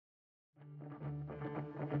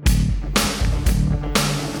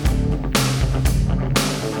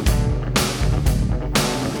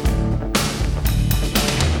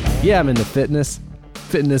Yeah, I'm into fitness.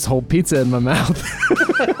 Fitting this whole pizza in my mouth.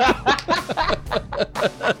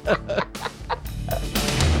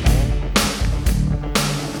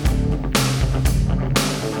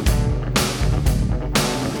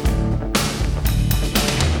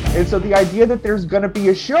 And so the idea that there's going to be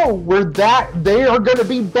a show where they are going to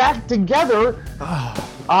be back together,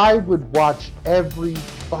 I would watch every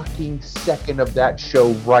fucking second of that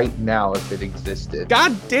show right now if it existed.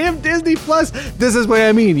 Goddamn Disney Plus. This is what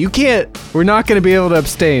I mean. We're not going to be able to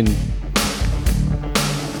abstain.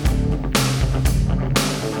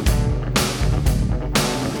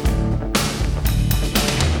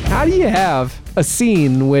 How do you have a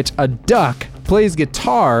scene in which a duck plays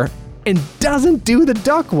guitar and doesn't do the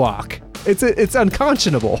duck walk? It's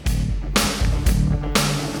unconscionable.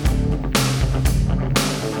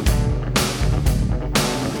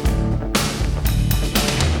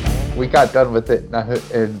 We got done with it,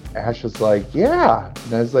 and Ash was like, yeah.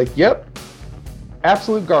 And I was like, yep.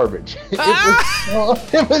 Absolute garbage.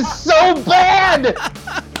 It was so bad.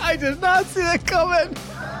 I did not see that coming.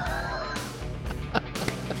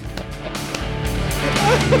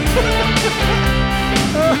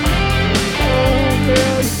 Oh,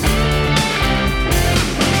 man.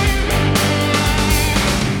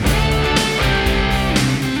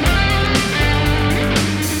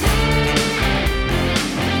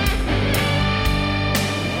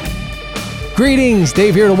 Greetings,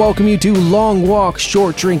 Dave here to welcome you to Long Walk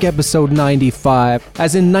Short Drink episode 95,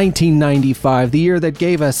 as in 1995, the year that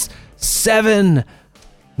gave us Seven.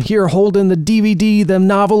 Here holding the DVD, the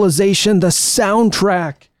novelization, the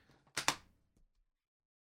soundtrack.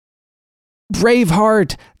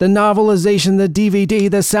 Braveheart, the novelization, the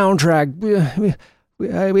DVD, the soundtrack.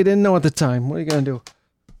 We didn't know at the time. What are you going to do?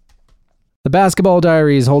 The Basketball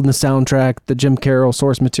Diaries holding the soundtrack, the Jim Carroll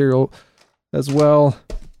source material as well.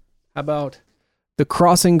 How about The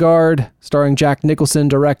Crossing Guard, starring Jack Nicholson,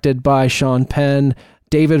 directed by Sean Penn.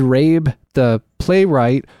 David Rabe, the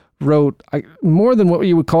playwright, wrote more than what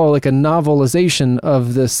you would call like a novelization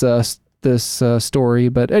of this story.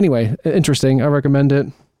 But anyway, interesting. I recommend it.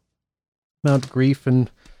 Mount Grief and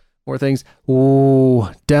more things. Ooh,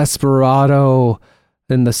 Desperado.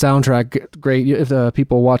 And the soundtrack, great. If the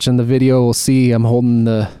people watching the video will see, I'm holding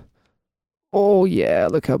the... Oh yeah,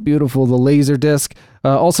 look how beautiful the laser disc.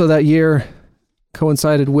 Also that year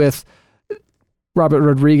coincided with Robert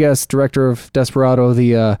Rodriguez, director of Desperado,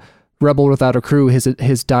 the Rebel Without a Crew,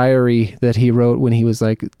 his diary that he wrote when he was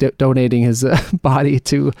like donating his body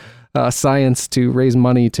to science to raise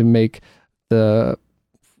money to make the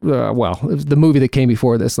it was the movie that came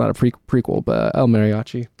before this, not a prequel, but El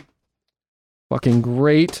Mariachi. Fucking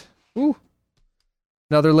great. Ooh.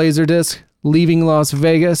 Another laser disc, Leaving Las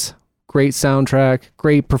Vegas. Great soundtrack,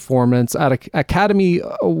 great performance, Academy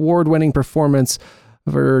Award-winning performance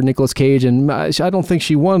for Nicolas Cage, and I don't think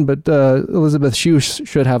she won, but Elizabeth Shue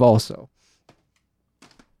should have also.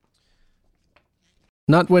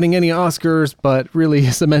 Not winning any Oscars, but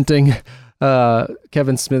really cementing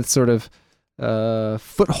Kevin Smith's sort of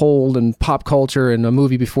foothold in pop culture and a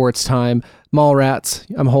movie before its time. Mallrats.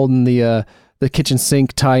 I'm holding the kitchen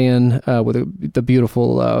sink tie-in with the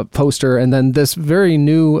beautiful poster, and then this very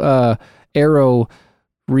new Arrow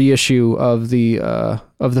reissue of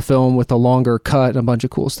the film with the longer cut and a bunch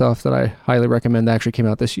of cool stuff that I highly recommend. That actually came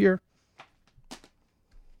out this year.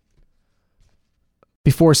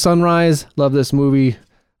 Before Sunrise, love this movie.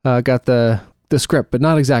 Got the script, but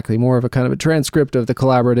not exactly. More of a kind of a transcript of the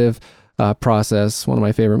collaborative process. One of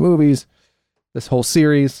my favorite movies. This whole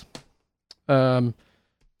series.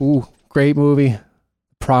 Great movie.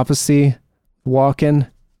 Prophecy,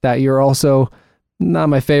 Walken. That year also, not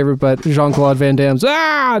my favorite, but Jean-Claude Van Damme's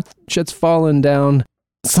shit's falling down.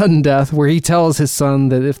 Sudden death, where he tells his son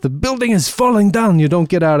that if the building is falling down, you don't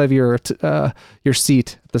get out of your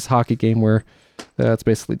seat at this hockey game where it's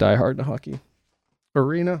basically Die Hard in a hockey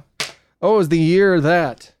arena. Oh, it was the year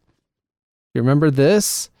that... You remember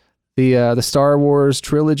this? The Star Wars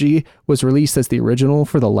trilogy was released as the original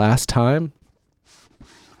for the last time.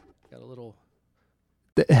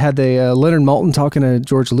 Had Leonard Maltin talking to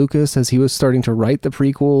George Lucas as he was starting to write the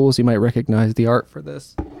prequels. You might recognize the art for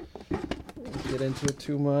this. Won't get into it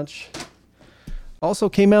too much. Also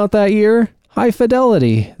came out that year, High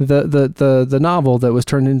Fidelity, the novel that was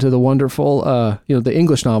turned into the wonderful, the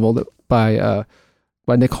English novel that by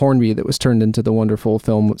Nick Hornby that was turned into the wonderful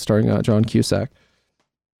film starring John Cusack.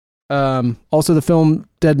 Also the film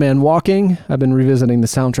Dead Man Walking. I've been revisiting the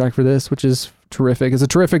soundtrack for this, which is terrific. It's a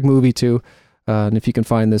terrific movie too. And if you can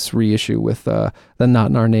find this reissue with the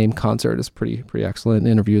Not in Our Name concert, it's pretty excellent.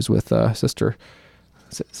 Interviews with Sister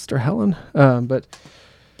Helen. But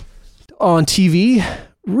on TV,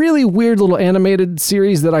 really weird little animated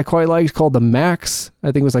series that I quite liked called The Max. I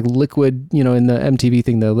think it was like Liquid, in the MTV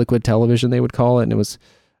thing, the Liquid Television they would call it. And it was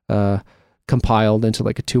compiled into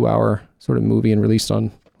like a 2-hour sort of movie and released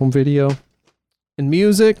on home video. In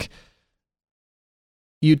music,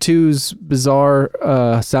 U2's bizarre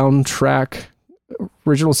soundtrack,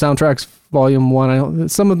 original soundtracks, volume 1.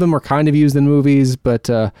 Some of them are kind of used in movies, but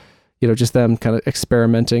just them kind of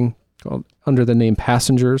experimenting under the name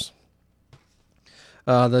Passengers.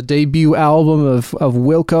 The debut album of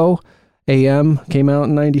Wilco, AM, came out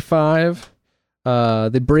in 95.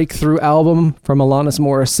 The breakthrough album from Alanis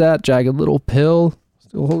Morissette, Jagged Little Pill,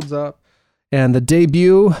 still holds up. And the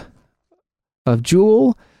debut of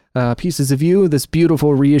Jewel, Pieces of You, this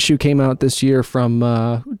beautiful reissue came out this year from,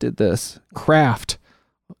 who did this? Kraft,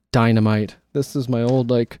 Dynamite. This is my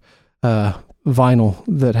old, vinyl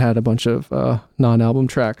that had a bunch of non-album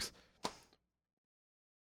tracks.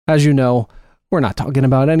 As you know, we're not talking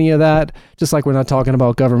about any of that, just like we're not talking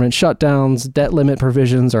about government shutdowns, debt limit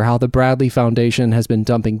provisions, or how the Bradley Foundation has been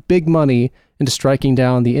dumping big money into striking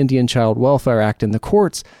down the Indian Child Welfare Act in the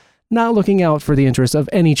courts, not looking out for the interests of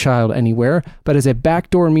any child anywhere, but as a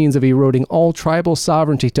backdoor means of eroding all tribal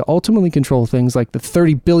sovereignty to ultimately control things like the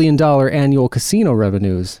 $30 billion annual casino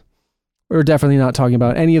revenues. We're definitely not talking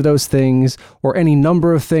about any of those things, or any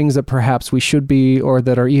number of things that perhaps we should be, or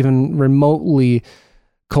that are even remotely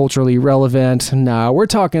culturally relevant. Nah, we're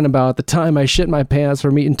talking about the time I shit my pants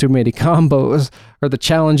from eating too many combos, or the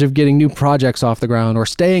challenge of getting new projects off the ground, or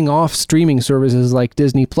staying off streaming services like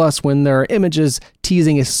Disney Plus when there are images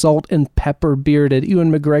teasing a salt and pepper bearded Ewan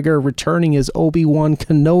McGregor returning as Obi-Wan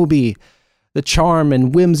Kenobi. The charm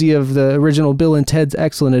and whimsy of the original Bill and Ted's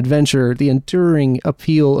Excellent Adventure, the enduring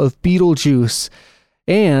appeal of Beetlejuice,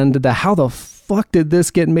 and the how the fuck did this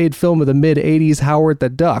get made film of the mid-'80s Howard the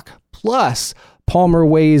Duck. Plus, Palmer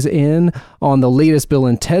weighs in on the latest Bill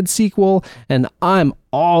and Ted sequel, and I'm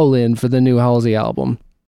all in for the new Halsey album.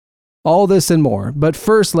 All this and more. But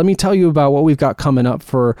first, let me tell you about what we've got coming up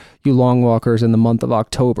for you long walkers in the month of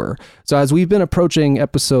October. So as we've been approaching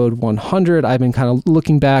episode 100, I've been kind of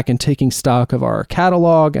looking back and taking stock of our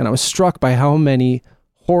catalog, and I was struck by how many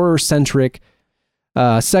horror-centric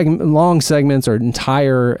long segments or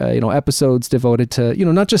entire episodes devoted to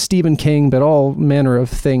not just Stephen King, but all manner of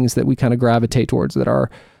things that we kind of gravitate towards that are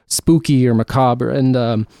spooky or macabre.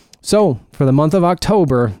 And so for the month of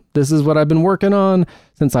October, this is what I've been working on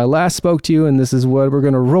since I last spoke to you, and this is what we're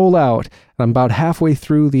going to roll out. I'm about halfway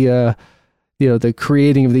through the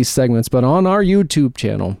creating of these segments, but on our YouTube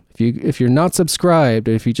channel, if you're not subscribed,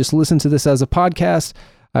 if you just listen to this as a podcast,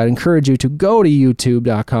 I'd encourage you to go to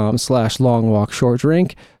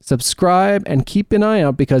youtube.com/longwalkshortdrink, subscribe, and keep an eye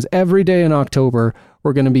out, because every day in October,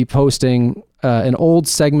 we're going to be posting an old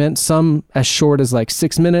segment, some as short as like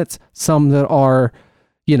 6 minutes, some that are,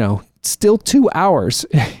 still 2 hours,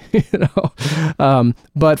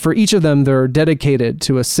 but for each of them, they're dedicated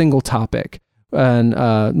to a single topic. And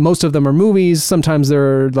most of them are movies. Sometimes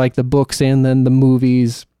they're like the books and then the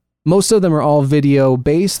movies. Most of them are all video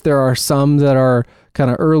based. There are some that are kind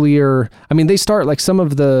of earlier. I mean, they start, like, some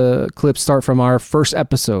of the clips start from our first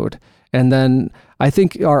episode. And then I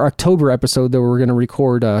think our October episode that we're going to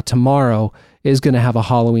record tomorrow is going to have a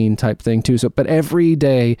Halloween type thing too. So, but every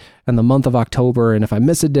day in the month of October, and if I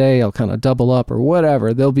miss a day, I'll kind of double up or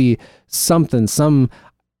whatever. There'll be something,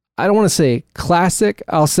 I don't want to say classic,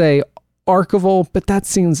 I'll say archival, but that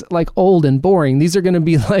seems like old and boring. These are going to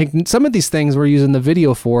be like, some of these things we're using the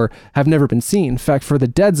video for have never been seen. In fact, for the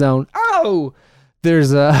Dead Zone,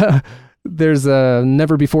 there's a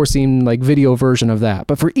never before seen like video version of that.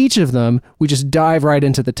 But for each of them, we just dive right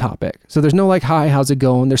into the topic. So there's no like, hi, how's it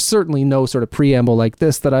going? There's certainly no sort of preamble like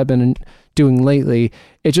this that I've been doing lately.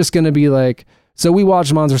 It's just going to be like, so we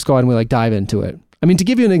watch Monster Squad and we like dive into it. I mean, to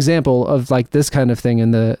give you an example of like this kind of thing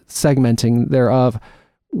and the segmenting thereof,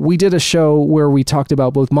 we did a show where we talked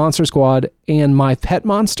about both Monster Squad and My Pet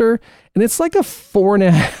Monster, and it's like a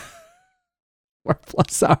 4.5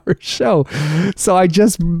 plus hour show. So I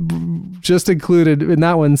just included in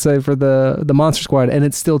that one, say, for the Monster Squad, and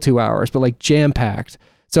it's still 2 hours, but like jam packed.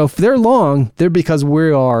 So if they're long, they're because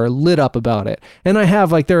we are lit up about it. And I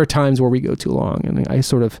have there are times where we go too long, and I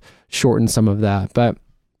sort of shorten some of that. But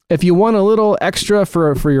if you want a little extra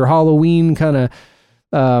for your Halloween kind of,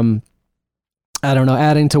 I don't know,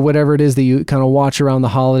 adding to whatever it is that you kind of watch around the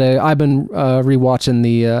holiday. I've been rewatching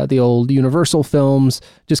the old Universal films,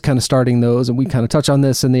 just kind of starting those, and we kind of touch on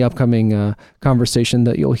this in the upcoming conversation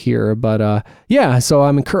that you'll hear. But yeah, so I'll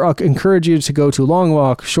encourage you to go to Long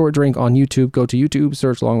Walk Short Drink on YouTube. Go to YouTube,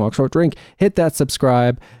 search Long Walk Short Drink, hit that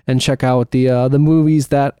subscribe, and check out the movies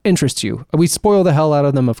that interest you. We spoil the hell out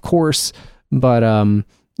of them, of course, but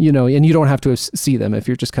and you don't have to see them if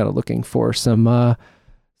you're just kind of looking for some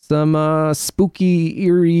spooky,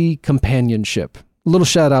 eerie companionship. A little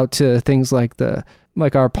shout out to things like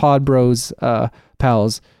our Pod Bros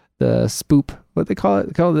pals, the Spoop. What they call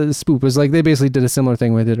it? The Spoop. It was like they basically did a similar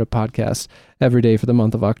thing where they did a podcast every day for the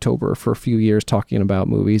month of October for a few years talking about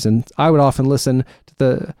movies. And I would often listen to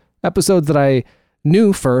the episodes that I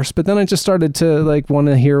knew first, but then I just started to want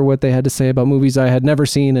to hear what they had to say about movies I had never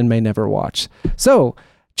seen and may never watch. So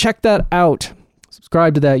check that out.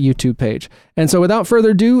 Subscribe to that YouTube page. And so without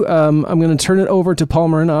further ado, I'm going to turn it over to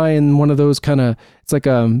Palmer and I in one of those it's like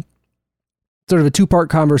sort of a 2-part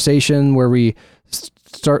conversation where we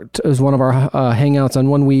start as one of our hangouts on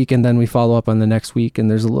one week, and then we follow up on the next week.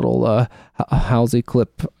 And there's a little Halsey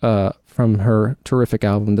clip from her terrific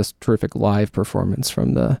album, this terrific live performance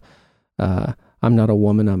from the I'm Not a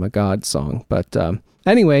Woman, I'm a God song. But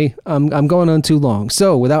anyway, I'm going on too long.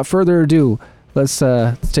 So without further ado, let's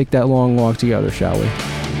take that long walk together, shall we?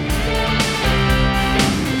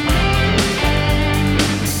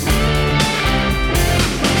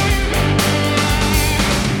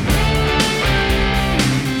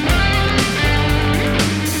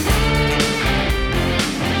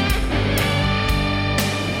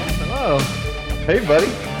 Hey, buddy.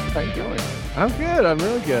 How you doing? I'm good. I'm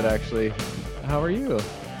really good, actually. How are you?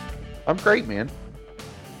 I'm great, man.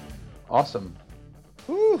 Awesome.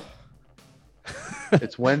 Woo.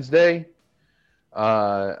 It's Wednesday.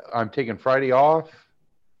 I'm taking Friday off.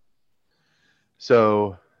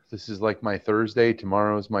 So this is like my Thursday.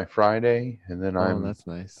 Tomorrow is my Friday. And then that's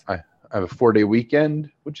nice. I have a 4-day weekend,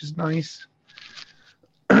 which is nice.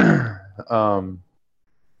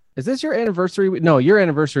 Is this your anniversary? No, your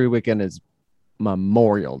anniversary weekend is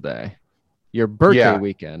Memorial Day. Your birthday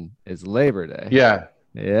weekend is Labor Day. Yeah.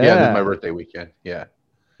 This is my birthday weekend. Yeah.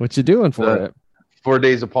 What you doing for it? 4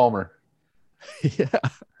 days of Palmer. Yeah.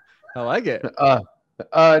 I like it.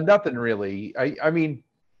 Nothing really. I mean,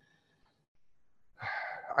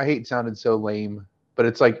 I hate sounding so lame, but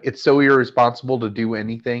it's like it's so irresponsible to do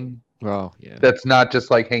anything. Oh, yeah. That's not just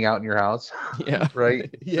like hang out in your house. Yeah. Right?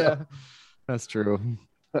 Yeah. That's true.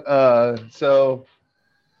 So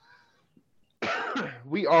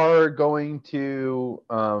we are going to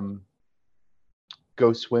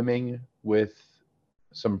go swimming with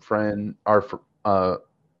some friend, our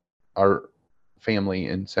family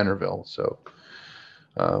in Centerville. So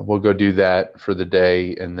we'll go do that for the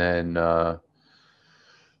day, and then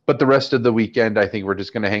but the rest of the weekend, I think we're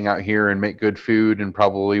just going to hang out here and make good food and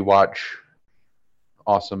probably watch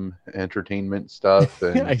awesome entertainment stuff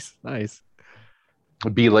and nice.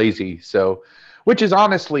 Be lazy. So, which is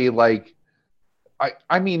honestly like,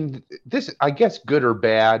 I mean, this, I guess, good or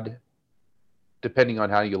bad, depending on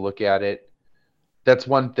how you look at it. That's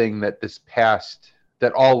one thing that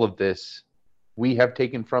all of this we have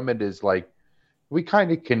taken from it is like, we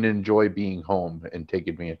kind of can enjoy being home and take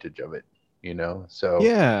advantage of it, So,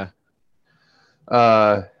 yeah.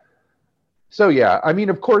 So yeah, I mean,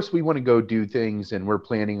 of course we want to go do things, and we're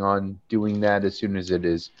planning on doing that as soon as it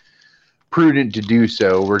is prudent to do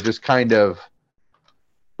so. We're just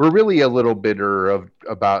we're really a little bitter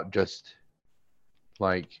about just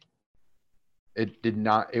like it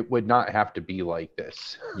would not have to be like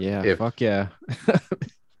this. Yeah. Fuck yeah.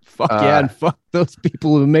 Fuck yeah, and fuck those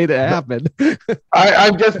people who made it happen.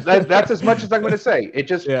 I'm just that's as much as I'm going to say. It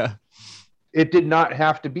just it did not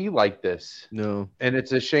have to be like this. No, and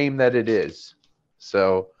it's a shame that it is.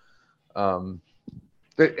 So,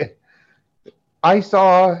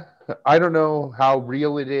 I don't know how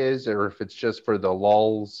real it is, or if it's just for the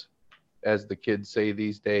lulz, as the kids say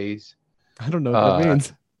these days. I don't know what that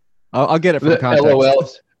means. I'll get it from context.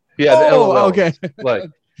 LOLs. Yeah, the LOLs. Okay. Like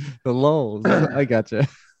the lulz. I gotcha.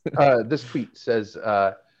 This tweet says,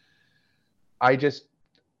 I've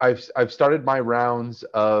started my rounds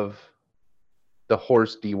of the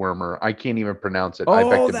horse dewormer. I can't even pronounce it.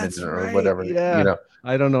 That's right. Or whatever. Yeah.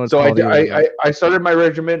 I don't know. So I started my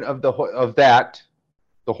regimen of the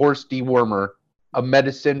horse dewormer, a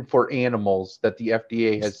medicine for animals that the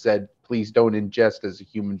FDA has said please don't ingest as a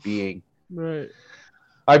human being. Right.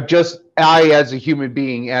 I as a human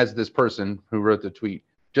being, as this person who wrote the tweet,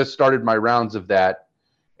 just started my rounds of that,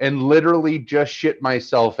 and literally just shit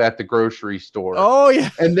myself at the grocery store. Oh yeah.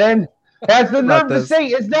 And then has the nerve to say,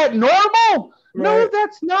 "Is that normal?" Right. No,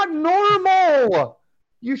 that's not normal.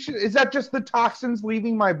 Is that just the toxins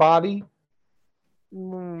leaving my body? Oh,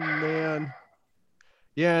 man.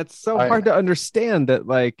 Yeah, it's so hard to understand that,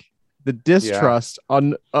 like, the distrust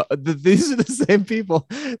on these are the same people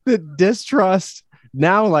that distrust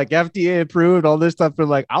now, like FDA approved, all this stuff. They're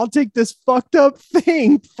like, I'll take this fucked up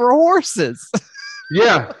thing for horses.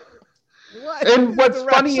 Yeah. What? And what's The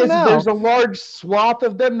funny is rationale? there's a large swath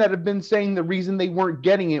of them that have been saying the reason they weren't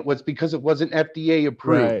getting it was because it wasn't FDA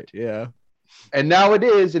approved. Right. Yeah. And now it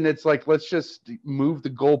is, and it's like, let's just move the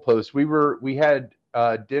goalpost. We had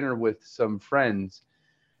dinner with some friends,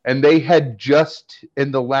 and they had just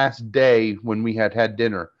in the last day when we had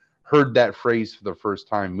dinner heard that phrase for the first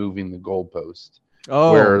time, moving the goalpost.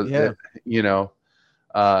 Oh, where yeah. you know,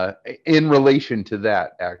 in relation to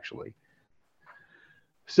that actually.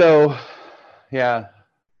 So, yeah.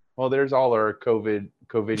 Well, there's all our COVID.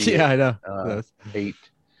 Yeah, I know. 8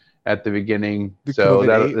 at the beginning. The So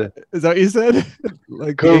COVID that Is that what you said?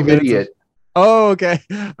 Like the 8 COVID minutes of- idiot. Oh, okay.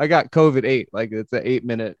 I got COVID 8. Like it's an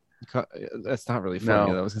 8-minute. That's not really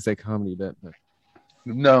funny. No. I was gonna say comedy bit, but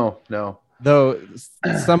No. though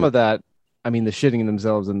some of that, I mean, the shitting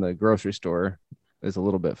themselves in the grocery store is a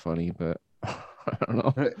little bit funny, but I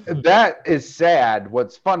don't know. That is sad.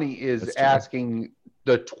 What's funny is That's true. asking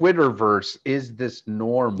the Twitterverse, is this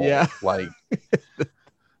normal? Yeah. Like The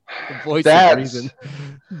voice of That's- reason.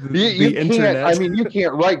 you can't. internet. I mean, you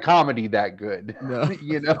can't write comedy that good. No.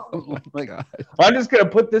 You know, like God. I'm just gonna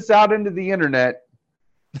put this out into the internet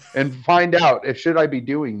and find out if should I be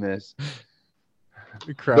doing this.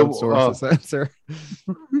 Crowdsource a censor.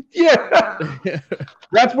 Yeah,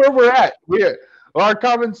 that's where we're at. Our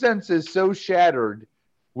common sense is so shattered.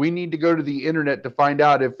 We need to go to the internet to find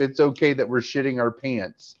out if it's okay that we're shitting our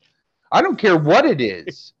pants. I don't care what it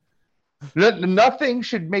is. Nothing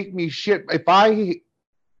should make me shit. If I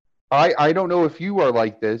don't know if you are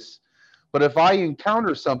like this, but if I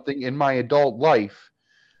encounter something in my adult life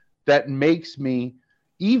that makes me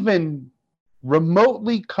even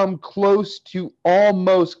remotely come close to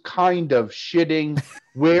almost kind of shitting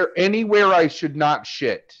anywhere I should not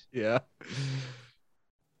shit, Yeah.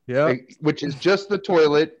 Yeah. which is just the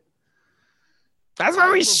toilet. That's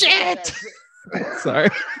where we shit. Sorry.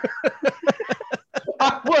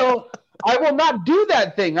 I will not do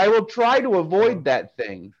that thing. I will try to avoid that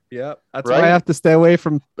thing. Yeah. That's Right? why I have to stay away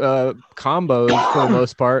from combos for the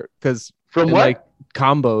most part, because From what? like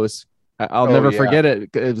combos, I'll Oh, never yeah. forget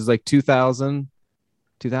it. It was like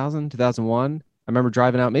 2001. I remember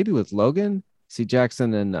driving out maybe with Logan, see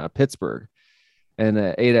Jackson in Pittsburgh, and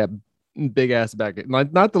ate a big ass bag.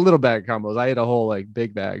 Not the little bag combos. I ate a whole like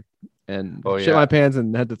big bag and Oh, shit yeah. my pants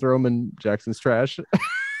and had to throw them in Jackson's trash.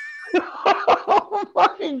 Oh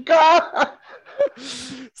my god!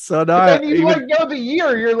 So now I And you like know the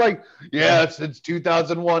year. You're like, yeah, since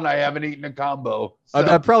 2001, I haven't eaten a combo. So,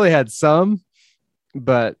 I probably had some,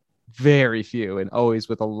 but very few, and always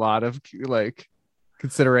with a lot of like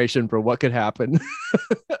consideration for what could happen.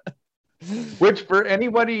 which for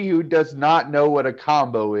anybody who does not know what a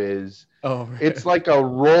combo is, Oh, it's like a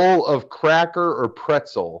roll of cracker or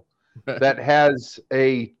pretzel that has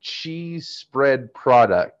a cheese spread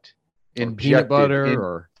product peanut injected butter in-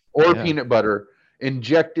 or yeah. peanut butter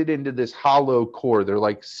injected into this hollow core. They're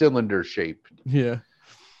like cylinder shaped. Yeah.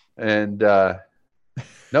 And no,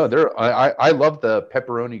 I love the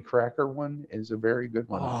pepperoni cracker one. Is a very good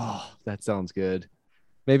one. Oh, that sounds good.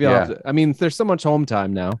 Maybe Yeah. I'll have to, I mean, there's so much home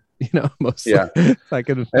time now, mostly. Yeah. I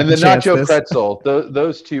could And the chance nacho this. pretzel,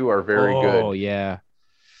 those two are very Oh, good. yeah.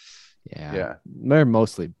 Yeah. Yeah. They're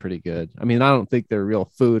mostly pretty good. I mean, I don't think they're real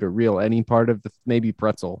food or real any part of the maybe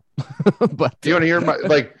pretzel. But Do you want to hear my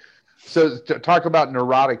like? So to talk about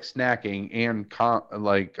neurotic snacking and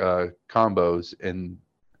combos, and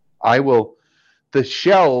I will. The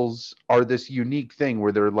shells are this unique thing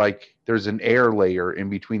where they're like there's an air layer in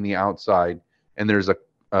between the outside, and there's a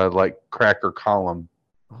like cracker column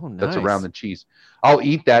oh, nice. that's around the cheese. I'll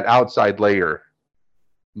eat that outside layer.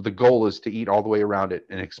 The goal is to eat all the way around it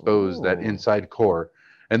and expose that Oh. inside core,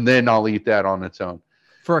 and then I'll eat that on its own.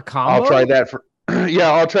 For a combo. I'll try that for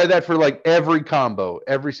I'll try that for like every combo,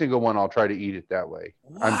 every single one. I'll try to eat it that way.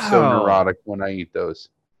 I'm so Wow. neurotic when I eat those.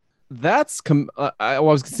 That's I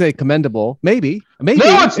was gonna say commendable. Maybe. No,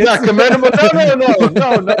 it's not commendable.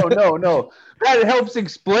 No. That helps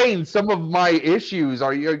explain some of my issues.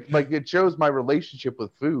 Are you like it shows my relationship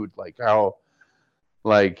with food, like how,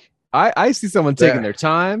 like I see someone taking Yeah. their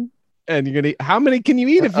time, and you're gonna eat. How many can you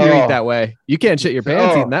eat if you Oh. eat that way? You can't shit your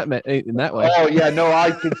pants Oh. eating that way. oh yeah, no,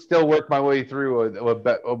 I could still work my way through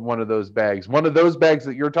one of those bags. One of those bags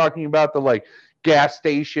that you're talking about, the like gas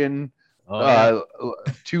station.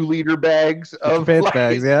 2-liter bags Shit your of pants like,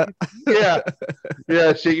 bags, yeah.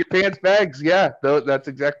 yeah, shit your pants bags. Yeah, that's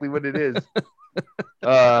exactly what it is.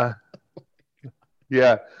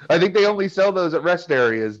 Yeah, I think they only sell those at rest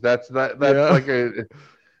areas. That's Yeah. like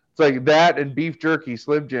It's like that and beef jerky,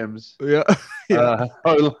 Slim Jims. Yeah.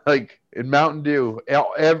 Or like in Mountain Dew,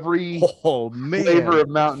 every Oh man. flavor of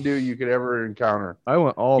Mountain Dew you could ever encounter. I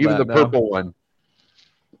want all Even that the now. purple one.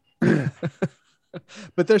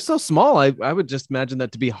 But they're so small. I would just imagine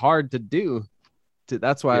that to be hard to do.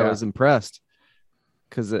 That's why I was impressed.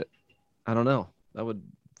 Because I don't know. That would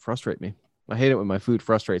frustrate me. I hate it when my food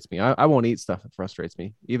frustrates me. I won't eat stuff that frustrates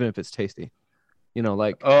me, even if it's tasty. You know,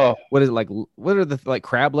 like what is it like? What are the like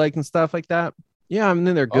crab legs and stuff like that? Yeah, I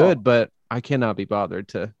mean they're good, but I cannot be bothered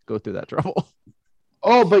to go through that trouble.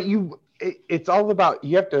 Oh, but it's all about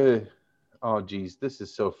you have to. Oh, geez, this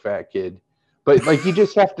is so fat, kid. But like you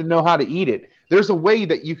just have to know how to eat it. There's a way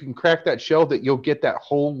that you can crack that shell that you'll get that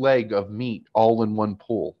whole leg of meat all in one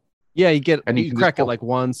pull. Yeah, you get and you crack it like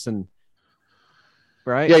once and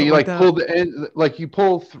right. Yeah, you like that. pull the end, like you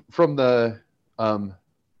pull from the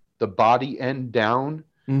body end down,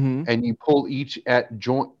 and you pull each at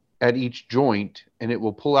each joint, and it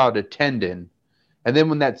will pull out a tendon. And then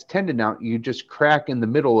when that's tendon out, you just crack in the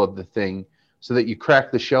middle of the thing so that you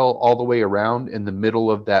crack the shell all the way around in the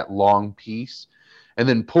middle of that long piece, and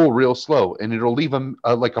then pull real slow, and it'll leave them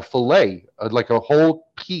like a fillet, like a whole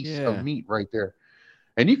piece of meat right there.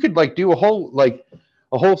 And you could like do a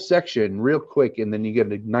whole section real quick, and then you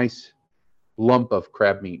get a nice lump of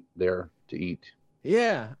crab meat there to eat.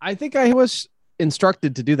 Yeah, I think I was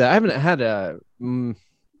instructed to do that. I haven't had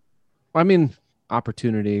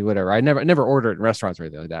opportunity, whatever. I never order it in restaurants or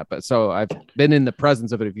anything like that. But so I've been in the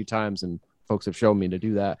presence of it a few times, and folks have shown me to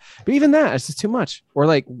do that. But even that, it's just too much. Or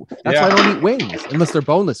like that's why I don't eat wings unless they're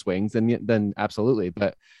boneless wings. Then absolutely.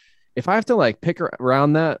 But if I have to like pick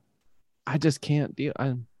around that, I just can't deal.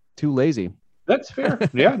 I'm too lazy. That's fair.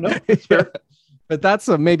 Yeah, no, that's fair. But that's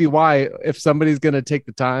maybe why if somebody's gonna take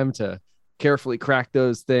the time to carefully crack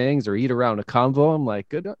those things or eat around a convo, I'm like,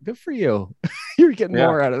 good for you. You're getting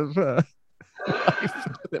more out of life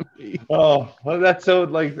than me. Oh, well, that's so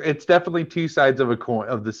like it's definitely two sides of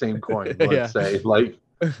the same coin. Let's say like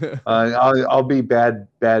I'll be bad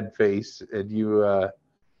face, and you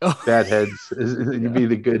bad heads. You be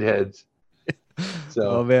the good heads.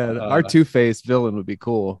 So, man, our two-faced villain would be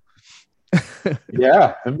cool.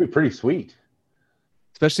 Yeah, it'd be pretty sweet,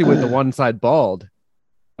 especially with the one side bald.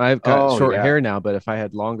 I've got short hair now, but if I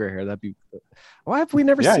had longer hair, that'd be. Why have we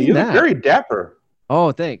never seen you that? Look very dapper.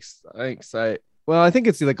 Oh, thanks. I think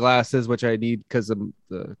it's the glasses, which I need because of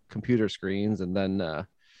the computer screens, and then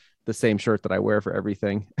the same shirt that I wear for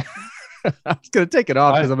everything. I was gonna take it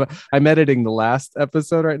off because I'm editing the last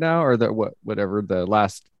episode right now, or whatever the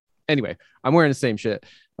last. Anyway, I'm wearing the same shit.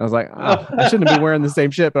 I was like, I shouldn't be wearing the same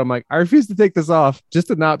shit, but I'm like, I refuse to take this off just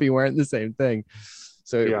to not be wearing the same thing.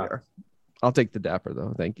 So here we are. I'll take the dapper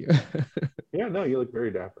though. Thank you. Yeah, no, you look very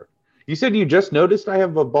dapper. You said you just noticed I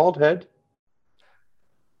have a bald head?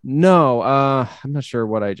 No, I'm not sure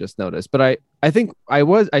what I just noticed, but I think I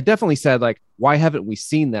definitely said like, why haven't we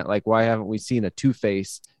seen that? Like, why haven't we seen a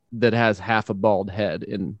Two-Face that has half a bald head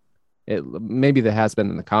in it? Maybe that has been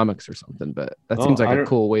in the comics or something, but that seems like a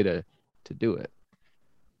cool way to do it.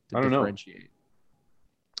 I don't differentiate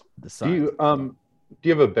know. The size. Do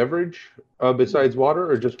you have a beverage besides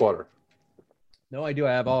water or just water? No, I do.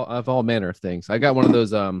 I have all manner of things. I got one of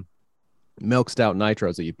those milk stout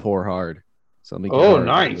nitros that you pour hard. So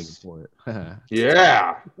nice. Pour it.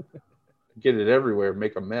 Yeah. Get it everywhere.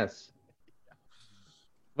 Make a mess.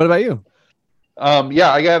 What about you?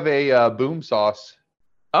 Yeah, I have a boom sauce.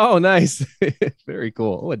 Oh, nice. Very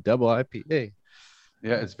cool. Oh, a double IPA.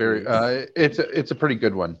 Yeah, it's very it's a pretty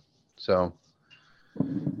good one. So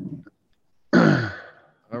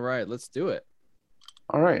all right, let's do it.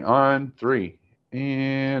 All right, on 3.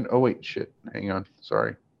 And oh wait, shit. Hang on.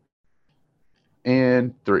 Sorry.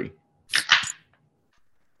 And 3.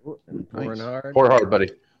 Pouring hard. Pour hard, buddy.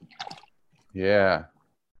 Yeah.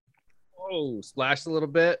 Oh, splash a little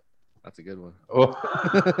bit. That's a good one. Oh,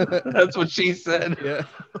 that's what she said. Yeah.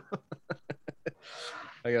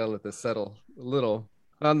 I gotta let this settle a little.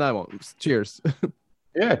 No, I won't. Cheers.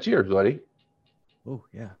 Yeah, cheers, buddy. Oh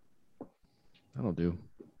yeah, that'll do.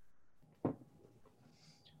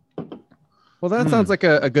 Well, that sounds like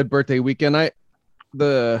a good birthday weekend.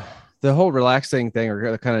 The whole relaxing thing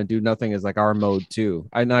or kind of do nothing is like our mode too.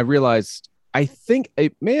 And I realized I think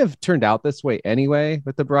it may have turned out this way anyway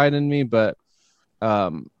with the bride and me, but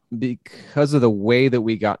because of the way that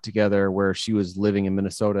we got together, where she was living in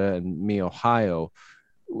Minnesota and me Ohio,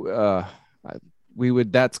 we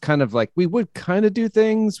would kind of do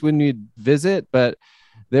things when we'd visit, but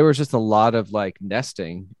there was just a lot of like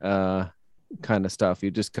nesting kind of stuff.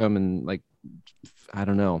 You just come and like, I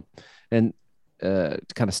don't know, and to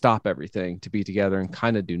kind of stop everything to be together and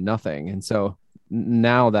kind of do nothing. And so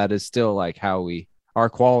now that is still like how our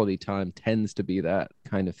quality time tends to be that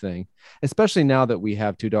kind of thing, especially now that we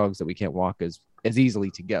have two dogs that we can't walk as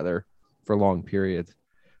easily together for long periods.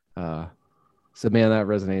 So man, that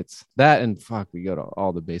resonates. That and fuck, we go to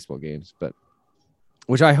all the baseball games, but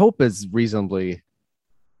which I hope is reasonably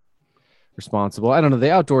responsible. I don't know.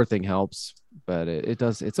 The outdoor thing helps, but it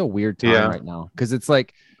does. It's a weird time right now because it's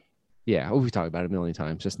like, we've talked about it a million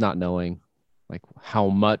times, just not knowing like how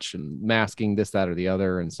much and masking this, that, or the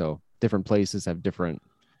other. And so different places have different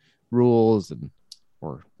rules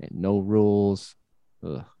or no rules.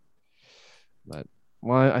 Ugh. But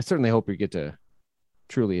well, I certainly hope we get to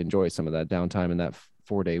truly enjoy some of that downtime in that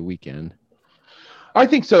 4-day weekend. I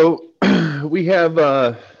think so. We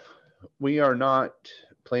are not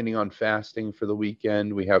planning on fasting for the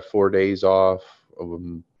weekend. We have 4 days off.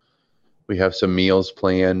 We have some meals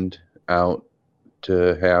planned out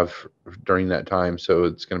to have during that time, so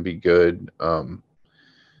it's going to be good. I'm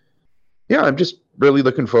just really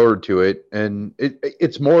looking forward to it, and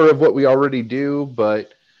it's more of what we already do,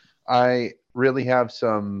 but I really have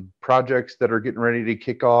some projects that are getting ready to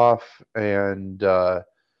kick off, and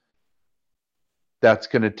that's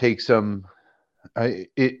going to take some.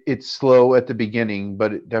 It's slow at the beginning,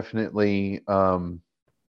 but it definitely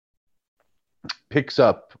picks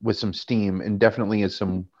up with some steam, and definitely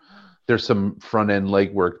there's some front end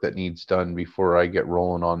legwork that needs done before I get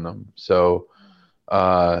rolling on them. So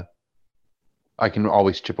I can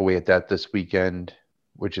always chip away at that this weekend,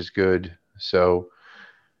 which is good. So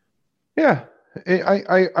yeah,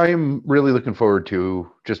 I am really looking forward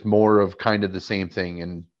to just more of kind of the same thing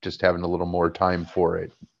and just having a little more time for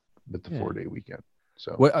it with the 4-day weekend.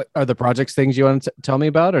 So what are the projects things you want to tell me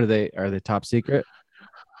about? Are they top secret?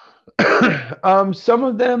 Some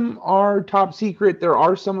of them are top secret. There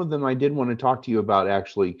are some of them I did want to talk to you about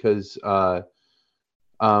actually, because I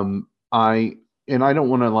don't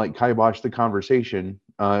want to like kibosh the conversation.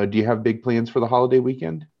 Do you have big plans for the holiday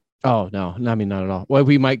weekend? Oh no, I mean not at all. Well,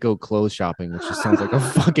 we might go clothes shopping, which just sounds like a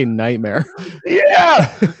fucking nightmare. Yeah,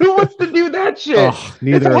 who wants to do that shit?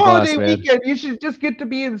 Neither it's a of holiday us, man. weekend. You should just get to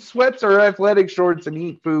be in sweats or athletic shorts and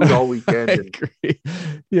eat food all weekend. I agree.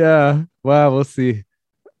 Yeah. Well, we'll see.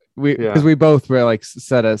 Because we both were like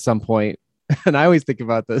said at some point, and I always think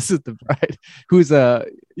about this as the bride, who's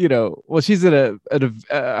she's at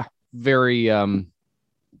a very I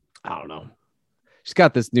don't know. She's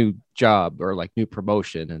got this new job or like new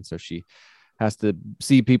promotion, and so she has to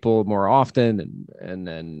see people more often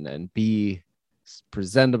and be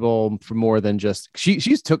presentable for more than just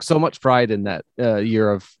she's took so much pride in that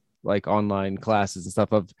year of like online classes and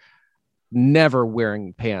stuff of never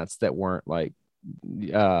wearing pants that weren't like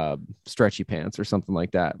stretchy pants or something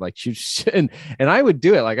like that. Like and I would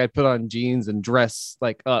do it. Like I'd put on jeans and dress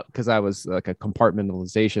like up because I was like a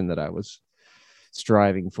compartmentalization that I was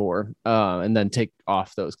striving for, and then take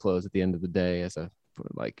off those clothes at the end of the day as a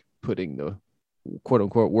like putting the quote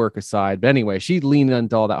unquote work aside. But anyway, she leaned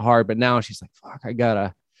into all that hard, but now she's like, fuck, I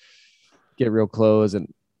gotta get real clothes.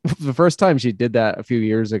 And the first time she did that a few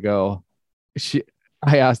years ago,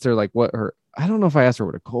 I asked her like I don't know if I asked her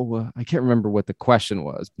what a cold was. I can't remember what the question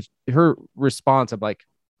was, but her response, I'm like,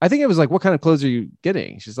 I think it was like, what kind of clothes are you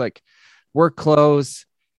getting? She's like, work clothes.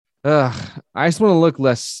 I just want to look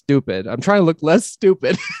less stupid. I'm trying to look less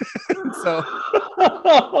stupid. So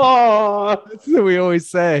that's what we always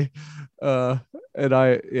say. But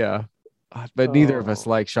neither of us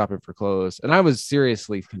like shopping for clothes. And I was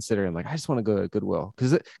seriously considering like, I just want to go to Goodwill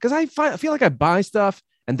because I feel like I buy stuff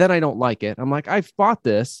and then I don't like it. I'm like, I've bought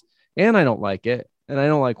this and I don't like it and I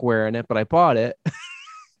don't like wearing it, but I bought it.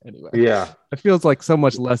 Anyway. Yeah. It feels like so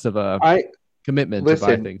much less of a commitment to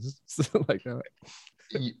buy things like that.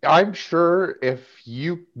 I'm sure if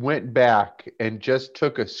you went back and just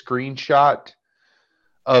took a screenshot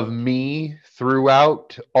of me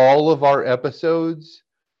throughout all of our episodes,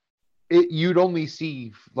 you'd only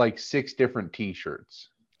see like 6 different t-shirts.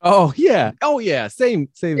 Oh yeah. Same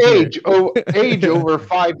age over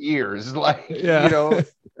 5 years. Like,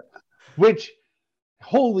 which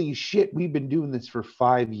holy shit, we've been doing this for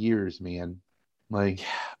 5 years, man. Like,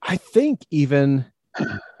 I think even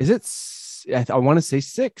I want to say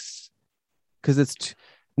 6 because it's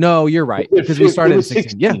no, you're right because we started in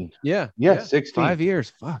 16. Yeah, 16. 5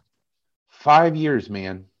 years. Fuck, 5 years,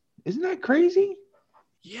 man. Isn't that crazy?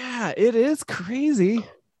 Yeah, it is crazy.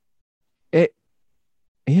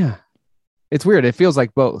 It's weird. It feels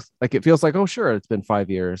like both. Like it feels like, oh sure, it's been 5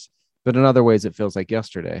 years, but in other ways it feels like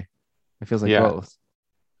yesterday. It feels like both.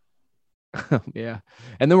 Yeah,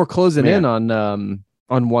 and then we're closing in on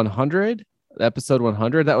 100. Episode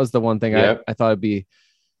 100. That was the one thing I thought it'd be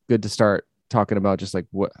good to start talking about just like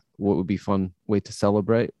what would be fun way to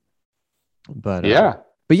celebrate. But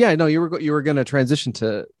but yeah, no, you were going to transition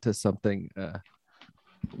to something.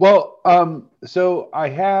 Well, so I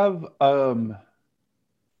have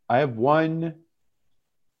one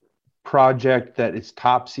project that is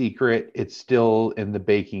top secret. It's still in the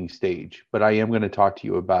baking stage, but I am going to talk to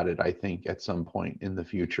you about it, I think, at some point in the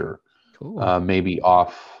future. Cool. Maybe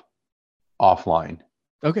offline.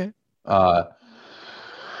 Okay.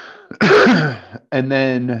 And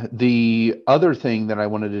then the other thing that I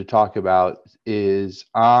wanted to talk about is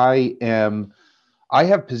I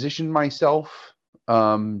have positioned myself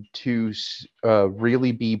to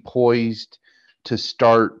really be poised to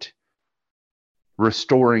start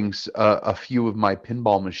restoring a few of my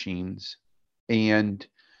pinball machines. And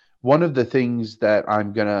one of the things that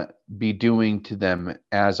I'm going to be doing to them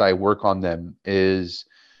as I work on them is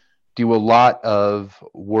do a lot of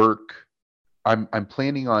work. I'm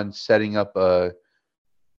planning on setting up a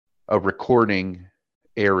recording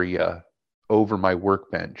area over my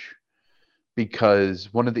workbench,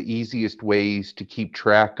 because one of the easiest ways to keep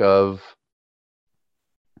track of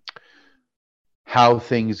how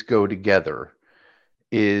things go together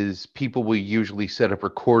is people will usually set up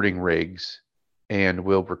recording rigs and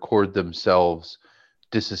will record themselves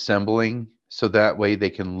disassembling, so that way they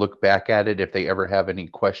can look back at it if they ever have any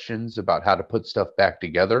questions about how to put stuff back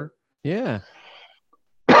together. Yeah.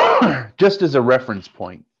 Just as a reference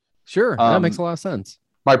point. Sure. That makes a lot of sense.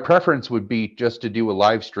 My preference would be just to do a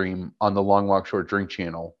live stream on the Long Walk Short Drink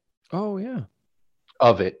channel. Oh, yeah.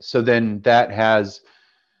 Of it. So then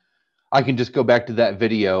I can just go back to that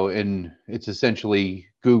video, and it's essentially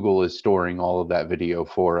Google is storing all of that video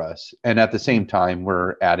for us. And at the same time,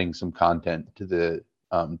 we're adding some content to the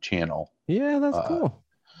channel. Yeah, that's cool.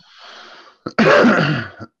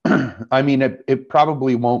 I mean, it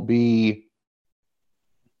probably won't be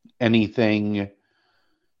anything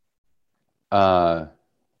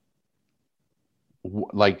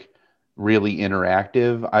like really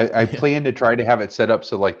interactive. I plan to try to have it set up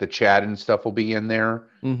so like the chat and stuff will be in there.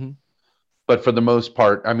 Mm-hmm. But for the most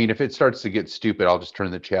part, I mean, if it starts to get stupid, I'll just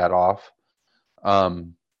turn the chat off.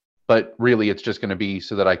 But really, it's just going to be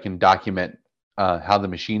so that I can document how the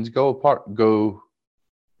machines go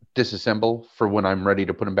disassemble for when I'm ready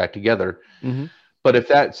to put them back together. Mm-hmm. But if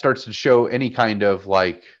that starts to show any kind of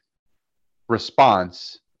like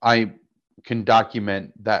response, I can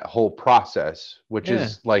document that whole process, which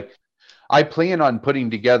is like, I plan on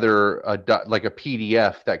putting together a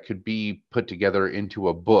PDF that could be put together into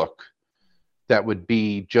a book that would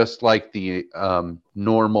be just like the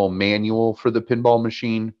normal manual for the pinball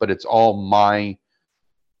machine, but it's all my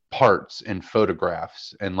parts and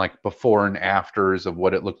photographs and like before and afters of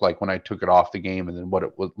what it looked like when I took it off the game, and then what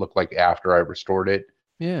it would look like after I restored it.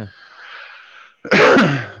 Yeah.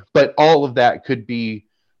 But all of that could be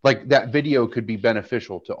like, that video could be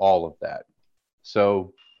beneficial to all of that.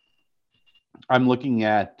 So I'm looking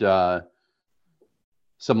at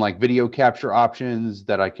some like video capture options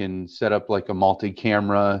that I can set up, like a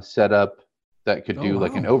multi-camera setup that could do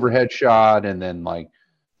like an overhead shot, and then like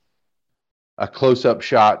a close-up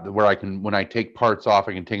shot where I can, when I take parts off,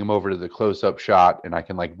 I can take them over to the close-up shot, and I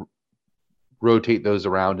can like rotate those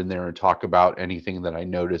around in there and talk about anything that I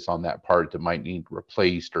notice on that part that might need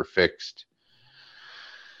replaced or fixed.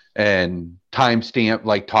 And timestamp,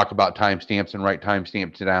 like talk about timestamps and write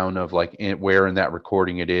timestamps down of like where in that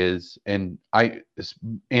recording it is. And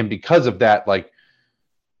because of that, like,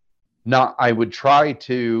 I would try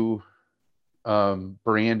to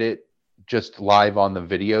brand it just live on the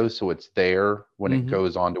video, so it's there when it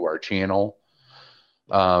goes onto our channel.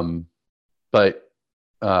 But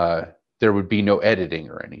there would be no editing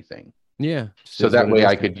or anything. Yeah. So that way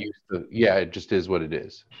I could use it just is what it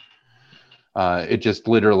is. It just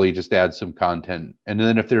literally just adds some content. And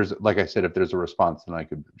then if there's, like I said, if there's a response, then I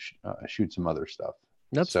could shoot some other stuff.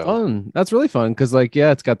 That's fun. That's really fun. Cause like,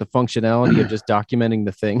 yeah, it's got the functionality of just documenting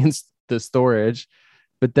the thing in the storage.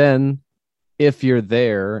 But then if you're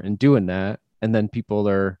there and doing that, and then people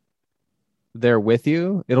are there with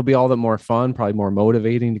you, it'll be all the more fun, probably more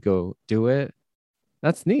motivating to go do it.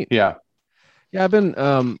 That's neat. Yeah. Yeah. I've been,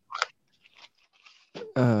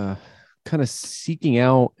 kind of seeking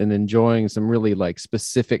out and enjoying some really like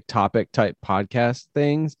specific topic type podcast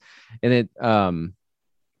things. And it,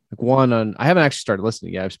 like one on, I haven't actually started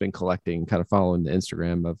listening yet. I've just been collecting, kind of following the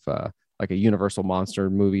Instagram of like a Universal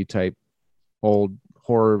monster movie type old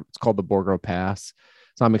horror. It's called The Borgo Pass.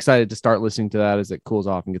 So I'm excited to start listening to that as it cools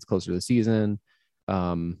off and gets closer to the season.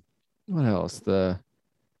 What else? The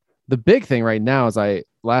big thing right now is I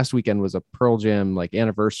last weekend was a Pearl Jam like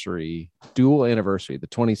dual anniversary. The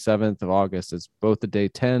 27th of August is both the day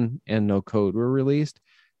 10 and No Code were released.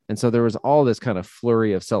 And so there was all this kind of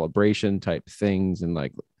flurry of celebration type things and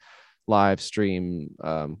like live stream.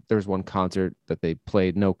 There was one concert that they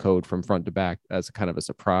played No Code from front to back as a kind of a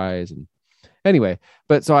surprise. And anyway,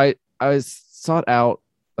 but so I sought out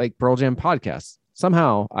like Pearl Jam podcasts.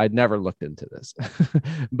 Somehow I'd never looked into this,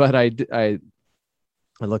 but I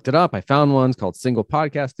looked it up. I found one called Single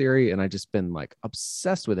Podcast Theory, and I just been like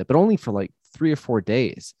obsessed with it, but only for like 3 or 4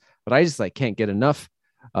 days. But I just like can't get enough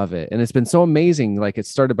of it. And it's been so amazing. Like it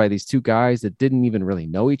started by these two guys that didn't even really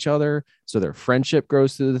know each other. So their friendship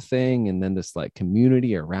grows through the thing, and then this like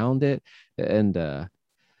community around it. And I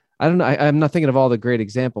don't know. I'm not thinking of all the great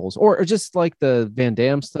examples or just like the Van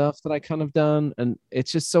Damme stuff that I kind of done. And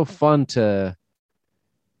it's just so fun to,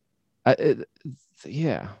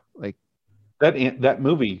 like that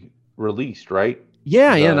movie released, right?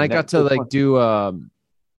 Yeah. And I got to like do,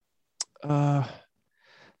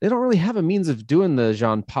 they don't really have a means of doing the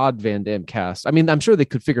Jean Pod Van Damme cast. I mean, I'm sure they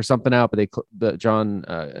could figure something out, but the John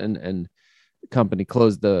and company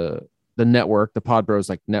closed the network, the Pod Bros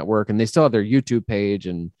like network, and they still have their YouTube page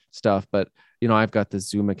and stuff. But you know, I've got the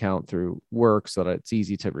Zoom account through work so that it's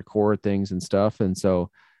easy to record things and stuff. And so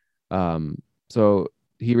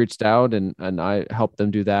he reached out and I helped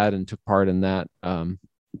them do that and took part in that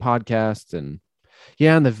podcast. And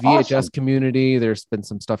yeah, in the VHS community, there's been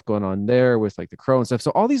some stuff going on there with like the Crow and stuff.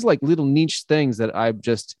 So all these like little niche things that I'm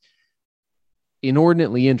just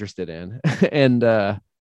inordinately interested in. And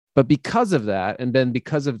but because of that, and then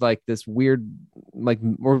because of like this weird, like,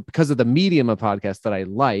 or because of the medium of podcast that I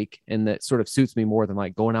like, and that sort of suits me more than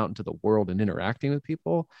like going out into the world and interacting with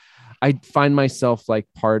people, I find myself like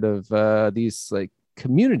part of these like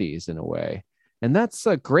communities in a way. And that's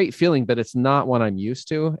a great feeling, but it's not one I'm used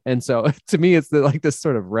to. And so to me, it's like this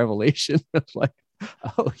sort of revelation of like,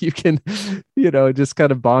 oh, you can, just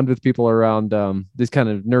kind of bond with people around these kind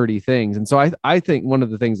of nerdy things. And so I think one of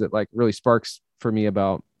the things that like really sparks for me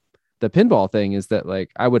about the pinball thing is that like,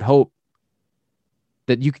 I would hope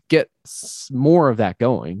that you could get more of that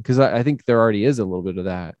going. Because I think there already is a little bit of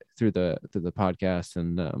that through the podcast.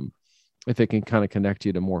 And if it can kind of connect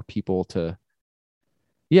you to more people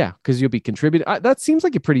because you'll be contributing. That seems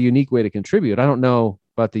like a pretty unique way to contribute. I don't know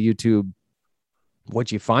about the YouTube,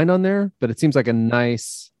 what you find on there, but it seems like a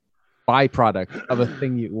nice byproduct of a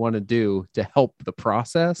thing you want to do to help the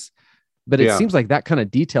process. But it seems like that kind of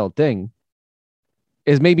detailed thing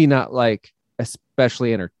is maybe not like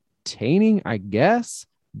especially entertaining, I guess,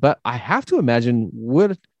 but I have to imagine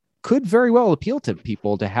could very well appeal to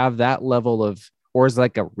people to have that level of, or as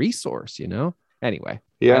like a resource, Anyway,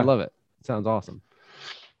 I love it. Sounds awesome.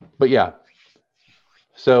 But yeah,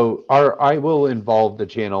 so I will involve the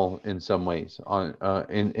channel in some ways on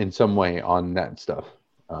in some way on that stuff.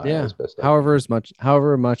 As best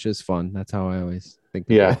however much is fun. That's how I always think.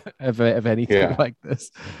 Of anything like this,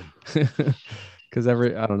 because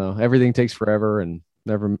I don't know, everything takes forever and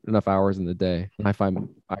never enough hours in the day. And I find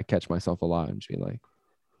I catch myself a lot and just be like,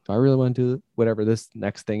 do I really want to do whatever this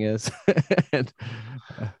next thing is? And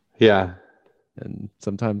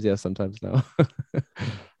sometimes yes, sometimes no.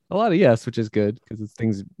 A lot of yes, which is good because it's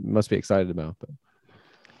things you must be excited about. But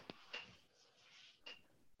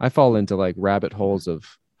I fall into like rabbit holes of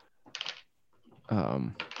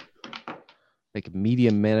like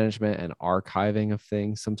media management and archiving of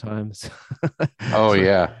things sometimes. Oh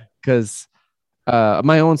yeah, because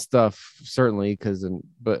my own stuff certainly,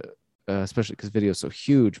 but especially because video is so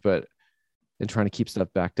huge, but and trying to keep stuff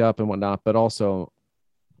backed up and whatnot, but also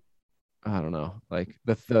I don't know, like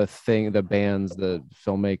the bands, the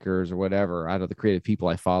filmmakers or whatever, I don't know, the creative people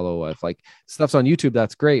I follow, if like stuff's on YouTube,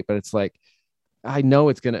 that's great. But it's like, I know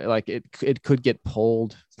it's going to like, it could get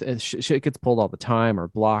pulled. Shit gets pulled all the time or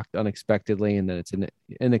blocked unexpectedly. And then it's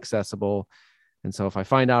inaccessible. And so if I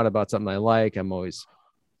find out about something I like, I'm always,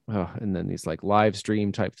 and then these like live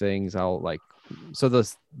stream type things, I'll like, so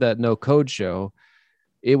that No Code show,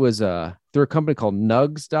 it was through a company called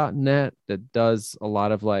nugs.net that does a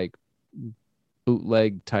lot of like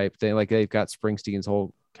bootleg type thing. Like they've got Springsteen's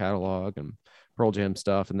whole catalog and Pearl Jam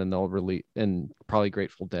stuff, and then they'll release, and probably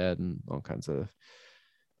Grateful Dead and all kinds of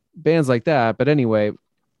bands like that. But anyway,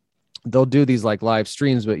 they'll do these like live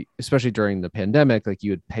streams, but especially during the pandemic, like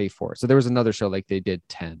you would pay for it. So there was another show, like they did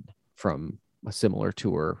 10 from a similar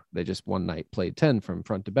tour. They just one night played 10 from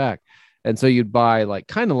front to back. And so you'd buy like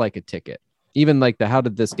kind of like a ticket. Even like the How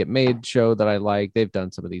Did This Get Made show that I like, they've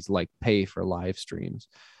done some of these like pay for live streams.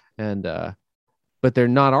 And but they're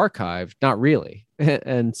not archived, not really.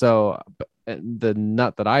 And so the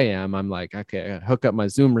nut that I am, I'm like, okay, I hook up my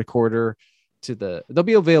Zoom recorder they'll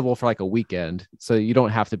be available for like a weekend. So you don't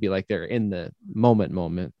have to be like there in the moment,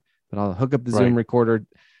 but I'll hook up the Zoom recorder.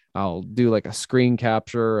 I'll do like a screen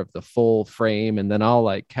capture of the full frame. And then I'll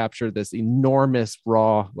like capture this enormous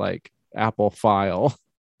raw, like Apple file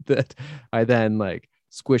that I then like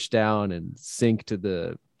squish down and sync to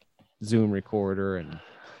the Zoom recorder. And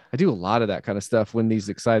I do a lot of that kind of stuff when these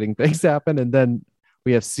exciting things happen. And then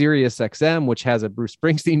we have Sirius XM, which has a Bruce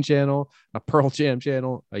Springsteen channel, a Pearl Jam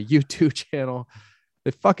channel, a U2 channel.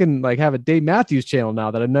 They fucking like have a Dave Matthews channel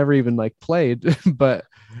now that I've never even like played,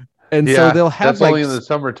 so they'll have that's like, only in the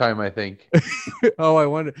summertime, I think. Oh, I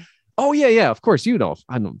wonder. Oh yeah. Of course,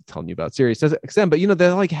 I'm telling you about Sirius XM, but they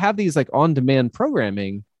like have these like on-demand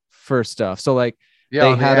programming for stuff. So like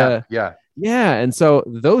they had and so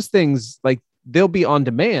those things like they'll be on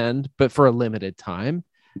demand, but for a limited time.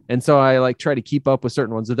 And so I like try to keep up with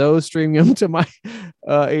certain ones of those, streaming them to my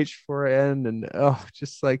H4n, and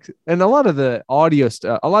just like, and a lot of the audio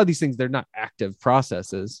stuff, a lot of these things, they're not active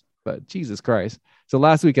processes, but Jesus Christ. So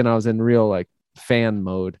last weekend I was in real like fan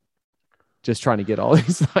mode, just trying to get all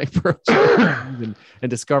these like and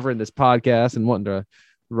discovering this podcast and wanting to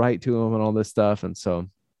write to them and all this stuff. And so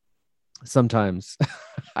sometimes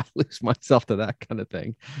I lose myself to that kind of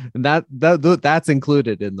thing. And that's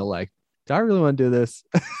included in the like, do I really want to do this?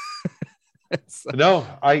 No,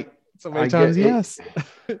 so many times, yes.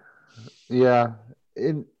 Yeah.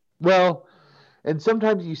 And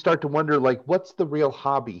sometimes you start to wonder, like, what's the real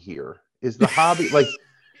hobby here? Is the hobby like,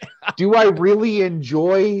 do I really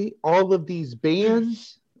enjoy all of these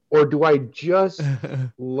bands, or do I just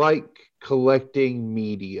like collecting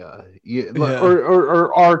media,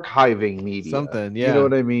 or archiving media? Something, yeah. You know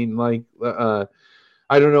what I mean? Like, I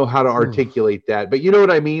don't know how to articulate that, but you know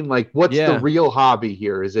what I mean? Like, what's the real hobby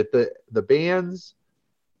here? Is it the bands?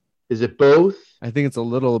 Is it both? I think it's a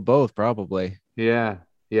little of both, probably. Yeah.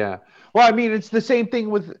 Well, I mean, it's the same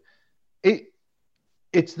thing with it.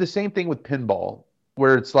 It's the same thing with pinball,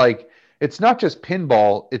 where it's like, it's not just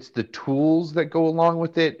pinball, it's the tools that go along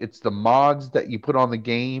with it. It's the mods that you put on the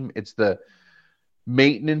game. It's the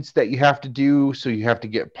maintenance that you have to do. So you have to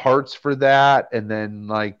get parts for that. And then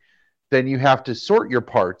you have to sort your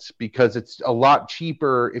parts, because it's a lot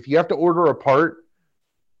cheaper. If you have to order a part,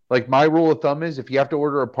 like my rule of thumb is, if you have to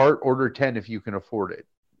order a part, order 10 if you can afford it,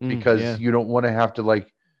 because you don't want to have to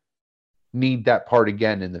like need that part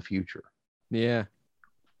again in the future. Yeah.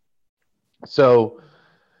 So,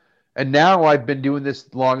 and now I've been doing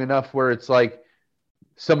this long enough where it's like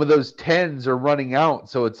some of those 10s are running out.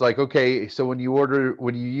 So it's like, okay, so when you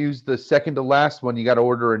use the second to last one, you got to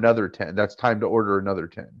order another 10. That's time to order another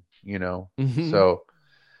 10, so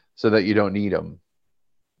that you don't need them.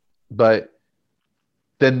 But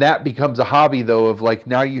then that becomes a hobby, though, of like,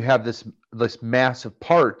 now you have this mass of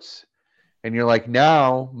parts, and you're like,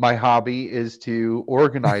 now my hobby is to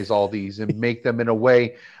organize all these and make them in a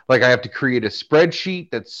way, like I have to create a spreadsheet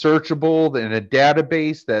that's searchable in a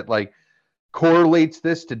database that like correlates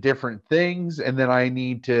this to different things. And then I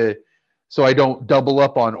need to, so I don't double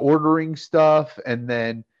up on ordering stuff. And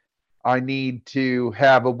then I need to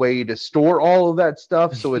have a way to store all of that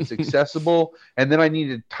stuff so it's accessible. And then I need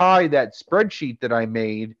to tie that spreadsheet that I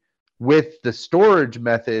made with the storage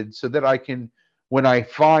method so that I can, when I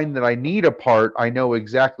find that I need a part, I know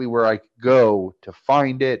exactly where I go to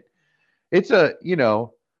find it. It's that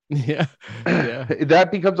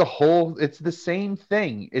becomes a whole, it's the same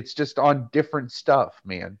thing. It's just on different stuff,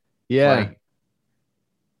 man. Yeah.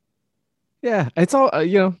 Yeah. It's all,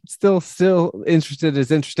 still interested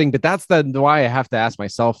is interesting, but that's why I have to ask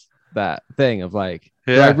myself that thing of like,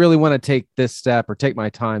 do I really want to take this step or take my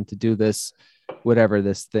time to do this, whatever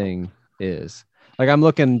this thing is. Like, I'm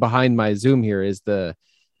looking behind my Zoom here is the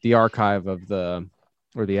archive of the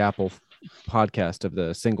Apple podcast of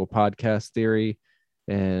the single podcast theory.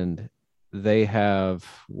 And they have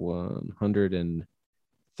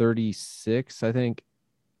 136, I think,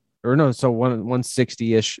 or no, so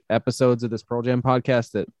 160-ish episodes of this Pearl Jam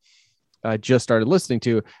podcast that I just started listening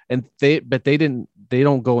to. And they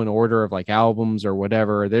don't go in order of like albums or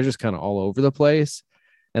whatever. They're just kind of all over the place.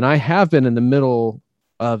 And I have been in the middle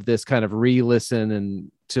of this kind of re-listen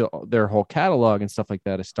and to their whole catalog and stuff like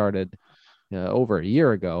that. I started over a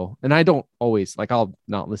year ago, and I don't always like, I'll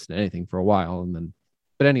not listen to anything for a while. And then,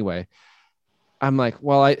 but anyway, I'm like,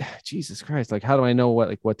 well, Jesus Christ, like, how do I know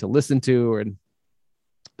what to listen to? And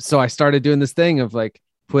so I started doing this thing of like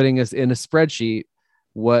putting us in a spreadsheet,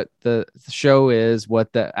 what the show is,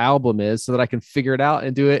 what the album is, so that I can figure it out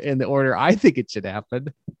and do it in the order I think it should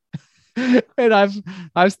happen. And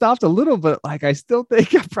I've stopped a little, but like, I still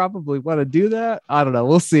think I probably want to do that. I don't know.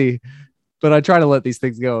 We'll see. But I try to let these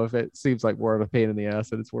things go if it seems like more of a pain in the ass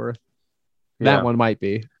than it's worth. That one might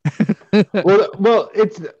be. well,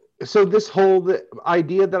 it's so this whole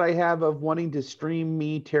idea that I have of wanting to stream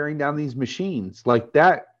me tearing down these machines like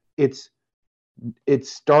that. It's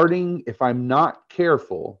starting. If I'm not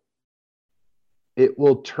careful, it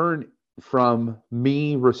will turn from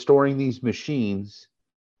me restoring these machines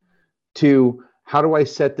to how do I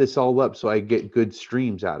set this all up so I get good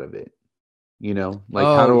streams out of it? You know, like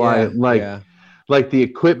how do I like the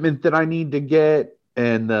equipment that I need to get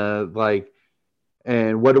and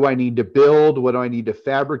and what do I need to build? What do I need to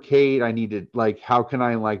fabricate? I need to like, how can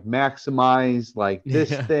I like maximize like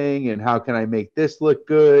this thing and how can I make this look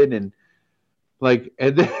good? And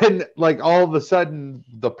then like all of a sudden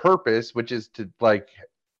the purpose, which is to like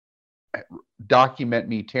document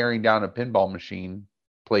me tearing down a pinball machine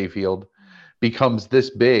playfield, becomes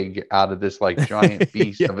this big out of this like giant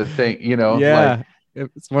beast of a thing, you know? Yeah.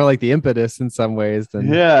 Like, it's more like the impetus in some ways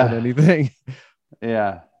than anything.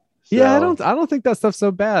 Yeah. So, yeah, I don't think that stuff's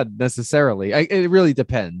so bad necessarily. It really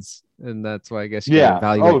depends. And that's why I guess you can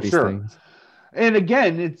evaluate these things. And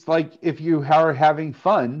again, it's like if you are having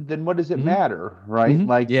fun, then what does it matter? Right.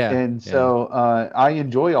 Like, so I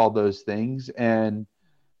enjoy all those things. And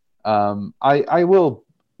I will,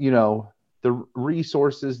 you know, the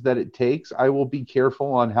resources that it takes, I will be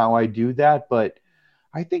careful on how I do that. But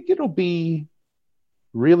I think it'll be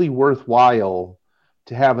really worthwhile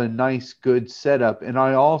to have a nice, good setup. And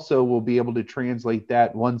I also will be able to translate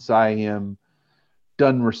that once I am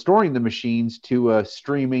done restoring the machines to a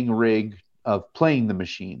streaming rig of playing the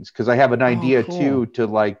machines. Cause I have an idea too, to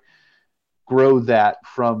like grow that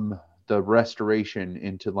from the restoration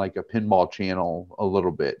into like a pinball channel a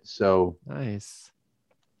little bit. So nice.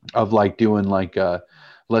 Of like doing like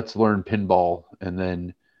let's learn pinball and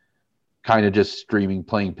then kind of just streaming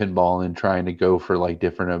playing pinball and trying to go for like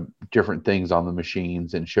different things on the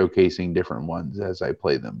machines and showcasing different ones as I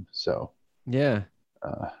play them. So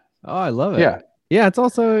I love it. Yeah, it's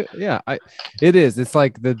also it is. It's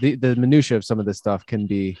like the minutia of some of this stuff can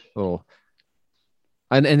be a little,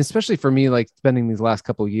 and especially for me, like spending these last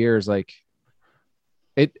couple of years, like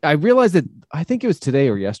I realized that I think it was today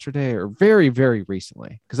or yesterday or very, very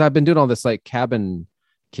recently, because I've been doing all this like cabin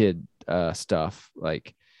kid stuff,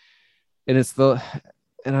 like, and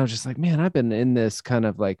I was just like, man, I've been in this kind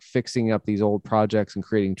of like fixing up these old projects and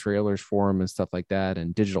creating trailers for them and stuff like that,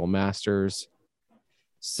 and digital masters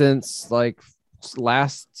since like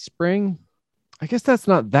last spring. I guess that's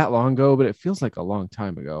not that long ago, but it feels like a long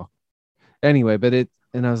time ago. Anyway,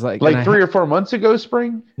 and I was like 3 or 4 months ago,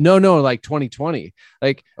 spring? No, like 2020.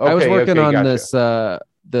 Like I was working on this the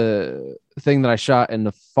thing that I shot in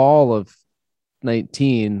the fall of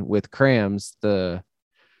 19 with Crams, the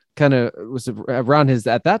kind of was around his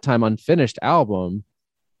at that time unfinished album,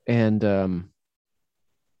 and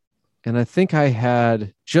I think I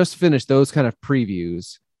had just finished those kind of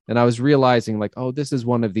previews, and I was realizing like, oh, this is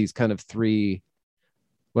one of these kind of 3.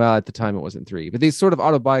 Well, at the time it wasn't 3, but these sort of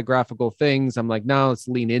autobiographical things. I'm like, no, let's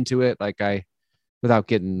lean into it. Like without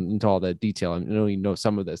getting into all the detail, I know you know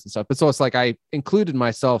some of this and stuff, but so it's like I included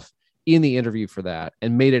myself in the interview for that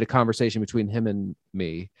and made it a conversation between him and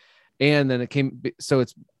me. And then it came, so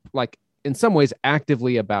it's like in some ways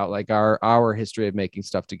actively about like our history of making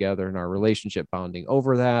stuff together and our relationship bonding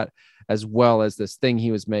over that, as well as this thing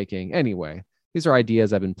he was making. Anyway, these are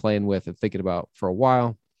ideas I've been playing with and thinking about for a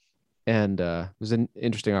while. And it was an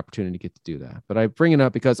interesting opportunity to get to do that. But I bring it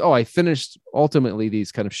up because, I finished ultimately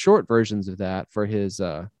these kind of short versions of that for his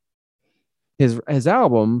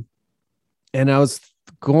album. And I was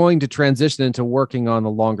going to transition into working on the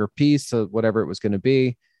longer piece, so whatever it was going to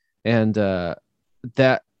be. And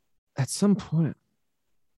that at some point,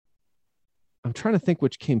 I'm trying to think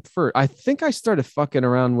which came first. I think I started fucking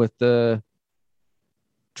around with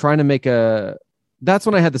trying to make that's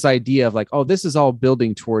when I had this idea of like, oh, this is all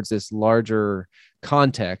building towards this larger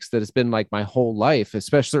context that has been like my whole life,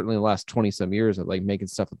 especially certainly the last 20 some years of like making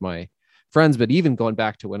stuff with my friends, but even going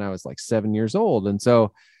back to when I was like 7 years old. And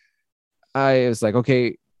so I was like,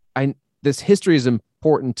 okay, this history is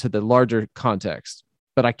important to the larger context,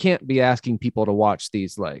 but I can't be asking people to watch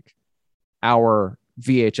these like hour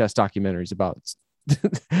VHS documentaries about.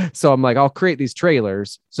 So I'm like, I'll create these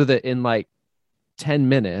trailers so that in like 10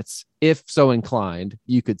 minutes, if so inclined,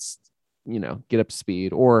 you could, get up to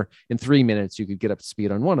speed, or in 3 minutes, you could get up to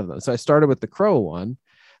speed on one of them. So I started with the Crow one,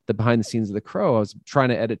 the behind the scenes of the Crow. I was trying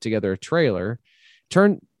to edit together a trailer,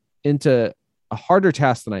 turned into a harder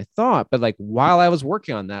task than I thought. But like while I was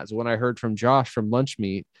working on that is when I heard from Josh from Lunch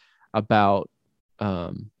Meat about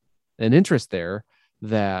an interest there,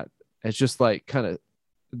 that it's just like kind of,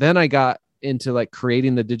 then I got into like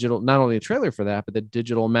creating the digital, not only a trailer for that, but the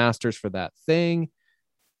digital masters for that thing,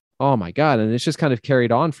 oh my God. And it's just kind of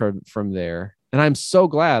carried on from there. And I'm so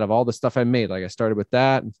glad of all the stuff I made. Like I started with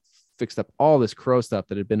that and fixed up all this crow stuff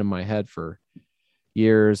that had been in my head for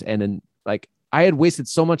years. And then like I had wasted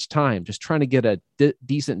so much time just trying to get a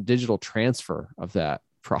decent digital transfer of that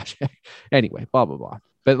project. Anyway, blah, blah, blah.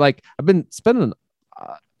 But like I've been spending,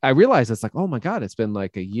 I realized it's like, oh my God, it's been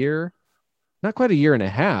like a year, not quite a year and a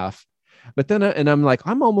half. But then, and I'm like,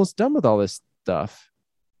 I'm almost done with all this stuff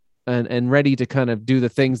and ready to kind of do the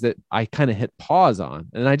things that I kind of hit pause on.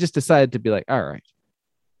 And I just decided to be like, all right,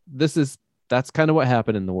 that's kind of what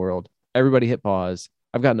happened in the world. Everybody hit pause.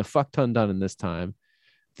 I've gotten a fuck ton done in this time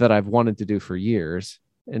that I've wanted to do for years.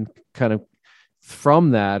 And kind of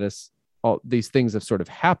from that, as all these things have sort of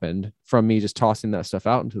happened from me just tossing that stuff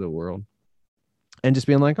out into the world and just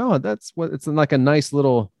being like, oh, that's what it's like a nice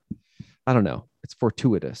little, I don't know. It's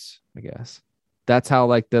fortuitous, I guess. That's how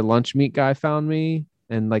like the lunch meat guy found me.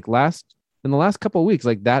 And like in the last couple of weeks,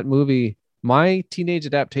 like that movie, my teenage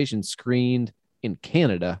adaptation screened in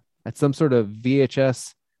Canada at some sort of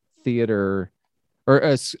VHS theater or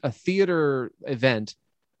a theater event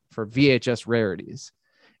for VHS rarities.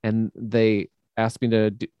 And they asked me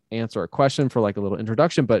to answer a question for like a little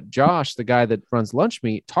introduction. But Josh, the guy that runs Lunch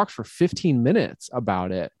Meat, talked for 15 minutes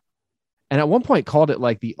about it. And at one point called it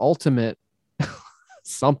like the ultimate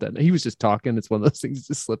something. He was just talking. It's one of those things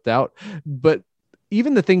that just slipped out. But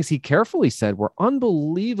even the things he carefully said were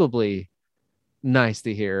unbelievably nice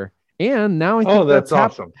to hear. And now I think that's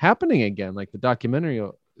awesome. Happening again. Like the documentary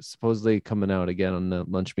supposedly coming out again on the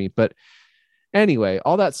Lunch Meat. But anyway,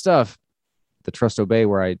 all that stuff, the Trust Obey,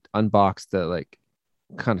 where I unboxed the like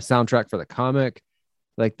kind of soundtrack for the comic,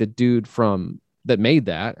 like the dude that made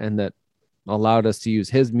that and that allowed us to use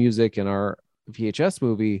his music in our VHS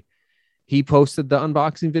movie. He posted the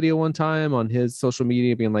unboxing video one time on his social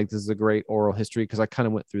media being like, this is a great oral history. Cause I kind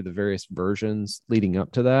of went through the various versions leading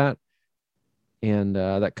up to that. And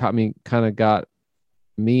that got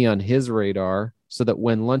me on his radar so that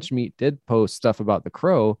when Lunch Meat did post stuff about the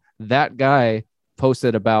crow, that guy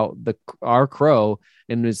posted about our crow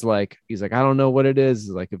and was like, he's like, I don't know what it is.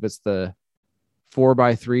 Like if it's the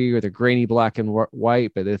 4x3 or the grainy black and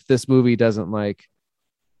white, but if this movie doesn't like,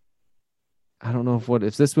 I don't know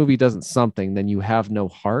if this movie doesn't something, then you have no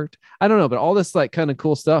heart. I don't know, but all this like kind of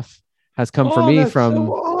cool stuff has come for me from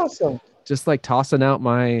so awesome. Just like tossing out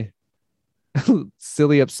my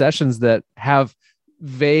silly obsessions that have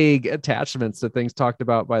vague attachments to things talked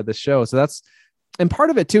about by the show. So and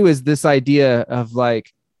part of it too is this idea of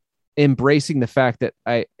like embracing the fact that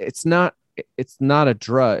it's not a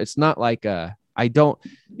drug. It's not like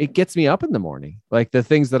it gets me up in the morning. Like the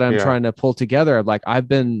things that I'm trying to pull together, like I've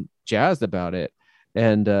been jazzed about it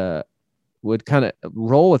and would kind of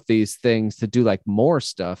roll with these things to do like more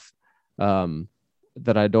stuff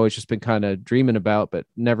that I'd always just been kind of dreaming about, but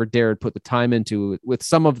never dared put the time into. With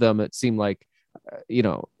some of them, it seemed like,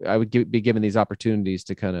 I would be given these opportunities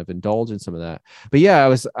to kind of indulge in some of that. But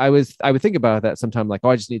yeah, I would think about that sometime, like, oh,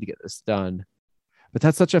 I just need to get this done. But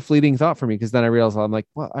that's such a fleeting thought for me, because then I realized I'm like,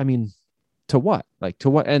 well, I mean, to what? Like, to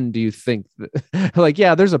what end do you think that, like,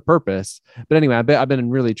 yeah, there's a purpose. But anyway, I've been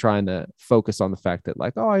really trying to focus on the fact that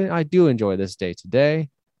like, oh, I do enjoy this day to day.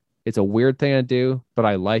 It's a weird thing I do, but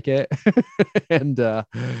I like it. And there's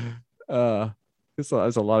a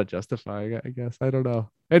lot of justifying, I guess. I don't know.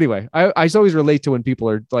 Anyway, I just always relate to when people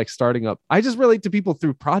are like starting up. I just relate to people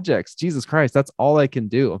through projects. Jesus Christ, that's all I can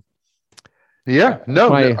do. Yeah,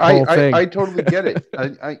 no, I totally get it.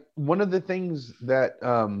 I one of the things that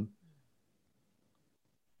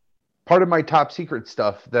part of my top secret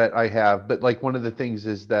stuff that I have, but like one of the things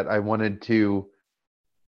is that I wanted to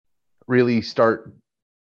really start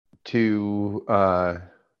to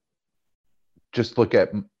just look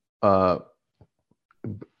at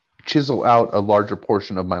chisel out a larger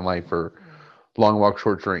portion of my life for long walk,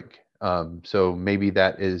 short drink. So maybe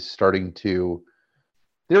that is starting to,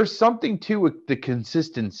 there's something to the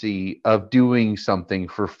consistency of doing something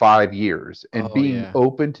for 5 years and being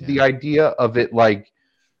open to the idea of it, like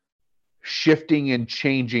shifting and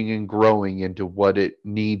changing and growing into what it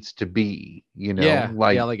needs to be,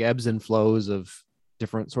 like ebbs and flows of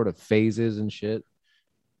different sort of phases and shit.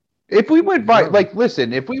 If we went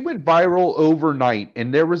if we went viral overnight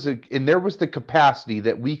and there was the capacity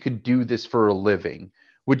that we could do this for a living,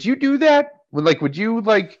 would you do that? Would you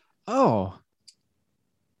Oh,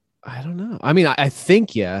 I don't know. I mean, I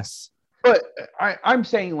think yes. But I'm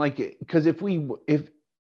saying because if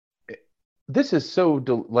this is so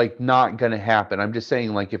not going to happen. I'm just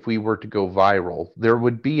saying if we were to go viral, there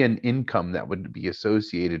would be an income that would be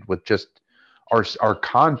associated with just our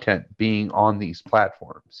content being on these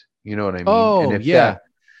platforms. You know what I mean? Oh, and if yeah.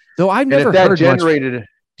 Though I've never that heard generated. much...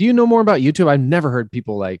 Do you know more about YouTube? I've never heard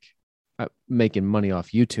people like making money off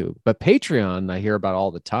YouTube, but Patreon I hear about all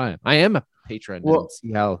the time. I am a patron and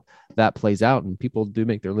see how that plays out, and people do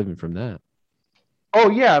make their living from that. Oh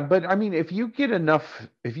yeah, but I mean, if you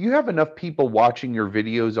have enough people watching your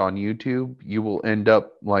videos on YouTube, you will end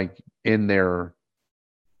up like in their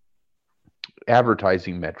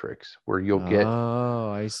advertising metrics where you'll get. Oh,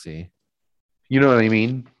 I see. You know what I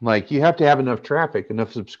mean? Like you have to have enough traffic,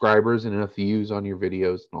 enough subscribers, and enough views on your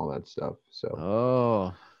videos and all that stuff. So.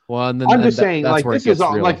 Oh, well, and then I'm just saying, that's like where this it gets is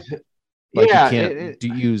all real. like. Like yeah, you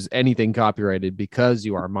can't use anything copyrighted because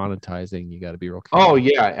you are monetizing. You got to be real careful. Oh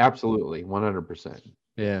yeah, absolutely, 100%.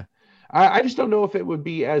 Yeah, I just don't know if it would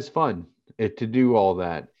be as fun to do all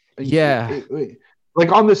that. Yeah,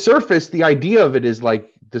 like on the surface, the idea of it is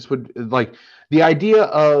like this would like the idea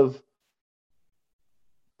of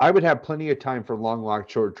I would have plenty of time for long walk,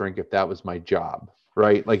 short drink if that was my job,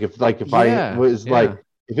 right? Like if I was like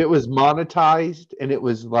if it was monetized and it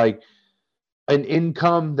was like an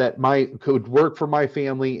income that could work for my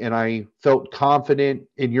family, and I felt confident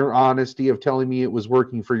in your honesty of telling me it was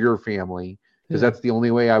working for your family, because that's the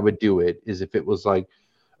only way I would do it, is if it was like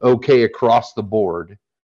okay across the board.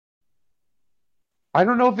 I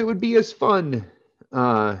don't know if it would be as fun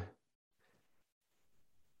to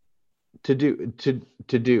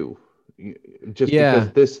do just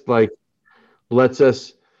because this like lets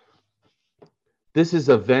us, this is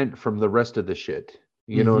a vent from the rest of the shit.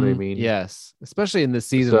 You know what I mean? Yes. Especially in this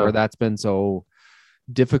season where that's been so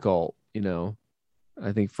difficult, you know,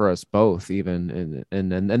 I think for us both, even.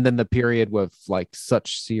 And then the period with like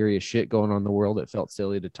such serious shit going on in the world, it felt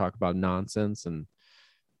silly to talk about nonsense and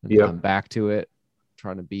come back to it,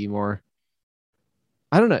 trying to be more,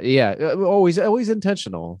 I don't know. Yeah. Always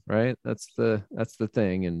intentional, right? That's the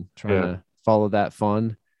thing. And trying to follow that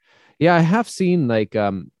fun. Yeah. I have seen like,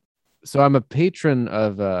 so I'm a patron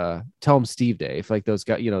of Tell 'em Steve Dave, like those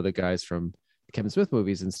guys, you know, the guys from Kevin Smith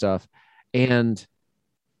movies and stuff. And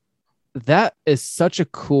that is such a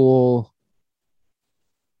cool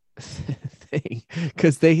thing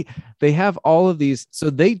because they have all of these. So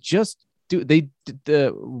they just do,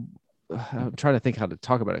 I'm trying to think how to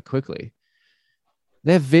talk about it quickly.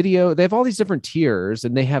 They have video, they have all these different tiers,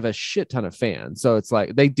 and they have a shit ton of fans. So it's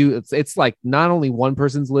like it's like not only one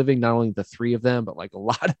person's living, not only the three of them, but like a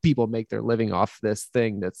lot of people make their living off this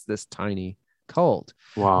thing that's this tiny cult.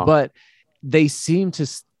 Wow. But they seem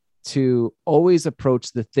to always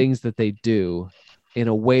approach the things that they do in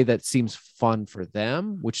a way that seems fun for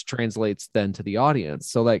them, which translates then to the audience.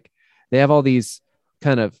 So like they have all these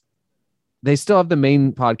they still have the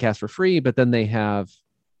main podcast for free, but then they have,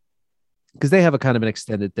 because they have a kind of an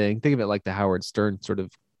extended thing. Think of it like the Howard Stern sort of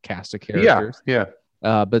cast of characters.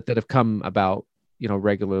 But that have come about, you know,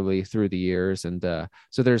 regularly through the years. And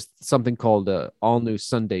so there's something called All New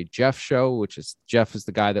Sunday Jeff Show, which is Jeff is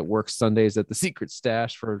the guy that works Sundays at the Secret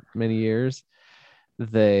Stash for many years.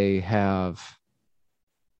 They have,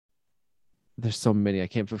 there's so many, I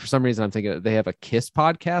can't, for some reason I'm thinking they have a Kiss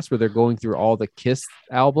podcast where they're going through all the Kiss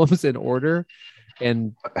albums in order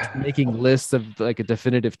and making lists of like a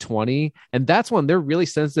definitive 20. And that's when they're really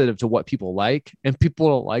sensitive to what people like, and people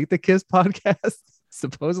don't like the Kiss podcast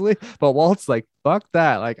supposedly, but Walt's like, fuck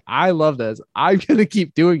that, like I love this, I'm gonna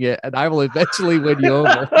keep doing it, and I will eventually win you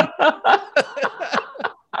over.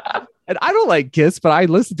 And I don't like Kiss, but I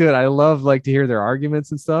listen to it. I love like to hear their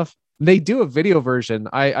arguments and stuff. They do a video version.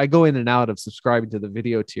 I go in and out of subscribing to the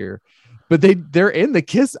video tier, but they're in the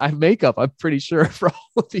Kiss makeup, I'm pretty sure, for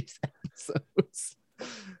all of these episodes.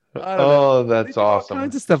 Oh, that's awesome. All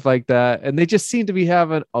kinds of stuff like that, and they just seem to be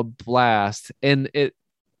having a blast. And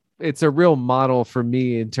it's a real model for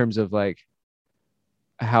me in terms of like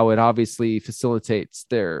how it obviously facilitates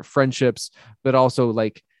their friendships, but also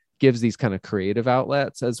like gives these kind of creative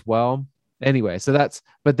outlets as well. Anyway, so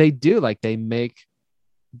but they do, like, they make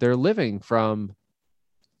their living from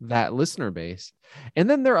that listener base. And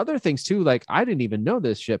then there are other things too. Like, I didn't even know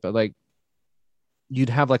this shit, but like you'd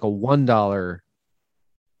have like a $1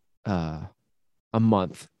 a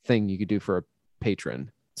month thing you could do for a patron.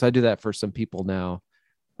 So I do that for some people now,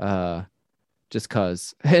 just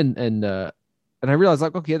cause, and I realized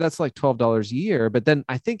like, okay, that's like $12 a year. But then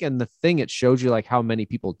I think in the thing, it shows you like how many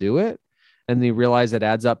people do it, and you realize it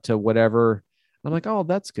adds up to whatever. I'm like, oh,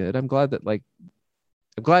 that's good. I'm glad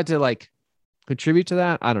to like contribute to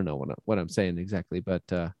that. I don't know what I'm saying exactly, but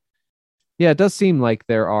yeah, it does seem like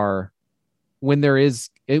there are, when there is,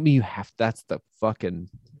 I mean, that's the fucking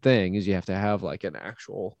thing, is you have to have like an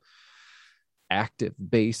actual active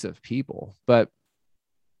base of people. But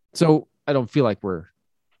so I don't feel like we're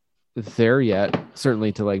there yet,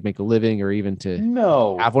 certainly to like make a living or even to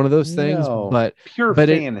No, have one of those things, but pure but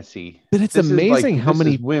fantasy. it's This is amazing like, how this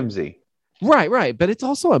many is whimsy. right, but it's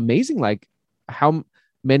also amazing like how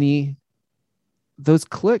many those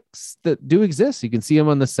clicks that do exist. You can see them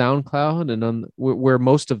on the SoundCloud and on where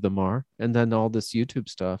most of them are, and then all this YouTube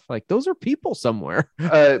stuff. Like those are people somewhere.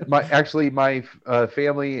 My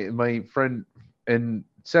family, my friend in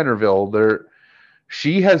Centerville,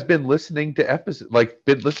 she has been listening to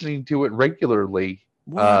been listening to it regularly.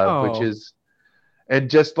 Wow. Which is, and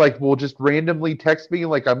just like will just randomly text me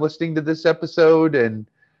like, I'm listening to this episode and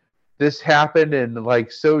this happened and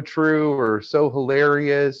like so true or so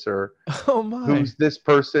hilarious, or Oh my. who's this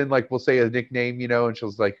person? Like we'll say a nickname, and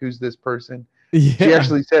she'll like, who's this person? Yeah. She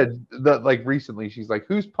actually said that like recently, she's like,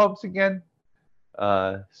 who's Pumps again?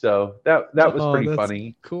 So that was pretty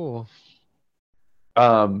funny. Cool.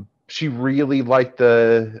 She really liked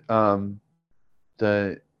the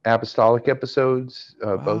apostolic episodes,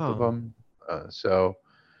 both of them. So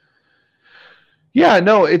yeah,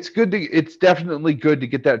 no, it's definitely good to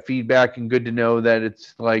get that feedback and good to know that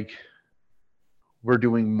it's like we're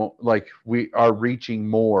doing more, like we are reaching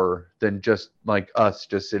more than just like us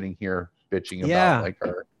just sitting here bitching about like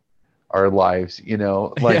our lives,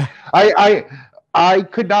 like I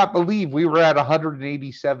could not believe we were at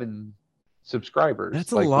 187 subscribers.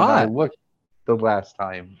 That's a like lot. when I looked the last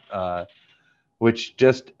time, which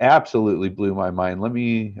just absolutely blew my mind. Let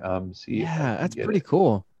me see. Yeah, that's pretty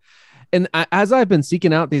cool. And as I've been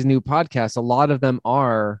seeking out these new podcasts, a lot of them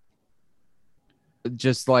are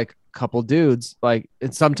just like a couple dudes. Like,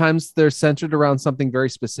 and sometimes they're centered around something very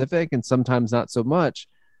specific and sometimes not so much.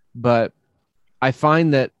 But I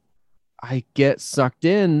find that I get sucked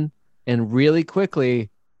in and really quickly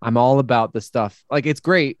I'm all about the stuff. Like it's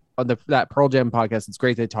great on that Pearl Jam podcast. It's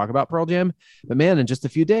great they talk about Pearl Jam, but man, in just a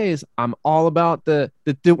few days, I'm all about the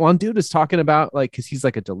one dude is talking about like, cause he's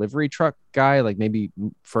like a delivery truck guy, like maybe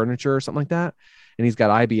furniture or something like that. And he's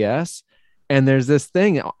got IBS. And there's this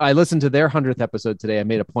thing, I listened to their 100th episode today. I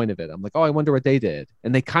made a point of it. I'm like, oh, I wonder what they did.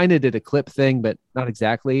 And they kind of did a clip thing, but not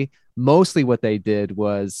exactly. Mostly what they did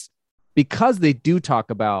was because they do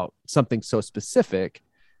talk about something so specific,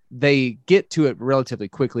 they get to it relatively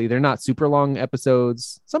quickly. They're not super long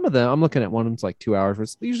episodes. Some of them, I'm looking at one of them's like 2 hours.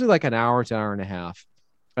 It's usually like an hour to an hour and a half.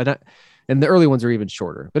 And the early ones are even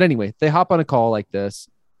shorter. But anyway, they hop on a call like this.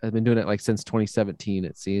 I've been doing it like since 2017,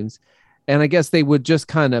 it seems. And I guess they would just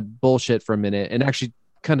kind of bullshit for a minute and actually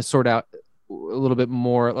kind of sort out a little bit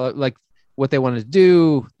more like what they wanted to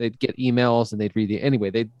do. They'd get emails and they'd read anyway,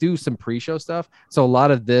 they'd do some pre-show stuff. So a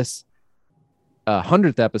lot of this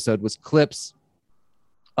 100th episode was clips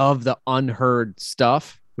of the unheard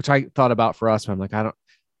stuff, which I thought about for us. But I'm like,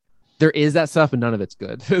 there is that stuff and none of it's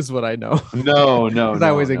good is what I know. No. I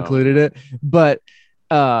always included it. But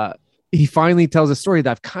he finally tells a story that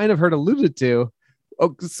I've kind of heard alluded to.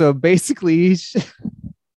 Oh, so basically he's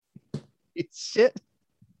shit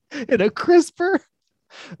in a crisper.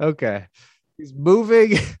 Okay.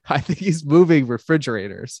 I think he's moving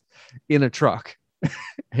refrigerators in a truck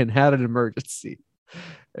and had an emergency.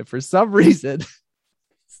 And for some reason,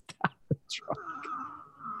 the truck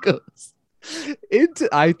goes into,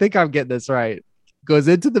 I think I'm getting this right, goes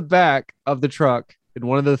into the back of the truck in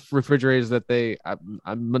one of the refrigerators that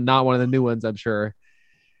I'm not one of the new ones, I'm sure,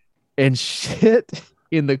 and shit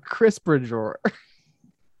in the crisper drawer.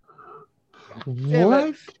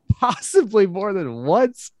 What? Possibly more than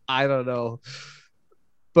once. I don't know.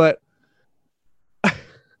 But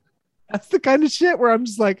that's the kind of shit where I'm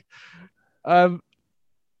just like,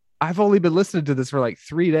 I've only been listening to this for like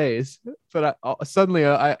 3 days, but suddenly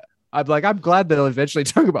I'm like, I'm glad they'll eventually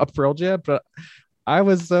talk about Pearl Jam, but I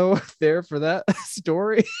was so there for that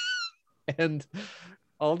story and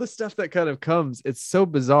all the stuff that kind of comes. It's so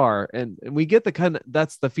bizarre. And we get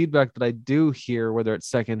that's the feedback that I do hear, whether it's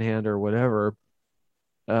secondhand or whatever,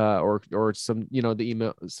 or some,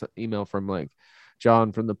 the email from like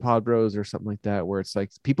John from the Pod Bros or something like that, where it's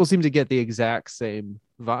like people seem to get the exact same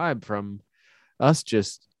vibe from us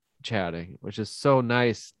just chatting, which is so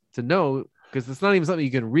nice to know, because it's not even something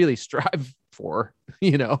you can really strive for.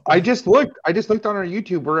 I just looked on our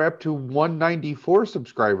YouTube. We're up to 194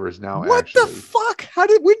 subscribers now. What the fuck?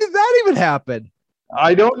 When did that even happen?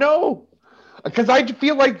 I don't know, because I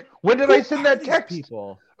feel like, when did I send that text?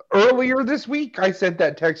 People? Earlier this week I sent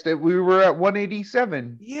that text that we were at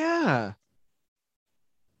 187. Yeah,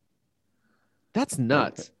 that's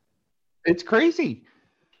nuts. It's crazy.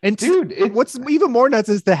 And dude, what's even more nuts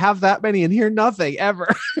is to have that many and hear nothing ever.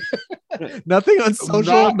 Nothing on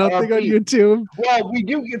social, nothing on YouTube. Well, we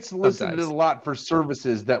do get solicited a lot for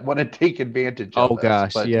services that want to take advantage of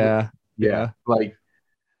gosh, us, yeah. Like,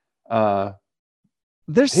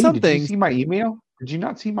 There's Hey, some did you things. see my email? Did you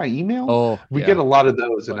not see my email? Oh, We yeah. get a lot of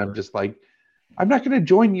those, and I'm Whatever. just like, I'm not going to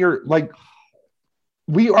join your like.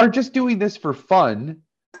 We are just doing this for fun.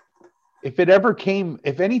 If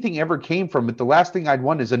anything ever came from it, the last thing I'd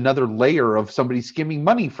want is another layer of somebody skimming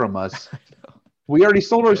money from us. We already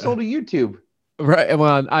sold our soul to YouTube. Right.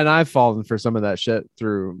 Well, and I've fallen for some of that shit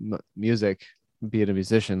through music, be it a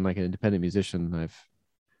musician, like an independent musician. I've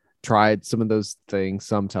tried some of those things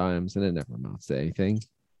sometimes, and it never amounts to anything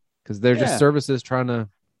because they're just Yeah. services trying to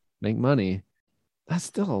make money. That's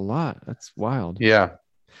still a lot. That's wild. Yeah.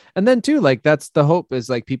 And then too, like that's the hope is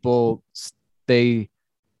like people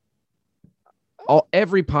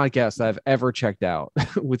every podcast I've ever checked out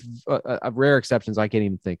with rare exceptions I can't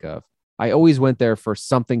even think of. I always went there for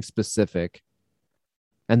something specific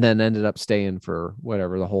and then ended up staying for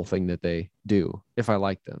whatever the whole thing that they do. If I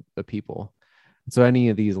like them, the people. So any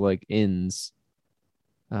of these like ins,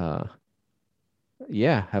 have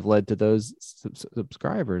led to those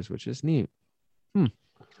subscribers, which is neat.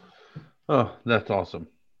 Oh, that's awesome.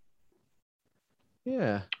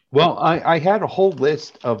 Yeah. Well, I had a whole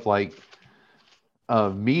list of like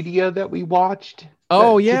media that we watched.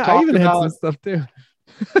 Oh to yeah, I talk even had some about. stuff too.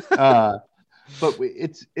 But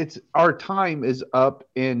it's our time is up,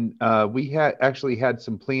 and we had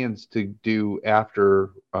some plans to do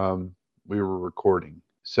after we were recording.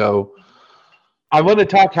 So I want to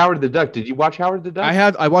talk Howard the Duck. Did you watch Howard the Duck?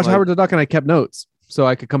 I watched Howard the Duck and I kept notes so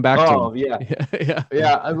I could come back to Oh him. yeah.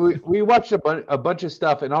 Yeah. We watched a bunch of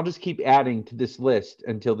stuff, and I'll just keep adding to this list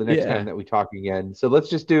until the next time that we talk again. So let's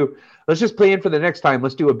just plan for the next time.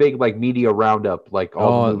 Let's do a big like media roundup, like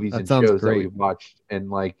all the movies and shows that we've watched, and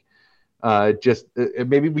like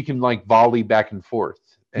maybe we can like volley back and forth.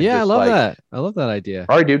 And I love that. I love that idea.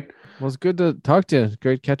 All right, dude. Well, it's good to talk to you. It's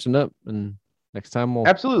great catching up, and next time we'll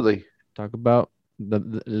absolutely talk about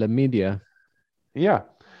the media. Yeah.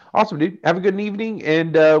 Awesome, dude. Have a good evening,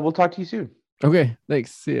 and we'll talk to you soon. Okay.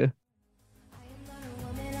 Thanks. See ya.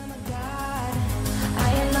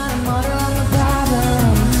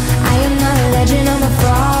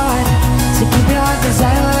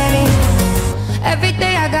 Every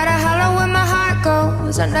day I gotta holler when my heart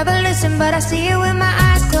goes. I never listen, but I see you with my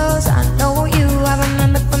eyes closed. I know you, I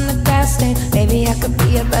remember from the past day. Maybe I could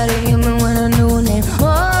be a better human when I knew a name. Oh,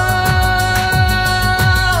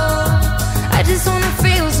 I just wanna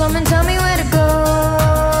feel something, tell me where to go.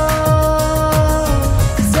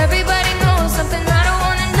 'Cause everybody knows something I don't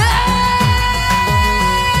wanna know.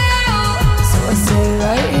 So I stay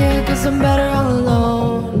right here, 'cause I'm better all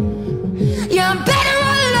alone. Yeah, I'm better.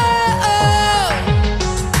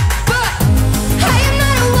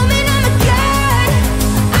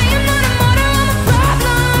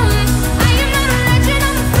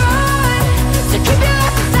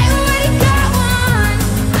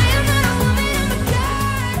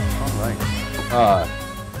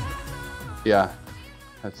 Yeah,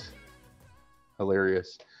 that's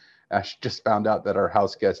hilarious. Ash just found out that our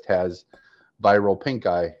house guest has viral pink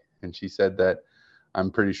eye, and she said that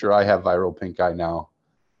I'm pretty sure I have viral pink eye now.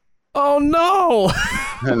 Oh no!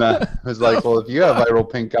 And I was like, well, if you have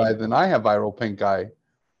viral pink eye, then I have viral pink eye.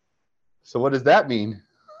 So what does that mean?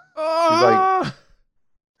 She's like,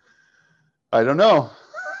 I don't know.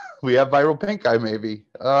 We have viral pink eye, maybe.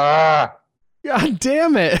 God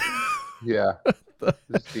damn it! Yeah.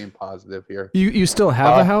 Just being positive here. You still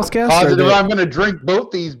have a house guest? Positive. I'm going to drink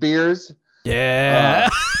both these beers. Yeah.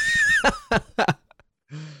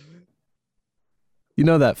 You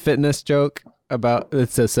know that fitness joke about?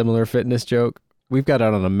 It's a similar fitness joke. We've got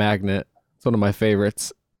it on a magnet. It's one of my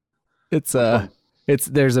favorites. There's a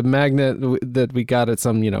magnet that we got at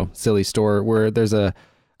some silly store where there's a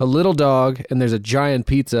little dog and there's a giant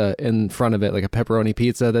pizza in front of it, like a pepperoni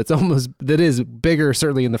pizza that is bigger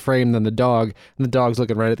certainly in the frame than the dog, and the dog's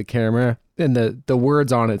looking right at the camera, and the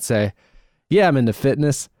words on it say, yeah, I'm into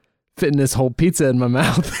fitness hold pizza in my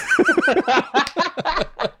mouth.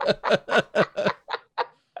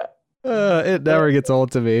 It never gets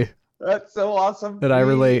old to me. That's so awesome. And I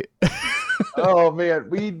relate. Oh man,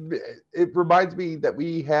 it reminds me that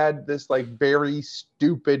we had this like very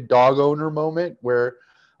stupid dog owner moment where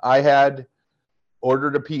I had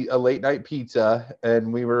ordered a late night pizza,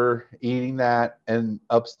 and we were eating that and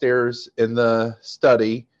upstairs in the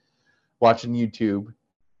study watching YouTube,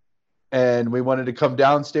 and we wanted to come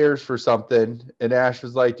downstairs for something, and Ash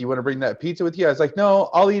was like, do you want to bring that pizza with you? I was like, no,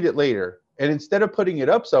 I'll eat it later. And instead of putting it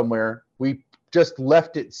up somewhere, we just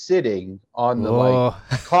left it sitting on the like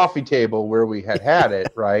coffee table where we had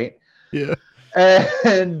it, right? Yeah.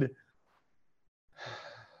 And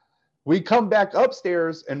we come back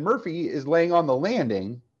upstairs, and Murphy is laying on the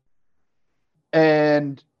landing,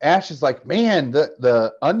 and Ash is like, man,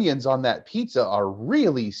 the onions on that pizza are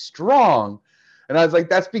really strong. And I was like,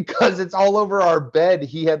 that's because it's all over our bed.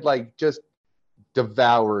 He had like just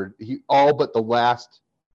devoured all but the last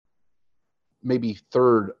maybe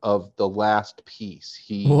third of the last piece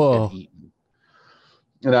he had eaten.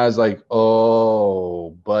 And I was like,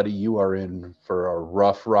 oh, buddy, you are in for a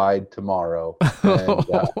rough ride tomorrow. And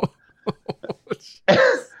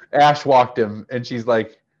Ash walked him, and she's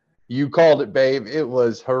like, you called it, babe. It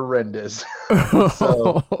was horrendous.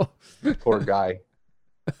 So, poor guy.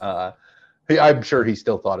 I'm sure he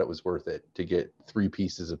still thought it was worth it to get 3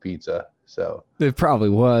 pieces of pizza. So it probably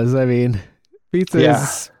was. I mean, pizza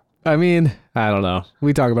is, I mean, I don't know.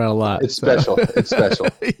 We talk about it a lot. It's special. It's special.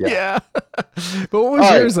 Yeah. But what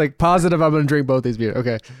was yours? Like positive, I'm going to drink both these beers.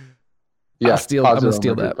 Okay. Yeah. I'm going to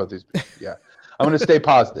steal that. Both these beers. Yeah. I'm going to stay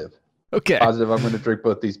positive. Okay. Positive. I'm going to drink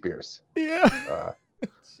both these beers. Yeah.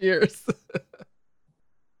 Cheers.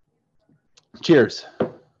 Cheers.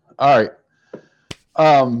 All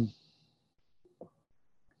right.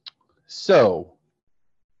 So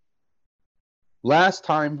last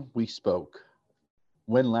time we spoke,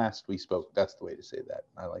 when last we spoke, that's the way to say that.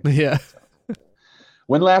 I like that. Yeah.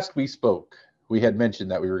 When last we spoke, we had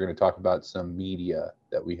mentioned that we were going to talk about some media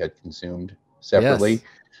that we had consumed separately. Yes.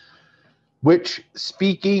 Which,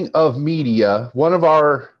 speaking of media, one of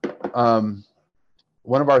our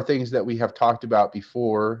things that we have talked about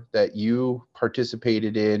before that you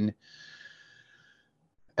participated in,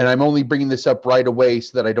 and I'm only bringing this up right away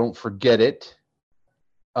so that I don't forget it.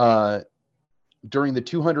 During the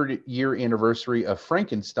 200-year anniversary of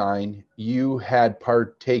Frankenstein, you had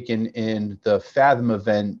partaken in the Fathom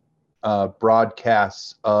event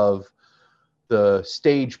broadcasts of the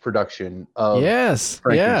stage production of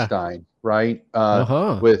Frankenstein, right?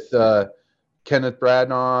 With Kenneth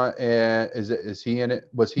Branagh, and is he in it?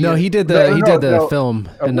 Was he? No, he did the film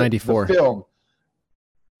in '94. The film.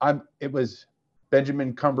 It was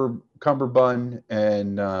Benjamin Cumberbund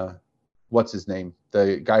and what's his name?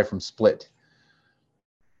 The guy from Split.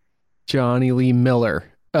 Johnny Lee Miller.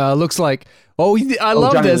 Looks like. I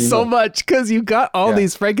love Johnny this Lee so Miller. Much because you got all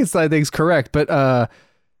these Frankenstein things correct. But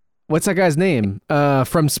what's that guy's name?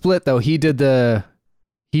 From Split though, he did a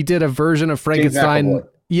version of Frankenstein.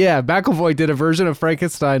 Yeah, McAvoy did a version of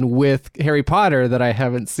Frankenstein with Harry Potter that I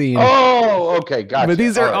haven't seen. Oh, okay, gotcha. But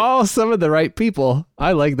these are all some of the right people.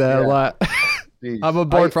 I like that a lot. I'm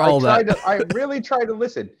aboard for all that. I really try to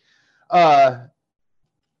listen.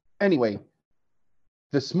 Anyway,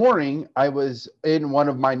 this morning I was in one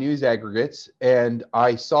of my news aggregates and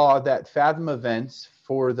I saw that Fathom Events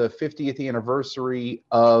for the 50th anniversary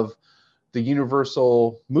of the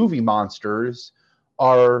Universal movie monsters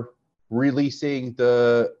are releasing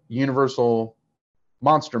the Universal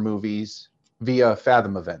monster movies via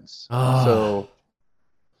Fathom Events. So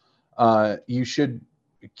you should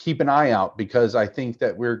keep an eye out because I think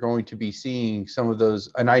that we're going to be seeing some of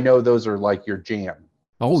those. And I know those are like your jam.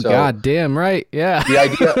 Oh, so, God damn right. Yeah. The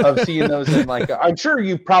idea of seeing those in I'm sure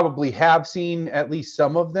you probably have seen at least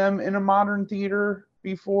some of them in a modern theater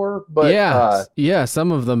before, but yeah,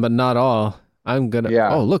 some of them, but not all. I'm gonna.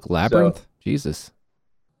 Yeah. Oh, look, Labyrinth. So, Jesus.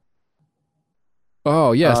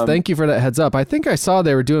 Oh yes, thank you for that heads up. I think I saw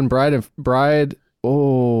they were doing Bride.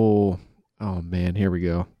 Oh man, here we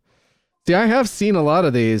go. See, I have seen a lot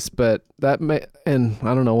of these, but and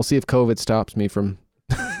I don't know. We'll see if COVID stops me from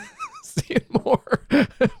seeing more.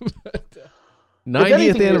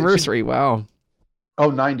 90th anniversary. Wow.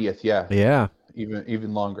 Oh, 90th. Yeah. Yeah.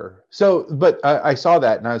 Even longer. So, but I saw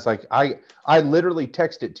that and I was like, I literally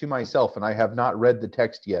texted to myself and I have not read the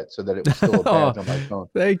text yet so that it was still a badge on my phone.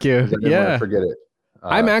 Thank you. I didn't want to forget it.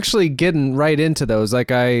 I'm actually getting right into those.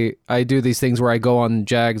 Like I do these things where I go on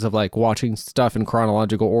jags of like watching stuff in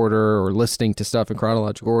chronological order or listening to stuff in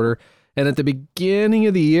chronological order. And at the beginning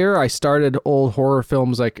of the year, I started old horror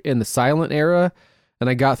films like in the silent era. And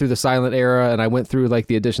I got through the silent era and I went through like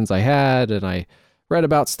the editions I had and I read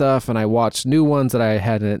about stuff and I watched new ones that I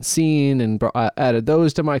hadn't seen and added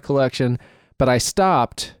those to my collection. But I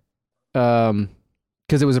stopped because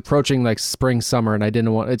it was approaching like spring, summer, and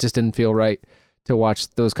it just didn't feel right to watch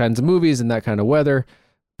those kinds of movies in that kind of weather.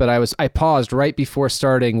 But I paused right before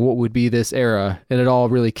starting what would be this era, and it all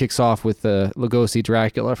really kicks off with the Lugosi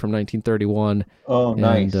Dracula from 1931. Oh,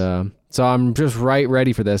 nice. And so I'm just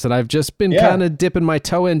ready for this, and I've just been kind of dipping my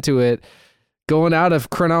toe into it, going out of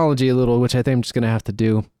chronology a little, which I think I'm just going to have to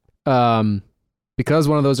do. Because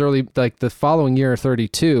one of those early, like the following year,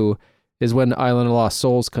 32, is when Island of Lost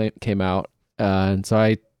Souls came out. And so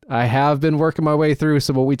I have been working my way through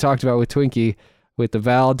some what we talked about with Twinkie, with the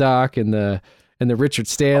Val doc and the Richard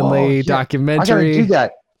Stanley documentary. I gotta do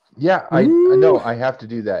that. Yeah, I know I have to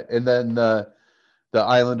do that. And then the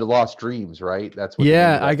Island of Lost Dreams, right? That's what.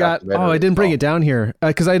 Yeah, I got. Oh, I didn't bring it down here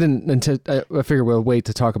because I didn't. I figured we'll wait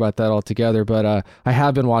to talk about that all together. But I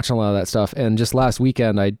have been watching a lot of that stuff, and just last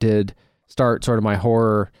weekend I did start sort of my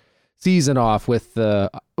horror season off with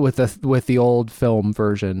the old film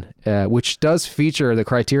version, which does feature the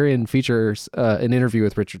Criterion features an interview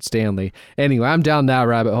with Richard Stanley. Anyway, I'm down that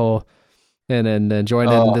rabbit hole, and then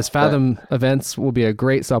joining this Fathom events will be a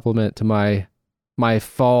great supplement to my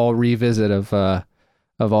fall revisit of all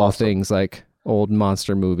Awesome. things like old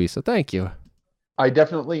monster movies. So thank you. we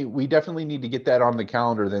definitely need to get that on the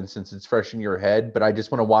calendar then, since it's fresh in your head. But I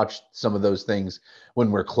just want to watch some of those things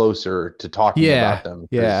when we're closer to talking about them.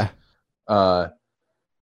 Yeah.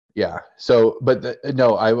 Yeah. So, but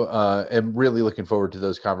no, I am really looking forward to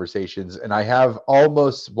those conversations, and I have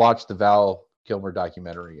almost watched the Val Kilmer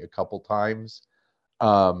documentary a couple times.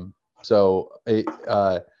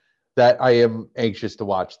 That I am anxious to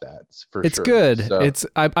watch that for It's sure. good. So,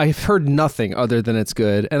 I've heard nothing other than it's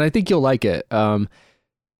good, and I think you'll like it. And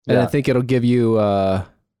I think it'll give you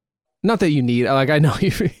not that you need, like, I know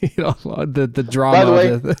the drama. by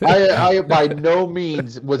the way, I by no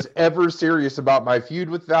means was ever serious about my feud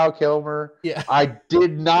with Val Kilmer. Yeah. I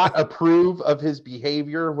did not approve of his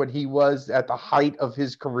behavior when he was at the height of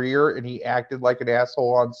his career and he acted like an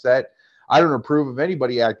asshole on set. I don't approve of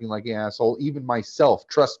anybody acting like an asshole, even myself.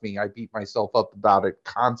 Trust me, I beat myself up about it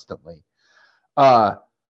constantly. I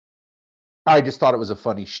just thought it was a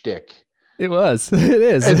funny shtick. It was. It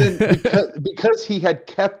is. And then because he had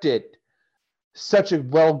kept it such a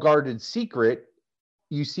well-guarded secret,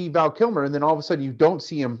 you see Val Kilmer, and then all of a sudden you don't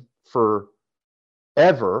see him forever.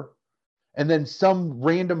 And then some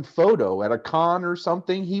random photo at a con or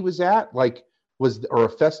something he was at, or a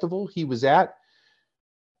festival he was at,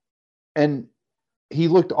 and he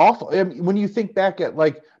looked awful. I mean, when you think back at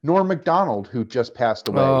like Norm Macdonald, who just passed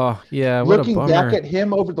away. Oh, yeah. What Looking a bummer. back at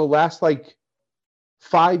him over the last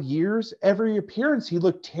 5 years, every appearance he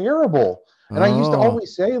looked terrible. And I used to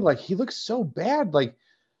always say, he looks so bad.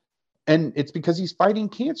 And it's because he's fighting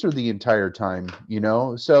cancer the entire time,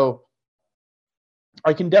 So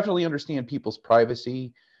I can definitely understand people's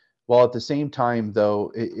privacy, while at the same time,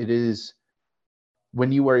 though, it is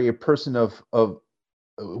when you are a person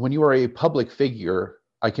when you are a public figure,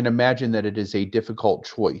 I can imagine that it is a difficult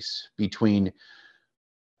choice between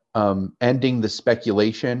ending the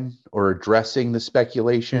speculation or addressing the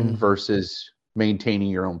speculation versus maintaining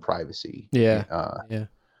your own privacy. Yeah.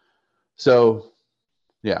 So,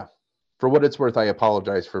 yeah, for what it's worth, I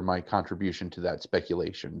apologize for my contribution to that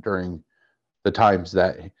speculation during the times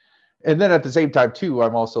that, and then at the same time too,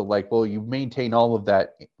 I'm also like, well, you maintain all of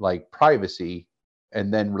that privacy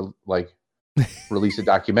and then release a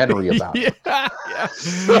documentary about it.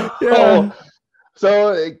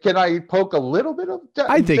 So can I poke a little bit of?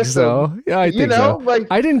 I think so. I think so.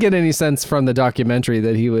 I didn't get any sense from the documentary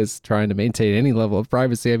that he was trying to maintain any level of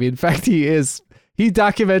privacy. I mean, in fact, he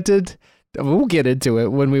documented. We'll get into it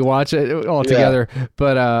when we watch it all together.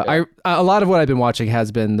 But a lot of what I've been watching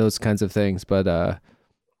has been those kinds of things. But I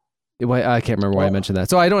can't remember why I mentioned that.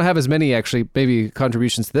 So I don't have as many actually maybe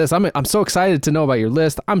contributions to this. I'm so excited to know about your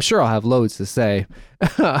list. I'm sure I'll have loads to say.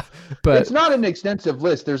 But it's not an extensive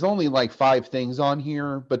list. There's only 5 things on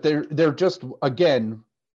here, but they're just, again,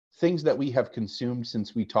 things that we have consumed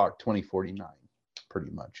since we talked 2049, pretty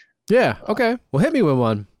much. Yeah. Okay. Well, hit me with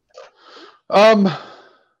one.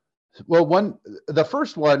 Well, the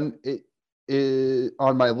first one is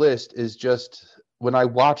on my list is just, when I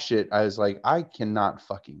watched it, I was like, I cannot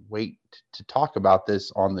fucking wait to talk about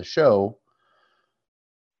this on the show,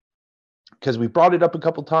 because we brought it up a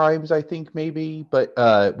couple times, I think maybe, but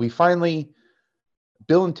Bill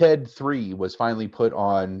and Ted 3 was finally put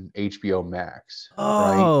on HBO Max.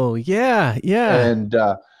 Oh, right? Yeah. And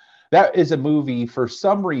that is a movie, for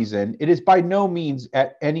some reason, it is by no means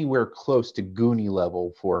at anywhere close to Goonie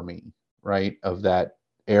level for me, right, of that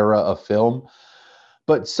era of film,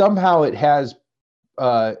 but somehow it has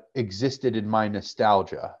existed in my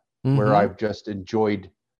nostalgia, where I've just enjoyed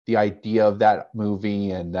the idea of that movie,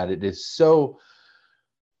 and that it is so,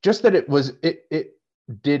 just that it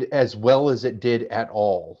did as well as it did at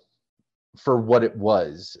all for what it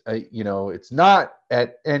was. It's not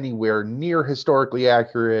at anywhere near historically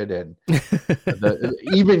accurate, and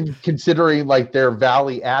even considering their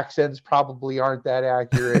Valley accents probably aren't that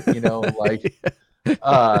accurate,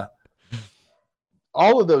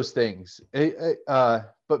 all of those things,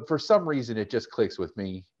 but for some reason it just clicks with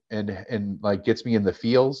me and gets me in the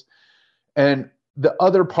feels. And the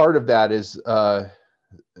other part of that is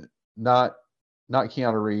not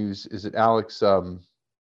Keanu Reeves. Is it Alex?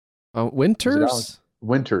 Winters?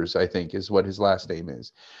 Winters, I think is what his last name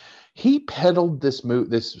is. He peddled this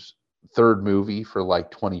third movie for like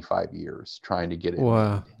 25 years trying to get it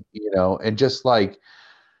Wow. made, and just like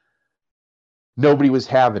nobody was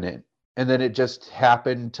having it. And then it just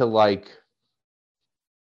happened to like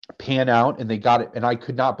pan out, and they got it, and I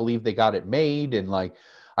could not believe they got it made. And like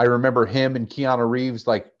I remember him and Keanu Reeves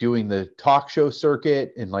like doing the talk show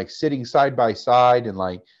circuit and like sitting side by side and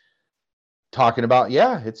like talking about,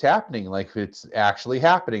 yeah, it's happening, like it's actually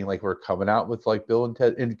happening, like we're coming out with like Bill and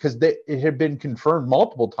Ted, and because it had been confirmed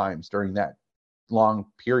multiple times during that long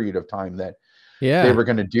period of time that they were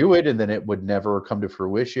going to do it, and then it would never come to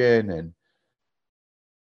fruition. And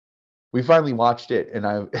we finally watched it,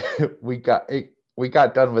 and we got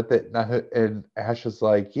done with it, and Ash was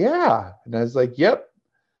like, yeah, and I was like, yep,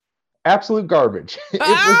 absolute garbage.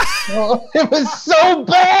 It was so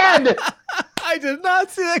bad. I did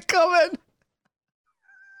not see that coming.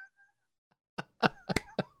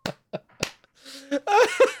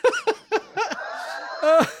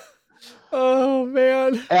 Oh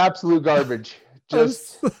man, absolute garbage.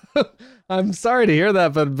 Just I'm sorry to hear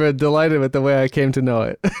that, but delighted with the way I came to know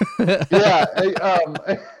it. Yeah.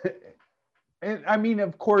 And I mean,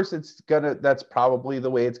 of course that's probably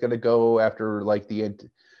the way it's gonna go after like the end.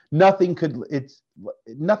 Nothing could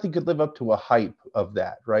live up to a hype of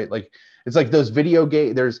that, right? Like it's like those video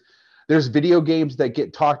game. There's video games that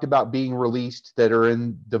get talked about being released that are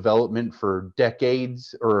in development for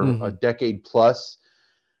decades or a decade plus,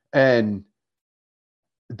 and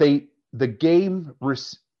the game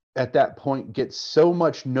at that point gets so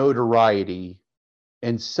much notoriety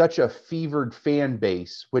and such a fevered fan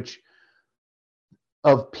base, which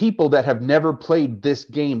of people that have never played this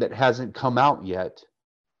game that hasn't come out yet,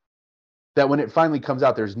 that when it finally comes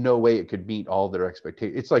out, there's no way it could meet all their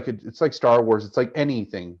expectations. It's like Star Wars. It's like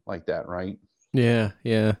anything like that, right? Yeah,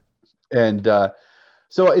 yeah. And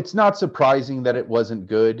so it's not surprising that it wasn't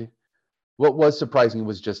good. What was surprising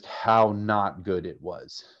was just how not good it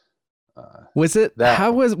was. Was it?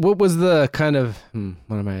 What was the kind of?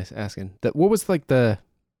 What am I asking? What was like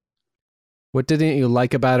what didn't you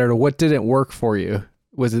like about it, or what didn't work for you?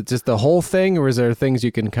 Was it just the whole thing, or was there things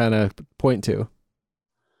you can kind of point to?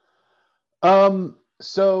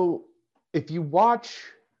 So if you watch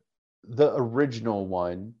the original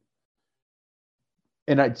one,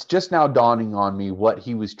 and it's just now dawning on me what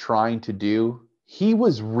he was trying to do. He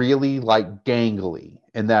was really like gangly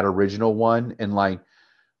in that original one, and like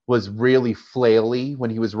was really flaily when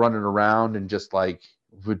he was running around, and just like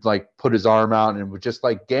would like put his arm out and would just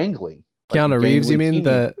like gangly. Keanu Reeves, you mean?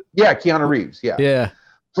 Yeah, Keanu Reeves. Yeah. Yeah.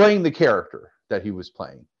 Playing the character that he was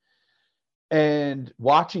playing. And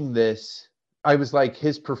watching this, I was like,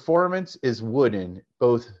 his performance is wooden,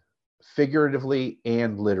 both figuratively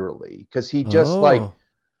and literally. Because he just like,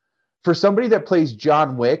 for somebody that plays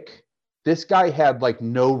John Wick, this guy had like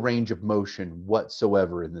no range of motion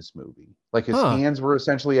whatsoever in this movie. Like his hands were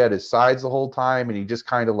essentially at his sides the whole time. And he just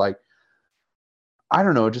kind of like, I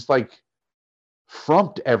don't know, just like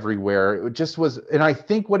frumped everywhere. It just was. And I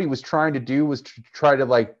think what he was trying to do was to try to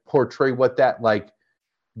like portray what that like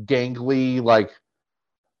gangly, like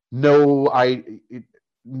no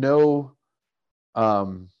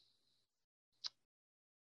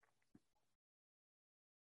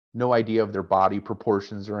idea of their body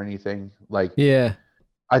proportions or anything. Like, yeah,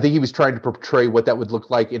 I think he was trying to portray what that would look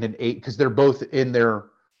like in an 8, because they're both in their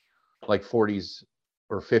like 40s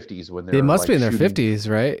or 50s when they're. They must like be in their shooting. 50s,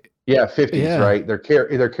 right? Yeah, 50s, right? They're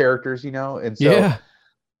characters, and so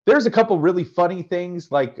there's a couple really funny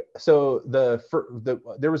things. Like, so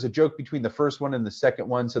there was a joke between the first one and the second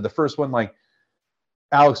one. So the first one, like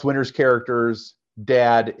Alex Winter's character's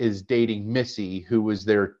dad is dating Missy, who was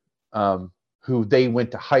their who they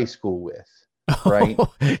went to high school with, right?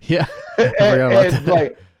 Yeah.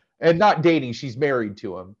 and not dating, she's married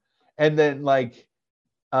to him. And then like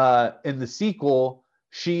in the sequel,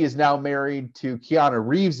 she is now married to Keanu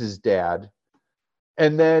Reeves's dad.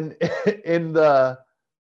 And then in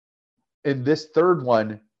this third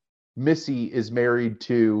one, Missy is married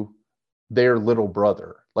to their little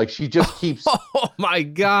brother. Like, she just keeps oh my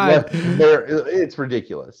God. It's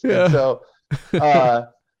ridiculous. Yeah. And so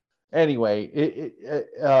anyway,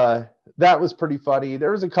 that was pretty funny.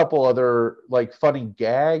 There was a couple other like funny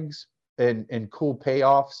gags and cool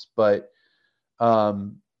payoffs, but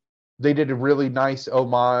they did a really nice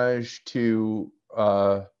homage to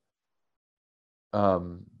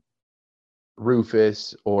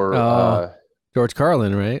Rufus or George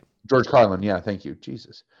Carlin, right? George Carlin, yeah, thank you,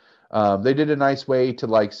 Jesus. They did a nice way to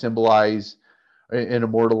like symbolize and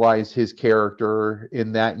immortalize his character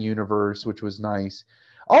in that universe, which was nice.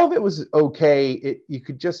 All of it was okay. You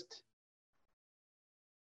could just,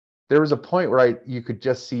 there was a point where you could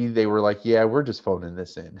just see they were like, yeah, we're just phoning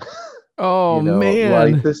this in. Oh You know,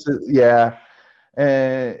 man. like this is, yeah.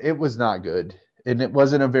 And it was not good. And it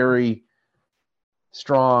wasn't a very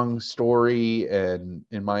strong story, and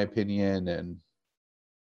in my opinion, and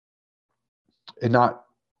not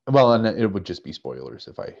well, and it would just be spoilers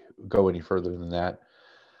if I go any further than that.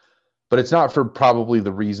 But it's not for probably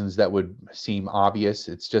the reasons that would seem obvious.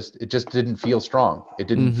 It just didn't feel strong. It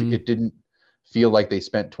didn't feel like they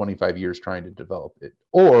spent 25 years trying to develop it,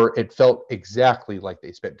 or it felt exactly like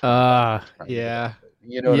they spent 25 years trying to develop it.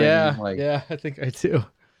 You know what I mean? Like, yeah, I think I do.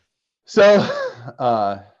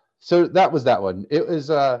 so so that was that one. It was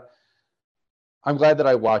I'm glad that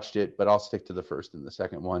I watched it, but I'll stick to the first and the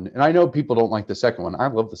second one. And I know people don't like the second one. I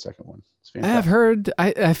love the second one. It's fantastic. I've heard,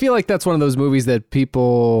 I feel like that's one of those movies that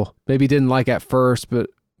people maybe didn't like at first, but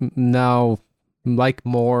now like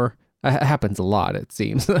more. It happens a lot, it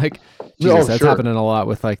seems. Like, Jesus, that's happening a lot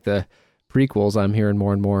with like the prequels. I'm hearing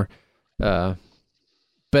more and more. But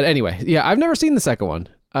anyway, yeah, I've never seen the second one.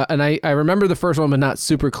 And I remember the first one, but not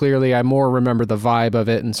super clearly. I more remember the vibe of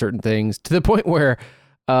it and certain things, to the point where,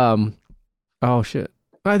 oh shit,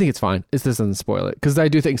 I think it's fine. This doesn't spoil it, because I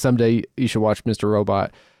do think someday you should watch Mr.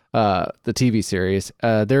 Robot, the TV series.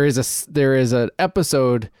 There is an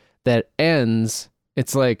episode that ends.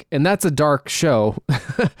 It's like, and that's a dark show,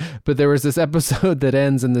 but there was this episode that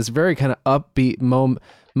ends in this very kind of upbeat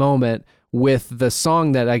moment with the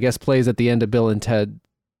song that I guess plays at the end of Bill and Ted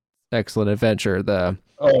Excellent Adventure, the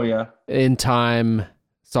In Time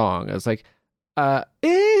song. I was like,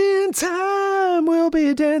 in time we'll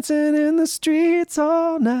be dancing in the streets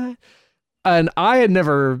all night. And I had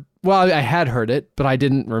never, well, I had heard it, but I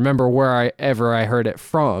didn't remember where I heard it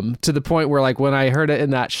from, to the point where, like, when I heard it in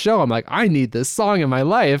that show, I'm like, I need this song in my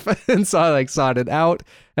life. And so I like sought it out,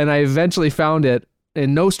 and I eventually found it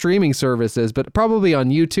in no streaming services, but probably on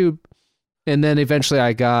YouTube. And then eventually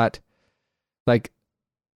I got like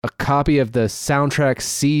a copy of the soundtrack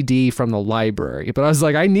CD from the library, but I was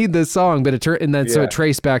like, I need this song, but so it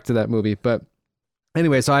traced back to that movie. But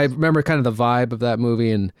anyway, so I remember kind of the vibe of that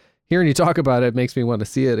movie, and hearing you talk about it makes me want to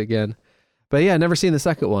see it again. But yeah, never seen the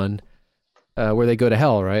second one, where they go to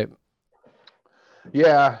hell, right?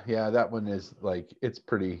 Yeah, that one is like, it's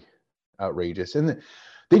pretty outrageous, and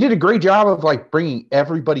they did a great job of like bringing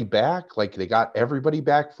everybody back. Like, they got everybody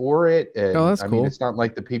back for it, and that's cool. mean, it's not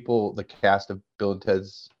like the cast of Bill and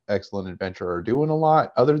Ted's Excellent Adventure are doing a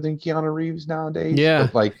lot other than Keanu Reeves nowadays. Yeah,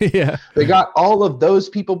 but like, yeah, they got all of those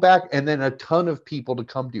people back, and then a ton of people to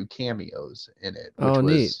come do cameos in it,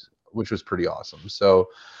 which was pretty awesome. So,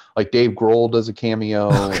 like, Dave Grohl does a cameo.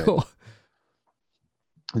 Cool.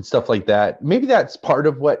 And stuff like that. Maybe that's part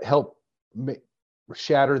of what helped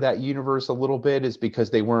shatter that universe a little bit, is because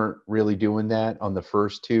they weren't really doing that on the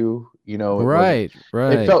first two. You know, right.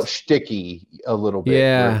 It felt shticky a little bit.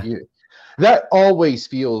 Yeah, that always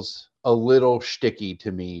feels a little shticky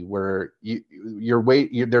to me, where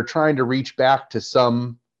they're trying to reach back to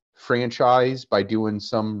some franchise by doing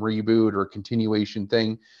some reboot or continuation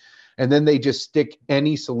thing, and then they just stick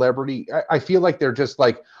any celebrity. I feel like they're just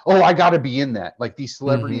like, oh, I got to be in that. Like, these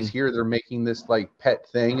celebrities here, they're making this like pet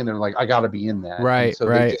thing, and they're like, I got to be in that. Right. And so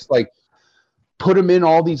they just like put them in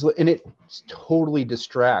all these, and it totally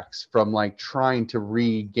distracts from like trying to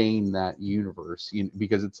regain that universe,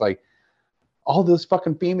 because it's like, all those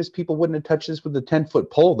fucking famous people wouldn't have touched this with a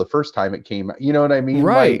 10-foot pole the first time it came out. You know what I mean?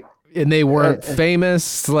 Right. Like, and they weren't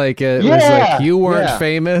famous. Like, it was like, you weren't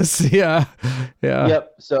famous. Yeah.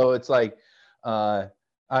 Yep. So it's like, I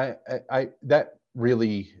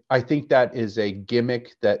think that is a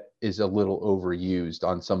gimmick that is a little overused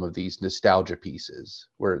on some of these nostalgia pieces,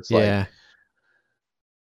 where it's like,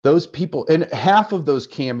 those people, and half of those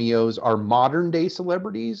cameos are modern day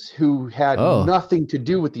celebrities who had nothing to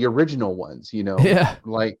do with the original ones, you know? Yeah.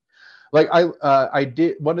 Like I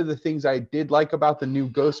did, one of the things I did like about the new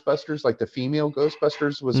Ghostbusters, like the female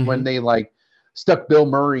Ghostbusters, was when they like stuck Bill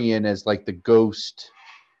Murray in as like the ghost,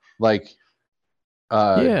 like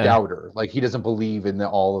doubter. Like, he doesn't believe in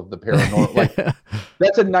all of the paranormal. Like,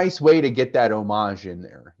 that's a nice way to get that homage in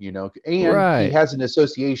there, you know? And he has an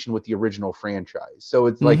association with the original franchise. So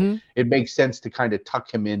it's like, it makes sense to kind of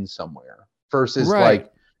tuck him in somewhere, versus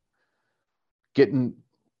like getting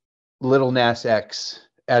Lil Nas X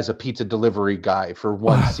as a pizza delivery guy for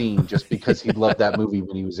one scene just because he loved that movie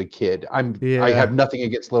when he was a kid. I have nothing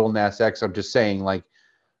against Lil Nas X. I'm just saying, like,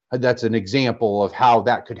 that's an example of how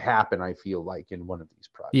that could happen, I feel like, in one of these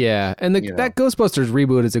projects. Yeah, and that Ghostbusters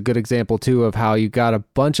reboot is a good example, too, of how you got a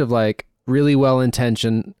bunch of, like, really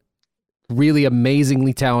well-intentioned, really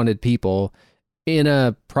amazingly talented people in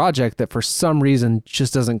a project that for some reason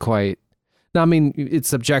just doesn't quite, Now, I mean, it's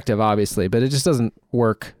subjective, obviously, but it just doesn't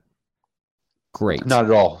work great. Not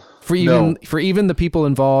at all. For even the people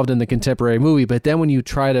involved in the contemporary movie. But then when you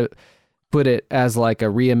try to put it as like a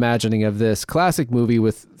reimagining of this classic movie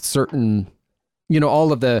with certain,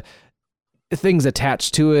 all of the things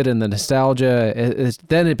attached to it and the nostalgia,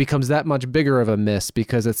 then it becomes that much bigger of a miss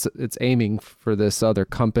because it's aiming for this other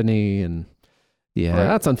company. And yeah, Right.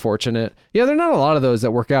 That's unfortunate. Yeah, there are not a lot of those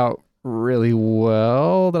that work out really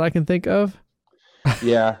well that I can think of.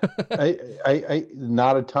 Yeah, I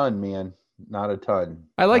not a ton, man, not a ton.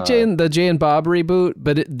 I like the Jay and Bob reboot,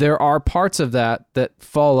 but there are parts of that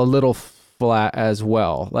fall a little flat as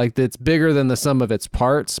well. Like it's bigger than the sum of its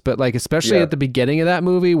parts, but like especially Yeah. at the beginning of that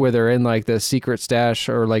movie where they're in like the secret stash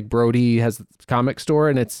or like Brody has the comic store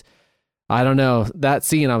and it's, I don't know, that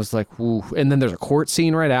scene I was like, ooh. And then there's a court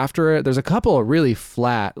scene right after it. There's a couple of really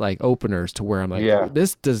flat like openers to where I'm like, Yeah.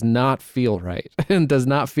 this does not feel right and does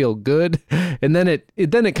not feel good. And then it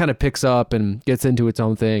kind of picks up and gets into its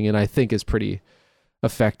own thing and I think is pretty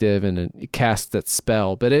effective and it casts that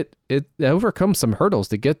spell, but it overcomes some hurdles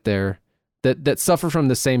to get there that suffer from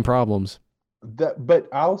the same problems. But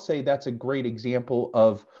I'll say that's a great example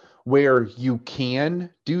of where you can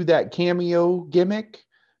do that cameo gimmick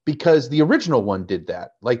because the original one did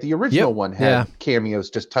that. Like the original one had cameos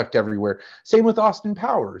just tucked everywhere. Same with Austin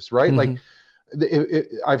Powers, right? Mhm. Like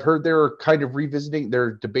I've heard they're kind of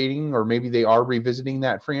they're debating, or maybe they are revisiting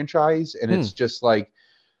that franchise. And it's just like,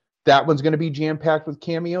 that one's going to be jam-packed with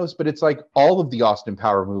cameos, but it's like all of the Austin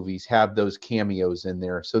Power movies have those cameos in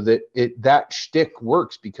there so that that shtick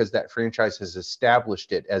works because that franchise has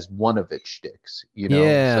established it as one of its shticks,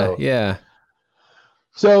 Yeah.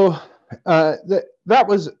 So that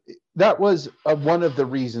was one of the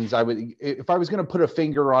reasons I would, if I was going to put a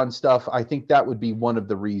finger on stuff, I think that would be one of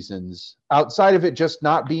the reasons outside of it just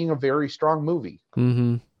not being a very strong movie.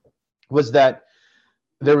 Mm-hmm. Was that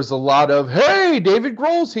there was a lot of, hey, David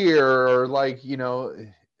Grohl's here, or like,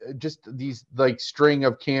 just these like string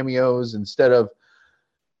of cameos instead of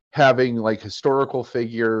having like historical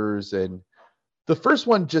figures. And the first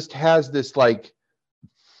one just has this like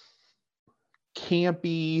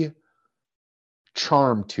campy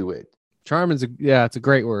charm to it. Charm is it's a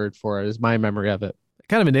great word for it, is my memory of it.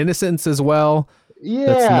 Kind of an innocence as well. Yeah.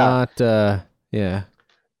 That's not,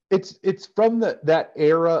 It's from that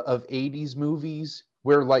era of 80s movies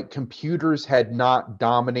where like computers had not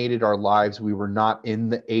dominated our lives. We were not in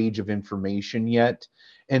the age of information yet.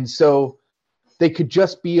 And so they could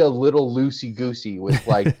just be a little loosey-goosey with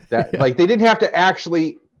like that. Like they didn't have to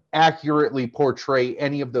actually accurately portray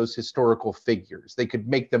any of those historical figures. They could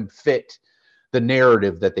make them fit the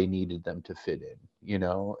narrative that they needed them to fit in,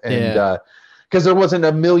 and because there wasn't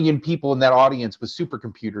a million people in that audience with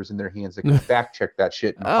supercomputers in their hands that could fact check that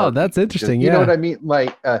shit. That's interesting. You know what I mean?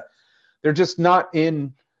 Like, they're just not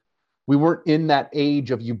we weren't in that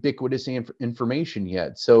age of ubiquitous information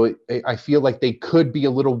yet. So I feel like they could be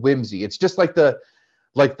a little whimsy. It's just like the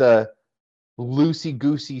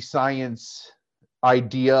loosey-goosey science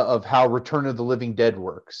idea of how Return of the Living Dead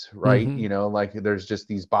works, right? Mm-hmm. Like there's just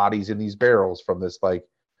these bodies in these barrels from this like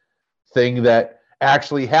thing that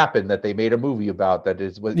actually happened that they made a movie about. That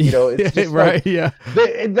is what it's just right.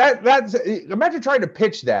 Like, that's imagine trying to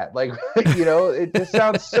pitch that, like it just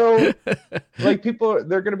sounds so like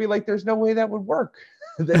they're gonna be like, there's no way that would work.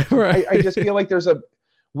 Right. I just feel like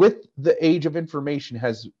with the age of information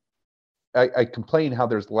I complain how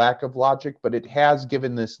there's lack of logic, but it has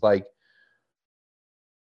given this like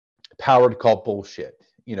power to call bullshit.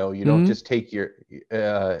 You don't just take your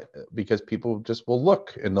because people just will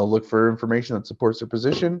look and they'll look for information that supports their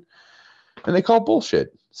position and they call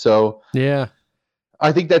bullshit. So yeah,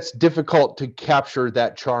 I think that's difficult to capture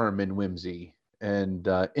that charm and whimsy and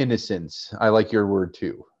innocence. I like your word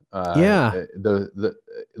too. I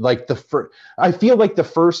feel like the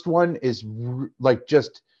first one is like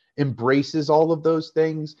just embraces all of those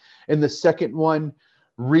things, and the second one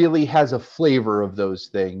really has a flavor of those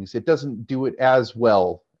things. It doesn't do it as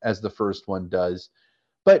well as the first one does,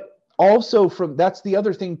 but also that's the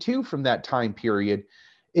other thing too from that time period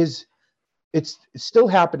is it's still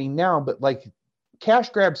happening now, but like cash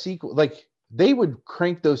grab sequel, like they would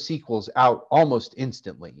crank those sequels out almost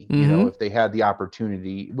instantly, if they had the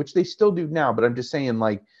opportunity, which they still do now. But I'm just saying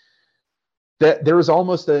like that there was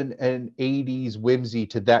almost an 80s whimsy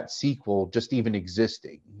to that sequel just even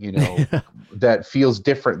existing, that feels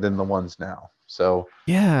different than the ones now. So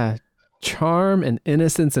yeah, charm and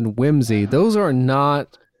innocence and whimsy, those are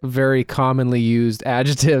not very commonly used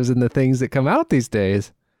adjectives in the things that come out these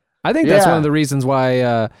days. I think that's one of the reasons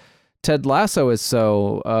why Ted Lasso is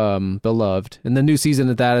so beloved, and the new season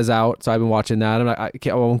of that is out, so I've been watching that. I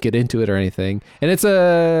won't get into it or anything, and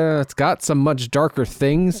it's got some much darker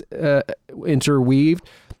things interweaved,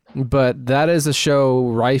 but that is a show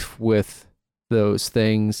rife with those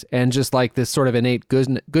things and just like this sort of innate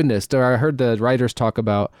goodness. I heard the writers talk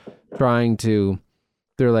about trying to.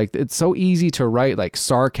 They're like, it's so easy to write like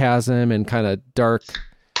sarcasm and kind of dark,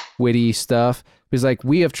 witty stuff. Because like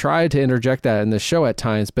we have tried to interject that in the show at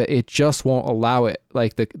times, but it just won't allow it.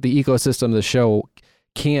 Like the ecosystem of the show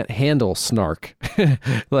can't handle snark,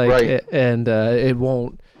 it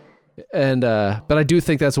won't. And but I do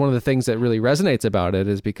think that's one of the things that really resonates about it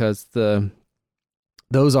is because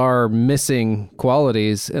those are missing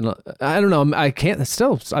qualities, and I don't know. I'm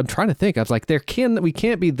trying to think. I was like, we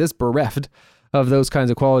can't be this bereft of those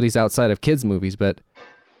kinds of qualities outside of kids movies, but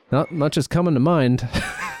not much is coming to mind.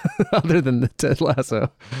 Other than the Ted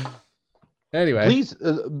Lasso. Anyway, please.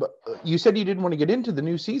 You said you didn't want to get into the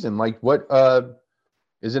new season. Like, what?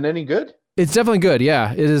 Is it any good? It's definitely good.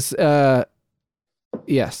 Yeah, it is.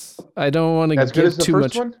 Yes, I don't want to as good give as the too first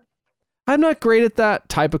much. One? I'm not great at that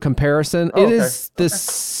type of comparison. Oh, it is the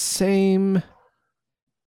same.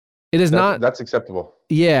 It is not. That's acceptable.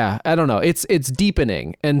 Yeah, I don't know. It's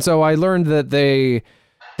deepening, and so I learned that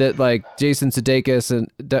like Jason Sudeikis, and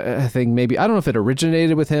I think maybe, I don't know if it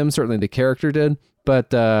originated with him, certainly the character did,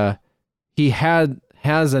 but he has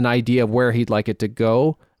an idea of where he'd like it to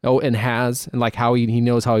go. And like how he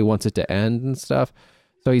knows how he wants it to end and stuff.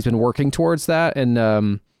 So he's been working towards that. And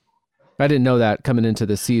I didn't know that coming into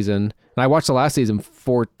the season. And I watched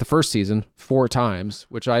the first season 4 times,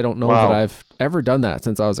 which I don't know that I've ever done that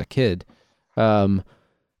since I was a kid.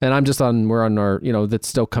 And I'm just we're on our, that's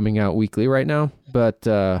still coming out weekly right now. But,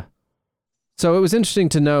 so it was interesting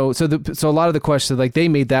to know. So a lot of the questions, like they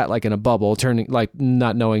made that like in a bubble, turning like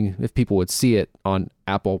not knowing if people would see it on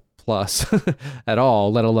Apple Plus at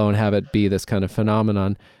all, let alone have it be this kind of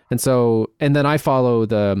phenomenon. And then I follow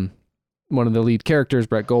one of the lead characters,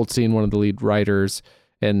 Brett Goldstein, one of the lead writers.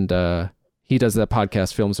 And, he does that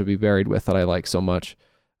podcast, Films to Be Buried With, that I like so much.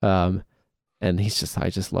 And I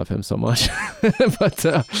just love him so much. But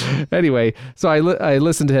anyway, so I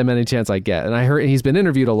listen to him any chance I get. And I heard he's been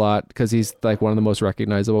interviewed a lot because he's like one of the most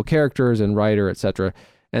recognizable characters and writer, etc.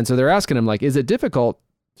 And so they're asking him, like, is it difficult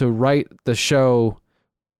to write the show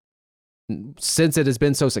since it has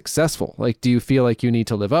been so successful? Like, do you feel like you need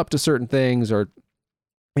to live up to certain things? Or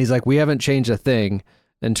he's like, we haven't changed a thing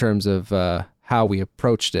in terms of how we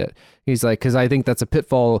approached it. He's like, because I think that's a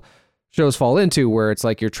pitfall shows fall into, where it's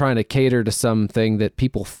like you're trying to cater to something that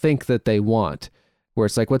people think that they want, where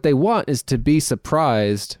it's like what they want is to be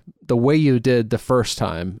surprised the way you did the first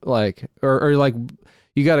time, like or like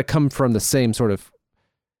you got to come from the same sort of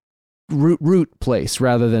root place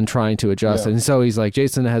rather than trying to adjust. Yeah. And so he's like,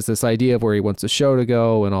 Jason has this idea of where he wants the show to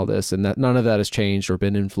go and all this, and that none of that has changed or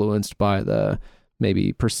been influenced by the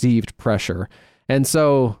maybe perceived pressure. And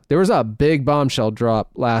so there was a big bombshell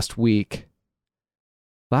drop last week.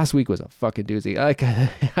 Last week was a fucking doozy.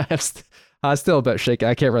 I'm still a bit shaky.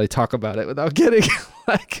 I can't really talk about it without getting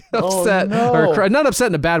like upset or not upset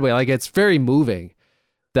in a bad way. Like it's very moving.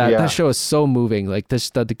 That show is so moving. Like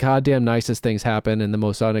the goddamn nicest things happen in the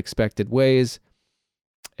most unexpected ways.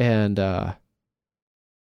 And so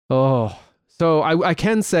I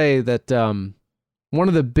can say that one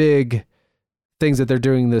of the big things that they're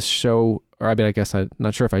doing this show, or I mean, I guess I'm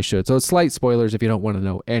not sure if I should. So it's slight spoilers if you don't want to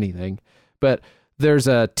know anything, but there's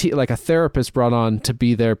a therapist brought on to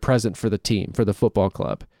be there present for the team, for the football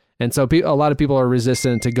club. And so a lot of people are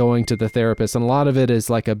resistant to going to the therapist. And a lot of it is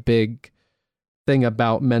like a big thing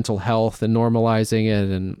about mental health and normalizing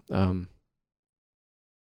it. And,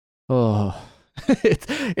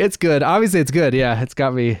 it's good. Obviously it's good. Yeah. It's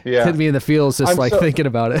got me, hit me in the feels just thinking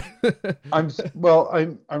about it. I'm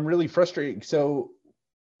really frustrated. So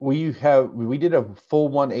we did a full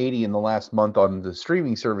 180 in the last month on the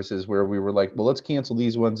streaming services where we were like, well, let's cancel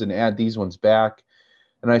these ones and add these ones back.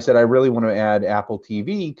 And I said, I really want to add Apple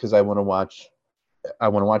TV because I want to watch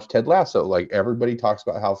Ted Lasso. Like everybody talks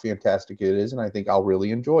about how fantastic it is, and I think I'll really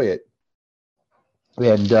enjoy it.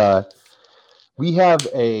 And we have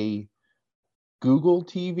a Google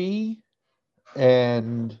TV,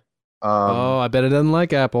 and I bet it doesn't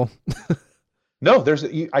like Apple. No,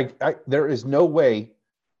 there is no way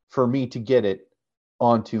for me to get it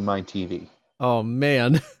onto my TV. Oh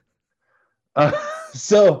man.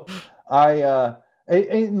 So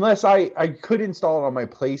unless I could install it on my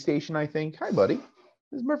PlayStation, I think. Hi, buddy.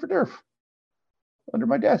 This is Murphy Durf under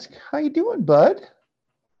my desk. How you doing, bud?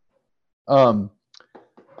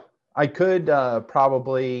 I could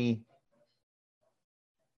probably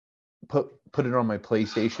put it on my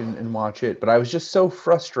PlayStation and watch it. But I was just so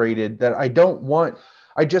frustrated that I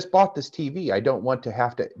just bought this TV. I don't want to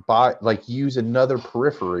have to use another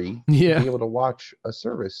periphery to be able to watch a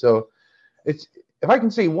service. So if I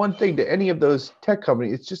can say one thing to any of those tech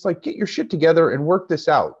companies, it's just like, get your shit together and work this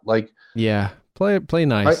out. Like, yeah, play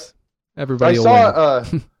nice. Everybody will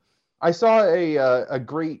win. I saw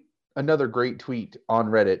another great tweet on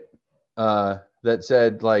Reddit that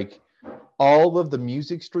said, like, all of the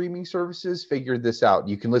music streaming services figured this out.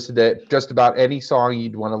 You can listen to just about any song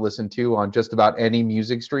you'd want to listen to on just about any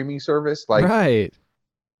music streaming service. Like, right.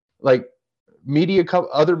 Like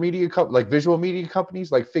other media like visual media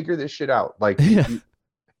companies, like, figure this shit out. Like,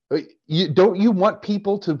 you want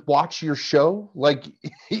people to watch your show? Like,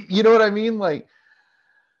 you know what I mean? Like,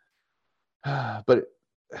 but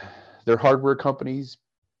they're hardware companies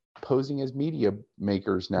posing as media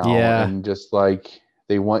makers now. Yeah. And just like,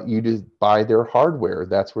 they want you to buy their hardware.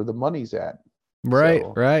 That's where the money's at. Right,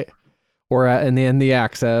 so. Right. Or in the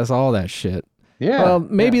access, all that shit. Yeah. Well,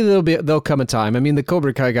 maybe there'll come a time. I mean, the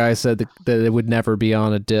Cobra Kai guy said that it would never be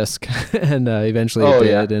on a disc, and eventually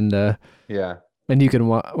it did. And and you can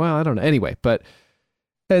well, I don't know. Anyway,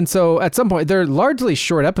 and so at some point they're largely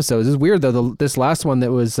short episodes. It's weird though. This last one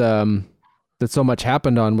that was that so much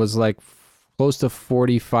happened on was like close to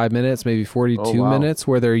 45 minutes, maybe 42 minutes,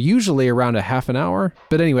 where they're usually around a half an hour.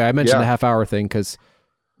 But anyway, I mentioned the half hour thing because,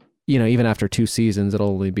 even after 2 seasons, it'll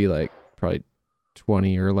only be like probably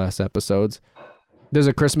 20 or less episodes. There's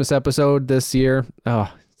a Christmas episode this year.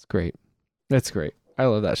 Oh, it's great. That's great. I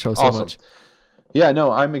love that show so much. Yeah,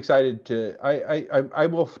 no, I'm excited to, I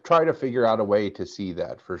will try to figure out a way to see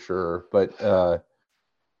that for sure. But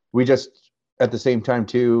we just, at the same time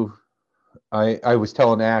too, I was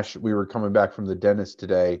telling Ash, we were coming back from the dentist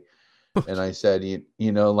today, and I said,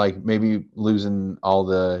 like, maybe losing all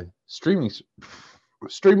the streaming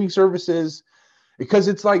services, because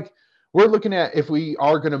it's like, we're looking at, if we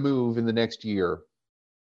are going to move in the next year,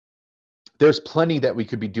 there's plenty that we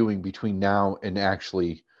could be doing between now and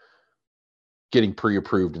actually getting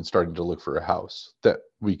pre-approved and starting to look for a house that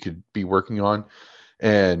we could be working on.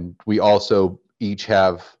 And we also each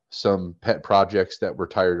have some pet projects that we're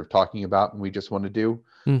tired of talking about and we just want to do.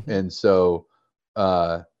 Mm-hmm. And so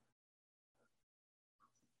the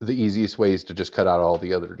easiest way is to just cut out all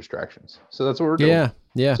the other distractions. So that's what we're doing.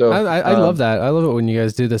 Yeah. So I love that. I love it when you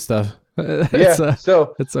guys do this stuff.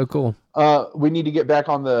 So it's so cool. We need to get back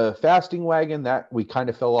on the fasting wagon. That we kind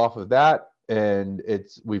of fell off of that, and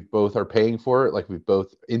we both are paying for it. Like, we've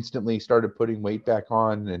both instantly started putting weight back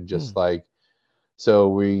on, and just so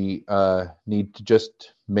we need to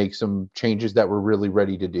just make some changes that we're really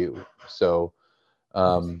ready to do. So,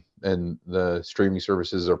 and the streaming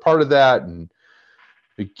services are part of that, and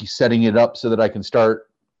setting it up so that I can start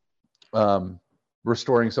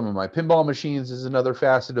restoring some of my pinball machines is another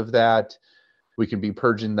facet of that. We can be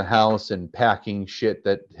purging the house and packing shit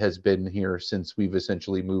that has been here since we've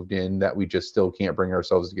essentially moved in that we just still can't bring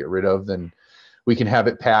ourselves to get rid of. Then we can have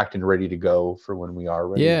it packed and ready to go for when we are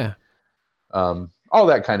ready. Yeah. All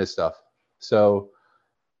that kind of stuff. So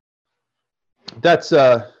that's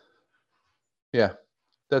that's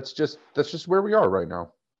just where we are right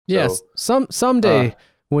now. Yes. So, someday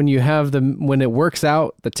when it works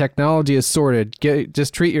out, the technology is sorted.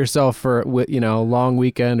 Just treat yourself for a long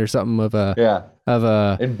weekend or something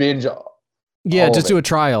and binge. Just do a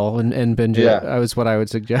trial and binge it. That was what I would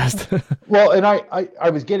suggest. Well, and I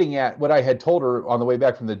was getting at what I had told her on the way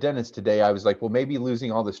back from the dentist today. I was like, well, maybe losing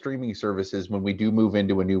all the streaming services when we do move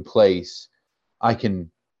into a new place, I can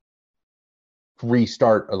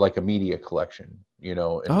restart a media collection,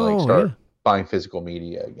 and start buying physical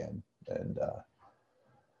media again, and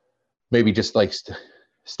maybe just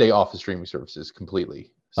stay off the streaming services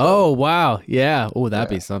completely. So, oh, wow. Yeah. Oh, that'd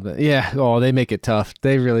be something. Yeah. Oh, they make it tough.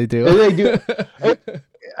 They really do. They do.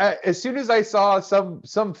 As soon as I saw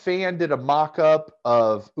some fan did a mock-up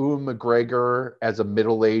of Ewan McGregor as a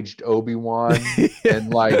middle-aged Obi-Wan,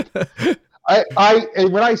 and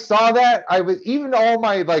and when I saw that, I was, even all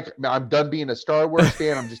my, I'm done being a Star Wars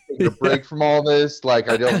fan. I'm just taking a break from all this. I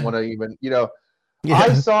don't want to even,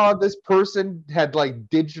 I saw this person had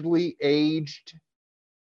digitally aged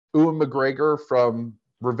Ewan McGregor from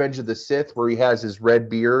Revenge of the Sith, where he has his red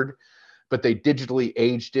beard, but they digitally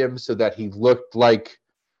aged him so that he looked like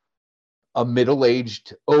a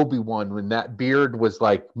middle-aged Obi-Wan when that beard was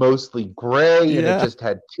mostly gray and it just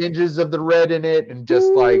had tinges of the red in it, and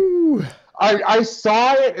just I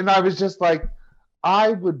saw it and I was just like,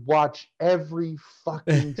 I would watch every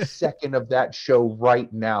fucking second of that show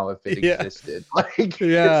right now if it existed.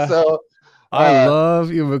 So I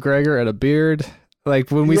love Ewan McGregor and a beard.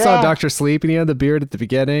 Like when we saw Yeah. Dr. Sleep and he had the beard at the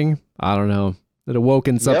beginning, I don't know. It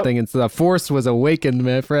awoken something, and so the force was awakened,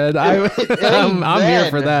 my friend. I'm here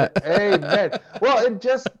for that. Amen. Well, and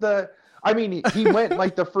just I mean, he went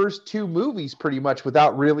like the first 2 movies pretty much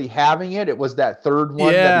without really having it. It was that third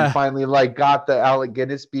one that Yeah. he finally like got the Alec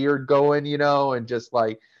Guinness beard going, and just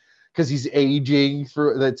like, because he's aging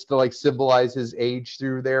through, that's to like symbolize his age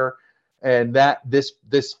through there. And that this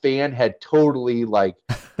fan had totally like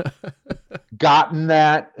gotten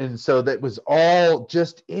that, and so that was all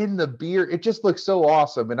just in the beard. It just looks so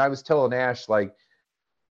awesome. And I was telling Ash, like,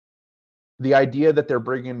 the idea that they're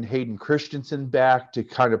bringing Hayden Christensen back to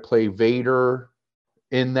kind of play Vader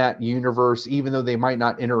in that universe, even though they might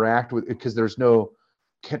not interact with it because there's no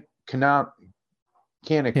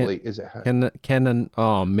canonically, is it Canon.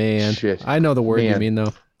 Oh man, Shit. I know the word you Man. mean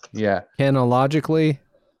though. yeah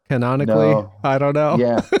Canonically. No. I don't know.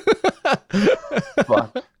 yeah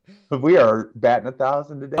Fuck. But we are batting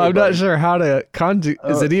 1,000 today. I'm not buddy. sure how to conjugate.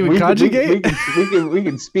 Is it even We can- conjugate? we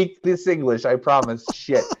can speak this English, I promise.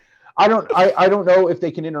 Shit. I don't know if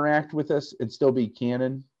they can interact with us and still be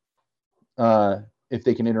canon. If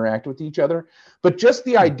they can interact with each other. But just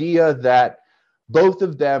the idea that both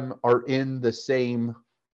of them are in the same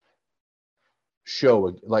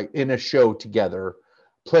show, like in a show together,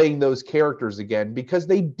 playing those characters again, because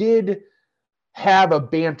they did have a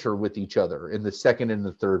banter with each other in the second and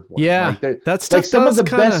the third one. Yeah, like that stuff like some of does the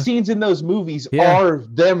kinda- best scenes in those movies Yeah. are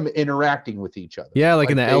them interacting with each other. Yeah, like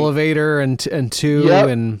in the they- elevator and two, Yep.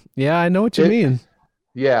 and yeah, I know what you It- mean.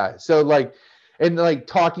 Yeah. So like, and like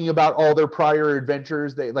talking about all their prior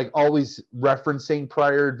adventures, they like always referencing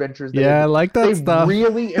prior adventures. Yeah, I like that They stuff.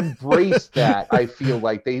 really embraced that. I feel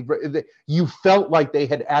like you felt like they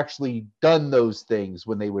had actually done those things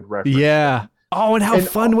when they would reference. Yeah. Oh, and how And-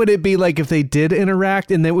 fun would it be like if they did interact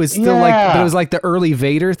and it was still like, but it Yeah. was like the early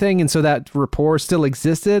Vader thing, and so that rapport still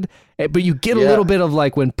existed. But you get a Yeah. little bit of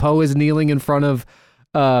like when Poe is kneeling in front of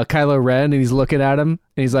Kylo Ren and he's looking at him and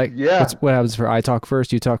he's like, Yeah. what happens for I talk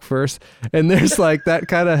first, you talk first, and there's like that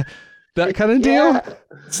kind of deal. Yeah.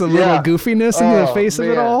 Some Yeah. little goofiness in the Oh, face of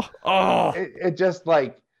it man. all. Oh, It just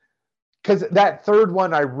like, because that third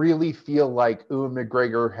one, I really feel like Ewan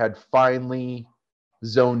McGregor had finally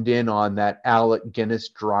zoned in on that Alec Guinness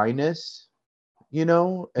dryness,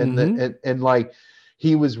 and and like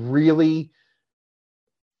he was really.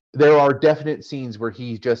 There are definite scenes where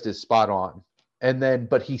he just is spot on,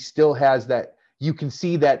 but he still has that. You can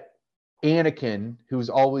see that Anakin, who's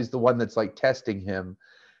always the one that's like testing him,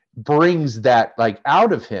 brings that like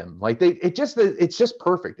out of him. Like it's just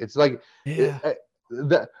perfect. It's like yeah.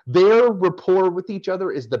 their rapport with each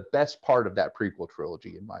other is the best part of that prequel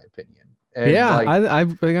trilogy, in my opinion. And Yeah, like, I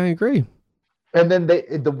agree. and then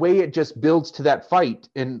the way it just builds to that fight,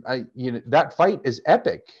 and that fight is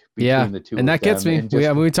epic between the two. And of that gets them, me. and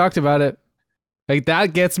just- We talked about it. Like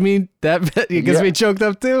that gets me. It gets Yeah. me choked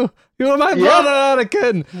up too. You want my Yeah. blood,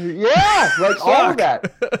 Anakin? Yeah, like all of Fuck.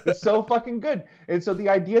 that. It's so fucking good. And so the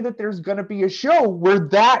idea that there's going to be a show where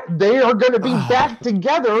they are going to be back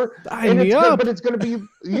together, Sign me it's up. but it's going to be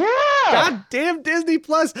God damn Disney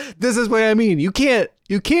Plus. This is what I mean. You can't.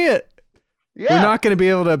 yeah. You're not going to be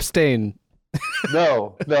able to abstain.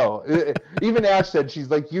 No. Even Ash said, she's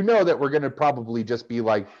like, that we're going to probably just be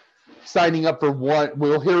like signing up for one.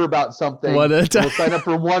 We'll hear about something. One at a time. We'll sign up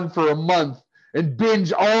for one for a month and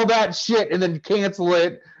binge all that shit and then cancel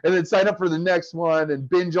it and then sign up for the next one and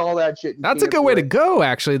binge all that shit. And That's a good cancel way it. to go,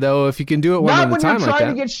 actually, though, if you can do it one Not at a when time you're like trying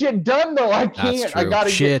that. to get shit done, though. I can't. I true. gotta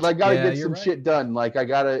Shit. Yeah, get you're some right. shit done. Like I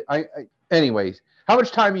gotta. Anyways, how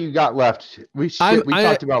much time you got left? We I-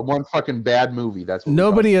 talked about one fucking bad movie. That's what we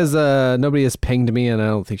Nobody has pinged me, and I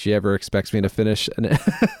don't think she ever expects me to finish. And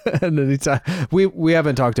at any time, we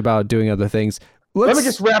haven't talked about doing other things. Let me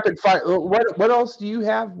just rapid fire. What else do you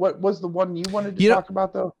have? What was the one you wanted to talk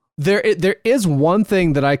about though? There is one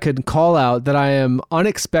thing that I could call out that I am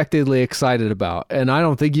unexpectedly excited about, and I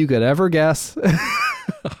don't think you could ever guess.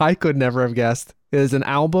 I could never have guessed. It is an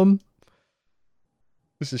album.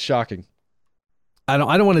 This is shocking. I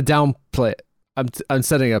don't want to downplay it. I'm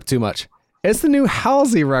setting up too much. It's the new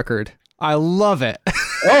Halsey record. I love it.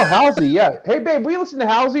 Oh, Halsey, yeah. Hey, babe, we listen to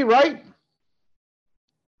Halsey, right?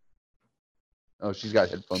 Oh, she's got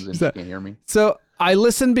headphones in. She can't hear me. So I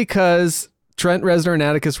listened because Trent Reznor and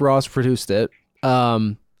Atticus Ross produced it.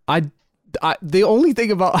 The only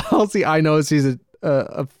thing about Halsey I know is she's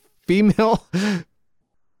a female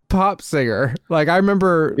pop singer. Like I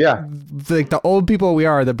remember, like the old people we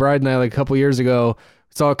are, the bride and I, like a couple years ago,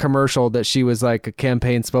 saw a commercial that she was like a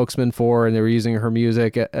campaign spokesman for, and they were using her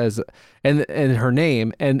music as and her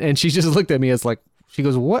name, and she just looked at me as like, she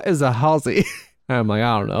goes, "What is a Halsey?" I'm like,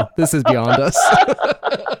 I don't know. This is beyond us.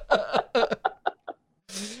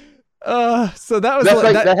 So that was That's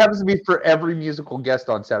like that happens to be for every musical guest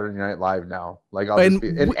on Saturday Night Live now. Like I'll just be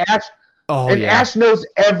and Ash. Oh, and yeah. Ash knows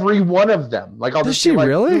every one of them. Like I'll Does just she be like,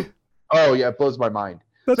 really? Oh yeah, it blows my mind.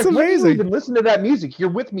 That's It's like, when do you amazing. even listen to that music. You're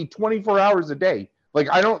with me 24 hours a day. Like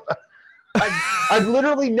I don't. I've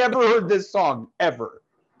literally never heard this song ever.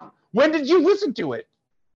 When did you listen to it?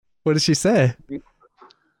 What did she say?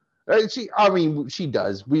 She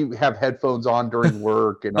does. We have headphones on during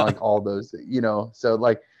work and like all those, so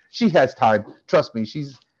like she has time. Trust me,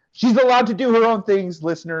 she's allowed to do her own things,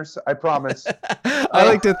 listeners. I promise. I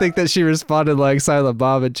like to think that she responded like Silent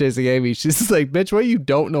Bob and Chasing Amy. She's just like, bitch, what you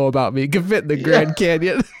don't know about me can fit in the Grand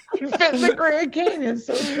Canyon. Fit in the Grand Canyon,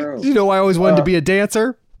 so true. You know why I always wanted to be a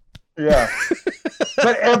dancer? Yeah.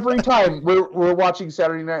 But every time we're watching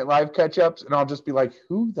Saturday Night Live catch-ups, and I'll just be like,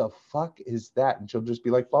 who the fuck is that? And she'll just be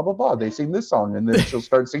like, blah, blah, blah. They sing this song. And then she'll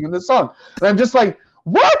start singing this song. And I'm just like,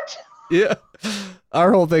 what? Yeah.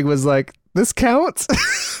 Our whole thing was like, this counts?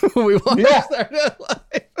 We watched Saturday Night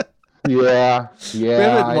Live. Yeah. We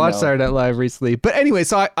haven't watched Saturday Night Live recently. But anyway,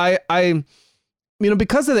 so I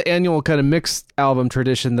because of the annual kind of mixed album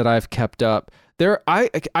tradition that I've kept up, I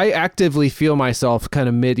actively feel myself kind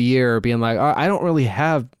of mid-year being like, I don't really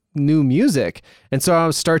have new music. And so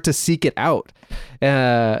I'll start to seek it out.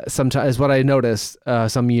 Sometimes what I noticed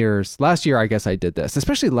some years. Last year, I guess I did this.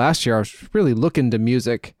 Especially last year, I was really looking to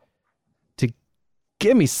music to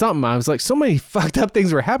give me something. I was like, so many fucked up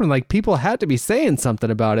things were happening. Like people had to be saying something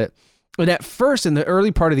about it. And at first, in the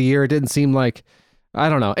early part of the year, it didn't seem like, I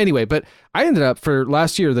don't know. Anyway, but I ended up for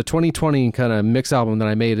last year, the 2020 kind of mix album that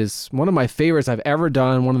I made is one of my favorites I've ever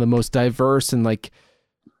done. One of the most diverse and like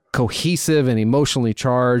cohesive and emotionally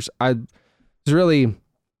charged. I was really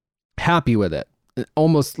happy with it.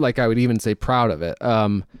 Almost like I would even say proud of it.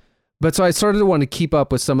 But so I started to want to keep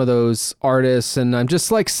up with some of those artists, and I'm just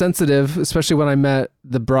like sensitive, especially when I met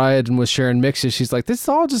the bride and was sharing mixes. She's like, this is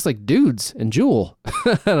all just like dudes and Jewel.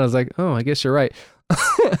 And I was like, oh, I guess you're right.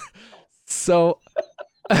 So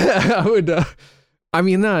I would,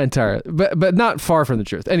 not entirely, but not far from the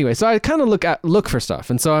truth. Anyway, so I kind of look for stuff.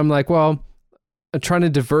 And so I'm like, well, I'm trying to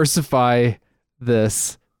diversify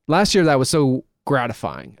this. Last year, that was so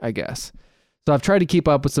gratifying, I guess. So I've tried to keep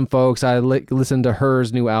up with some folks. I listened to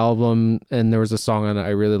Her's new album, and there was a song on it I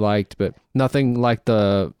really liked, but nothing like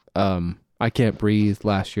the I Can't Breathe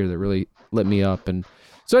last year that really lit me up. And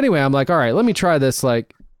so anyway, I'm like, all right, let me try this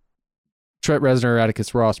like Trent Reznor,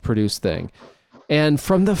 Atticus Ross produced thing. And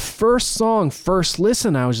from the first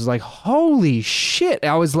listen, I was just like, holy shit.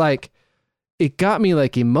 I was like, it got me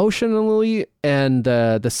like emotionally, and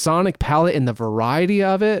the sonic palette and the variety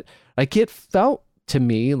of it, like it felt to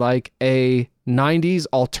me like a 90s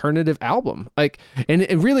alternative album. Like, and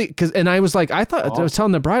it really, and I was like, I was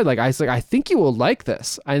telling the bride, like, I was like, I think you will like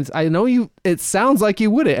this. I know it sounds like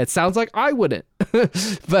you wouldn't. It sounds like I wouldn't.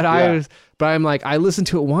 But I'm like, I listened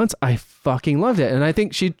to it once. I fucking loved it. And I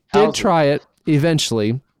think she did try it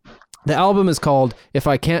eventually. The album is called If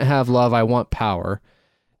I Can't Have Love, I Want Power.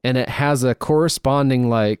 And it has a corresponding,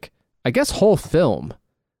 like, I guess, whole film.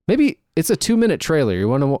 Maybe it's a 2-minute trailer. You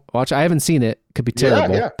want to watch? I haven't seen it. Could be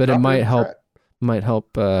terrible, but it might help. Might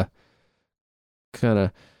help. Kind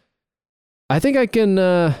of. I think I can.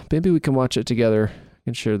 Maybe we can watch it together. I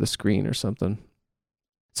can share the screen or something.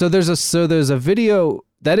 So there's a video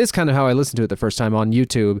that is kind of how I listened to it the first time on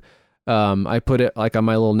YouTube. I put it like on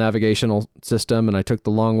my little navigational system, and I took the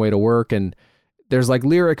long way to work. And there's like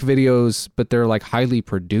lyric videos, but they're like highly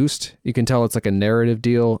produced. You can tell it's like a narrative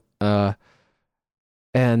deal.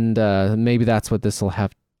 And maybe that's what this will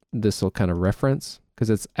kind of reference, because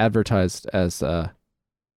it's advertised as the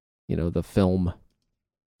film.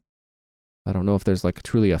 I don't know if there's like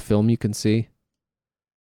truly a film you can see,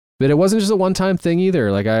 but it wasn't just a one-time thing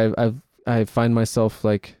either. Like I find myself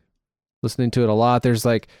like listening to it a lot. There's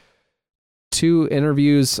like 2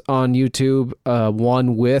 interviews on YouTube,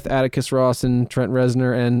 one with Atticus Ross and Trent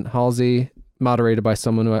Reznor and Halsey, moderated by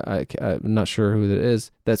someone who I'm not sure who that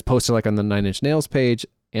is, that's posted like on the Nine Inch Nails page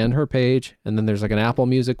and her page. And then there's like an Apple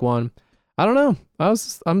Music one. I don't know.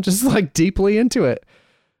 I'm just like deeply into it.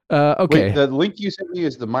 Okay. Wait, the link you sent me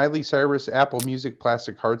is the Miley Cyrus Apple Music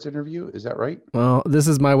Plastic Hearts interview. Is that right? Well, this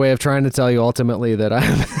is my way of trying to tell you ultimately that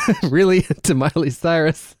I'm really into Miley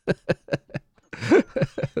Cyrus.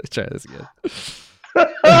 Let's try this again.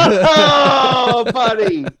 Oh,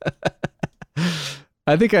 buddy.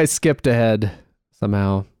 I think I skipped ahead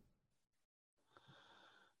somehow.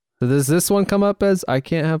 So does this one come up as I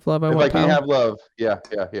Can't Have Love, I Want If I Power? Can't Have Love. Yeah.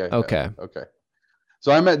 Okay. Okay.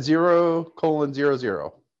 So I'm at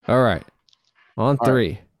 0:00. All right. On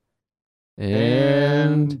 3.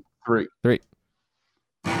 And 3. 3.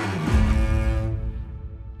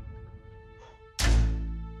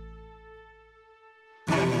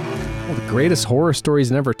 Oh, the greatest horror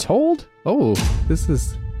stories never told? Oh, this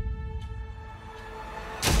is...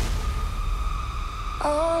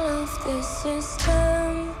 All of this is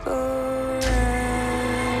temporary.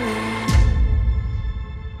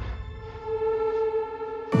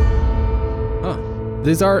 Huh.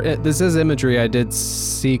 This is imagery I did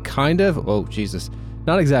see kind of. Oh, Jesus.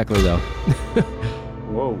 Not exactly, though.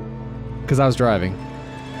 Whoa. Because I was driving.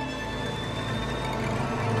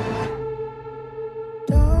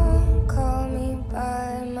 Don't call me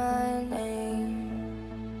by my name.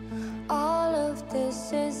 All of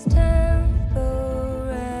this is temporary.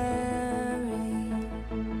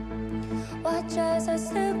 Watch as I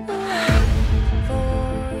slip away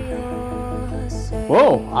for your sake.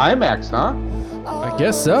 Whoa, IMAX, huh? I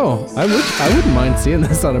guess so. I wouldn't mind seeing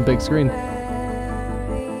this on a big screen.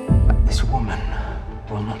 This woman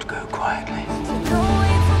will not go quietly. Don't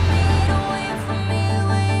wait for me, don't wait for me,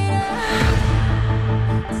 wait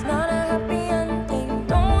up. It's not a happy ending.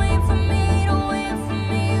 Don't wait for me, don't wait for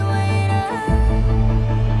me, wait up.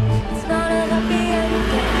 It's not a happy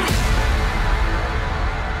ending.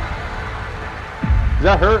 Is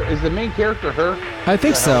that her? Is the main character her? I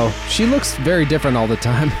think so. She looks very different all the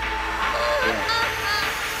time.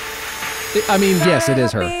 I mean, yes, it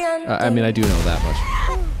is her. I mean, I do know that much.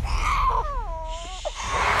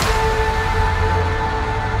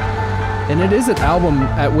 And it is an album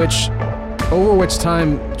over which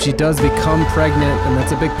time she does become pregnant, and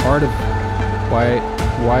that's a big part of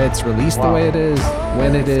why it's released the way it is,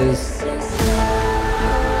 when it is.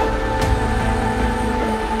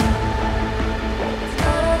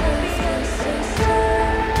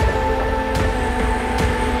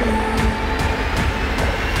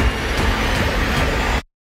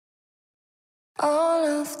 All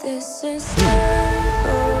of this is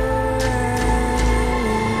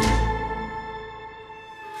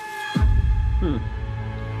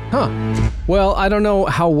Huh. Well, I don't know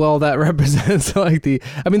how well that represents I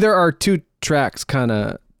mean, there are 2 tracks kind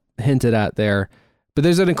of hinted at there, but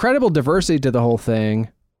there's an incredible diversity to the whole thing.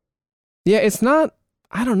 Yeah, it's not,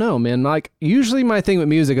 I don't know, man. Like, usually my thing with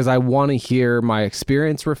music is I want to hear my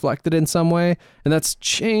experience reflected in some way, and that's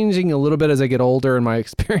changing a little bit as I get older and my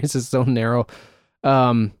experience is so narrow.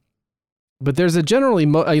 But there's a generally,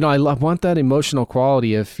 I want that emotional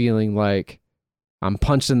quality of feeling like I'm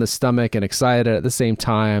punched in the stomach and excited at the same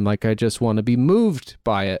time. Like, I just want to be moved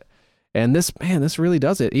by it. And this really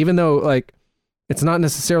does it. Even though, like, it's not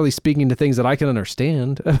necessarily speaking to things that I can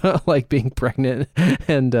understand, like being pregnant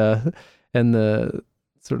and the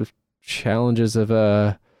sort of challenges of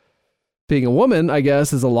being a woman, I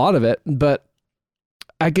guess, is a lot of it. But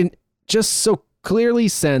I can just so clearly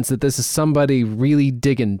sense that this is somebody really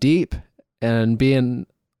digging deep and being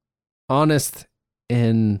honest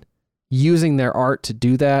in using their art to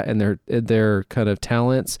do that and their kind of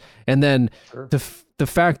talents. And then the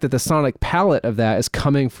fact that the sonic palette of that is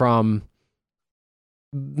coming from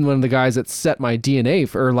one of the guys that set my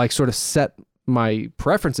DNA or like sort of set my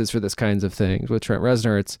preferences for this kinds of things with Trent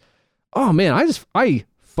Reznor. It's, oh man, I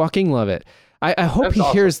fucking love it. I hope That's he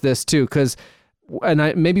awesome. hears this too.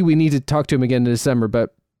 Maybe we need to talk to him again in December,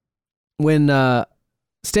 but when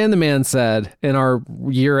Stan the Man said in our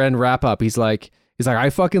year-end wrap-up, he's like,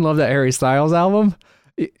 I fucking love that Harry Styles album.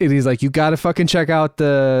 And he's like, you got to fucking check out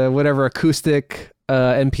the whatever acoustic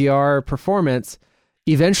NPR performance.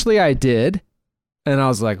 Eventually I did. And I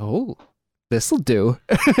was like, oh, this'll do.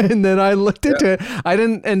 And then I looked into it. I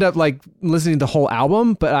didn't end up like listening to the whole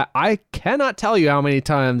album, but I cannot tell you how many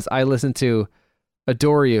times I listened to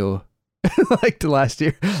Adore You like the last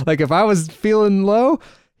year. Like if I was feeling low,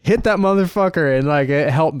 hit that motherfucker and like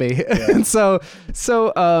it helped me. Yeah. And so it's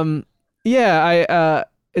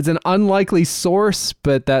an unlikely source,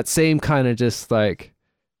 but that same kind of just like,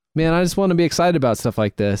 man, I just want to be excited about stuff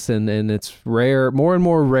like this. And it's rare, more and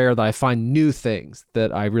more rare that I find new things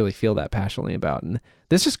that I really feel that passionately about. And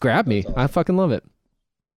this just grabbed me. Awesome. I fucking love it.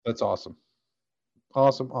 That's awesome.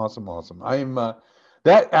 Awesome. I'm,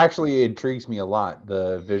 that actually intrigues me a lot.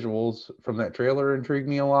 The visuals from that trailer intrigue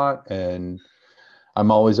me a lot, and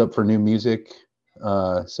I'm always up for new music.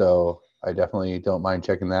 So I definitely don't mind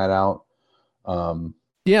checking that out.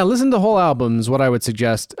 Yeah, listen to the whole album is what I would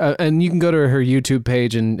suggest. And you can go to her YouTube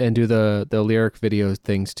page and do the lyric video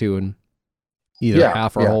things too, and either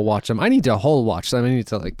half or whole watch them. I need to whole watch them. I need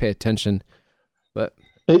to like pay attention. But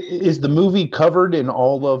is the movie covered in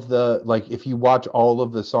all of the, like, if you watch all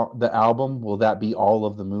of the album, will that be all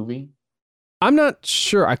of the movie? I'm not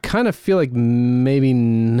sure. I kind of feel like maybe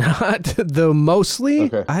not, though mostly.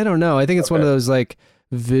 Okay. I don't know. I think it's one of those like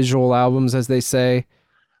visual albums, as they say.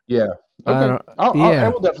 Yeah. I Okay. don't- I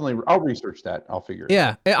will definitely. I'll research that. I'll figure it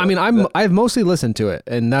out. Yeah. I mean, I've mostly listened to it,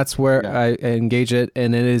 and that's where I engage it.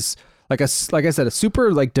 And it is like I said, a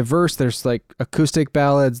super like diverse. There's like acoustic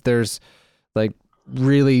ballads. There's like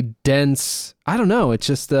really dense. I don't know. It's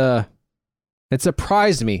just it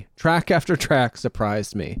surprised me. Track after track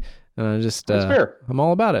surprised me. And I just, That's fair. I'm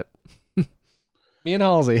all about it. Me and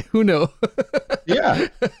Halsey, who knew? Yeah.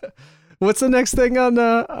 What's the next thing on,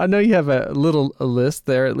 I know you have a list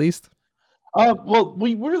there at least. Well,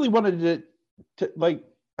 we really wanted to like,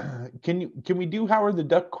 can we do Howard the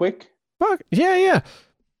Duck quick? Fuck. Yeah.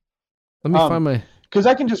 Let me find my, Because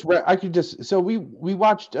I could just, so we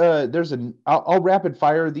watched, I'll rapid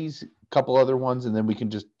fire these couple other ones and then we can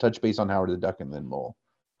just touch base on Howard the Duck and then we'll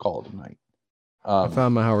call it a night. I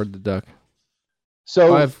found my Howard the Duck.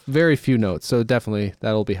 So I have very few notes, so definitely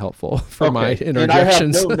that'll be helpful for my and I have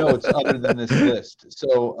interjections. no notes other than this list.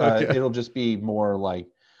 So Okay. it'll just be more like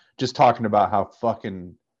just talking about how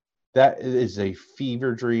fucking that is a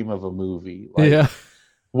fever dream of a movie. Like, Yeah.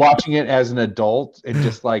 watching it as an adult and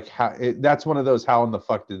just like that's one of those how in the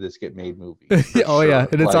fuck did this get made movies. Oh yeah,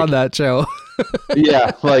 and it's on that show. Yeah,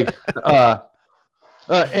 like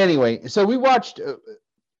anyway, so we watched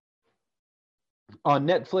on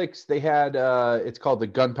Netflix. They had it's called The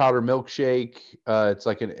Gunpowder Milkshake.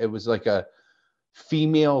 It was like a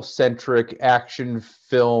female centric action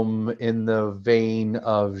film in the vein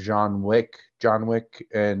of John Wick,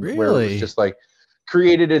 and where it Really? was just like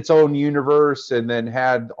created its own universe and then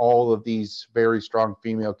had all of these very strong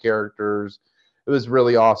female characters. It was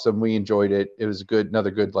really awesome. We enjoyed it. It was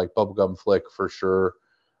another good like bubblegum flick for sure,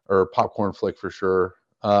 or popcorn flick for sure.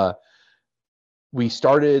 We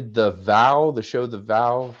started The show The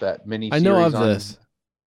Vow, that mini series. I know of this.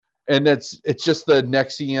 And it's just the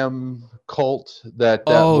NXIVM cult that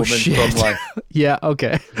Oh, woman shit. from like Yeah,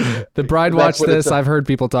 okay. The Bride That's watched what it's this. I've heard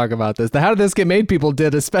people talk about this. The How Did This Get Made people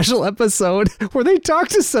did a special episode where they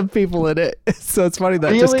talked to some people in it. So it's funny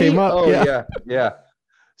that just came up. Oh yeah. yeah.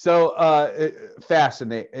 So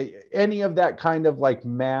fascinating. Any of that kind of like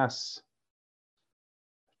mass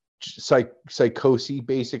psychosis,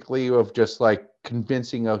 basically, of just like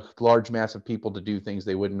convincing a large mass of people to do things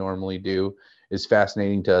they wouldn't normally do is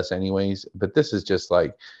fascinating to us anyways. But this is just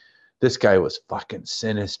like, this guy was fucking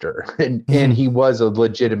sinister and he was a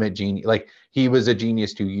legitimate genius. Like he was a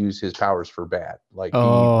genius to use his powers for bad. Like,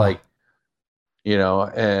 and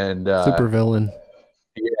Super villain.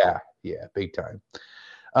 yeah, big time.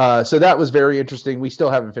 So that was very interesting. We still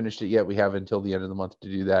haven't finished it yet. We have until the end of the month to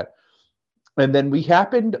do that. And then we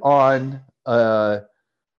happened on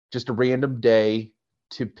just a random day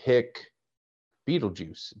to pick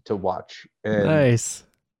Beetlejuice to watch. And Nice.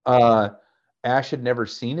 Ash had never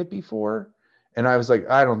seen it before. And I was like,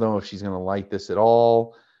 I don't know if she's going to like this at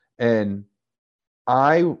all. And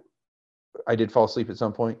I did fall asleep at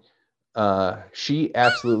some point. She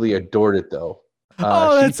absolutely adored it though.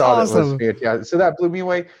 Oh, that's awesome. It was fantastic. So that blew me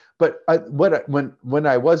away. But when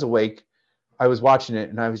I was awake, I was watching it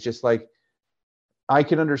and I was just like, I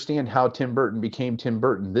can understand how Tim Burton became Tim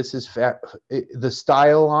Burton. This is the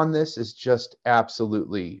style on this is just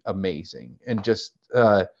absolutely amazing. And just,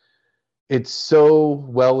 it's so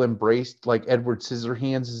well embraced. Like Edward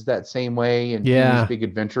Scissorhands is that same way. And Pee-wee's Big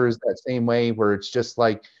Adventure is that same way, where it's just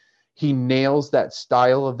like, he nails that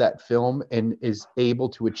style of that film and is able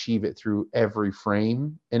to achieve it through every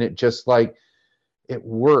frame. And it just like, it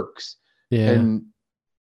works. Yeah.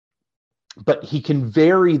 But he can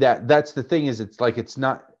vary that. That's the thing, is it's like, it's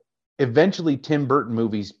not, eventually Tim Burton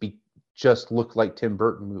movies just look like Tim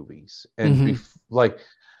Burton movies. And like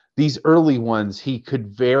these early ones, he could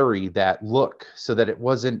vary that look so that it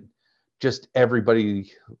wasn't just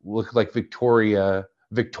everybody looked like Victorian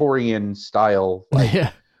style,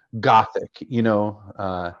 like Gothic,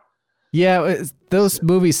 those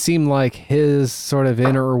movies seem like his sort of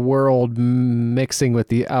inner world mixing with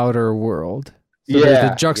the outer world. So there's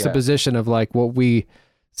the juxtaposition of like what we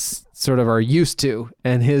sort of are used to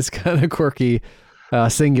and his kind of quirky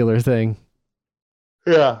singular thing.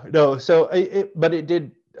 Yeah, no. So it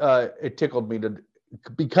tickled me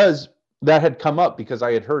because that had come up, because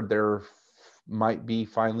I had heard there might be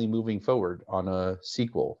finally moving forward on a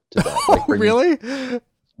sequel to that. Like Really?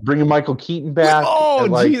 Bringing Michael Keaton back. Oh,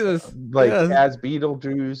 and Jesus. As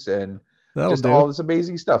Beetlejuice and all this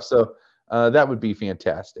amazing stuff. So that would be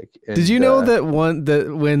fantastic. And, did you know that when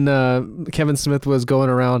Kevin Smith was going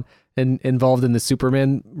around and involved in the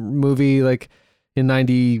Superman movie, like in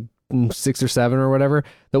 90, 6 or 7 or whatever,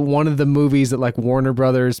 that one of the movies that like Warner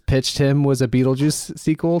Brothers pitched him was a Beetlejuice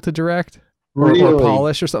sequel to direct or Really?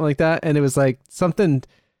 polish or something like that. And it was like something, it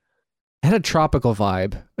had a tropical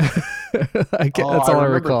vibe. That's all I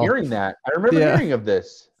remember recall. hearing that. I remember Yeah. hearing of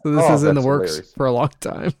this. So this is in the that's works hilarious. for a long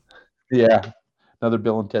time. Yeah. Another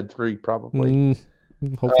Bill and Ted 3, probably.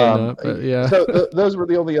 Hopefully not, but yeah. So those were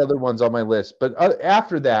the only other ones on my list. But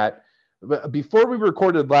after that, before we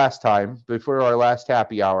recorded last time, before our last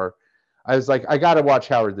happy hour, I was like, I got to watch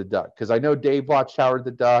Howard the Duck because I know Dave watched Howard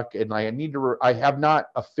the Duck, and I need to. I have not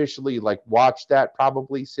officially like watched that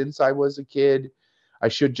probably since I was a kid. I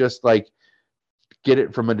should just like get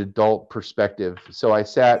it from an adult perspective. So I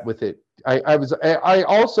sat with it. I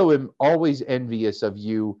also am always envious of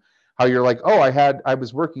you. How you're like, oh, I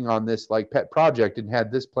was working on this like pet project and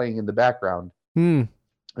had this playing in the background. And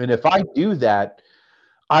if I do that,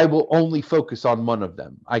 I will only focus on one of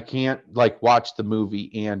them. I can't like watch the movie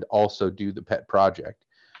and also do the pet project.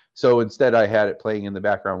 So instead I had it playing in the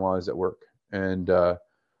background while I was at work. And that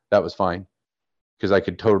was fine because I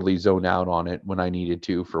could totally zone out on it when I needed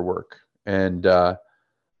to for work. And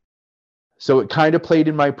so it kind of played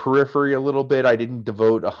in my periphery a little bit. I didn't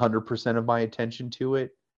devote 100% of my attention to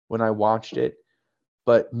it when I watched it,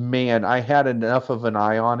 but man, I had enough of an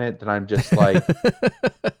eye on it that I'm just like,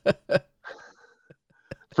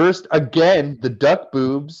 first, again, the duck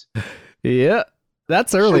boobs. Yeah,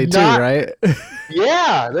 that's early Should too, not- right?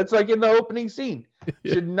 Yeah, that's like in the opening scene.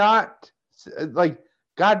 Should not, like,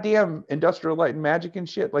 goddamn Industrial Light and Magic and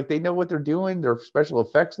shit. Like, they know what they're doing. Their special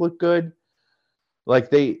effects look good. Like,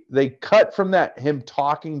 they cut from that him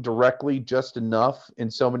talking directly just enough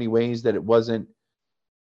in so many ways that it wasn't,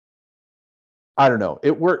 I don't know.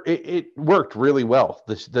 It worked. It worked really well.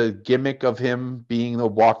 The gimmick of him being the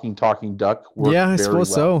walking, talking duck worked Yeah, I very suppose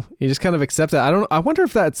well. so. You just kind of accept it. I wonder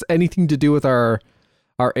if that's anything to do with our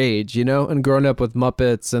age, you know, and growing up with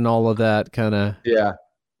Muppets and all of that kind of Yeah.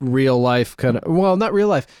 real life kind of, well, not real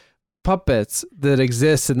life, puppets that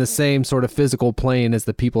exist in the same sort of physical plane as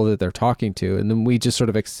the people that they're talking to, and then we just sort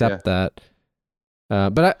of accept that.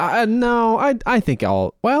 But I think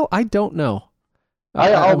I don't know.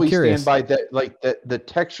 I I'm always curious. stand by that, like the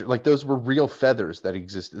texture, like those were real feathers that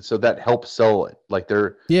existed, so that helps sell it. Like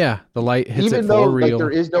they're Yeah, the light hits even it though for like real. there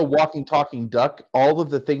is no walking, talking duck, all of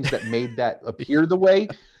the things that made that appear the way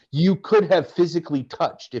you could have physically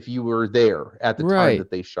touched if you were there at the time Right. that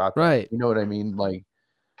they shot that. Right. You know what I mean? Like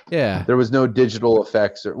Yeah. there was no digital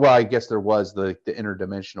effects, or well, I guess there was the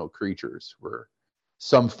interdimensional creatures were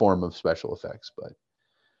some form of special effects, but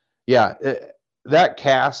yeah. That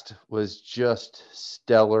cast was just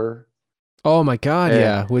stellar. Oh my God, Yeah.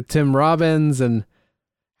 yeah, with Tim Robbins. And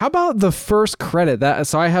how about the first credit?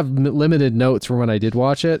 So I have limited notes from when I did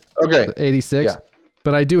watch it, Okay. 86, Yeah.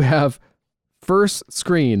 but I do have first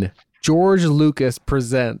screen, George Lucas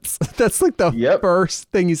presents. That's like the Yep. first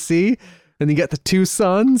thing you see, and you get the two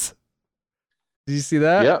sons. Did you see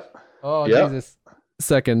that? Yep. Oh, Yep. Jesus.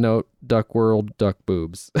 Second note, Duck World, duck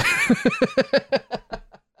boobs.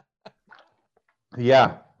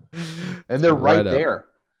 Yeah. And they're right Right up. there.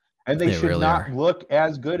 And they They should really not are. look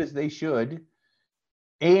as good as they should.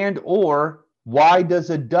 And or why does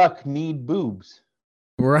a duck need boobs?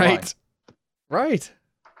 Right. Right.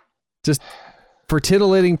 Just for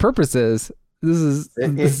titillating purposes. This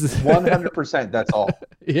It's is 100% that's all.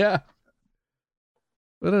 Yeah.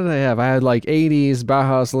 What did I have? I had like 80s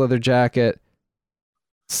Bauhaus leather jacket,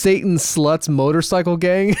 Satan Sluts motorcycle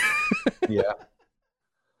gang, Yeah.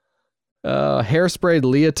 Hairsprayed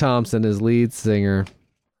Leah Thompson as lead singer,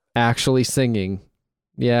 actually singing.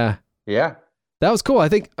 Yeah. Yeah. That was cool. I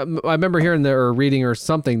think I remember hearing or reading or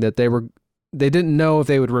something that they didn't know if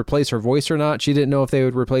they would replace her voice or not. She didn't know if they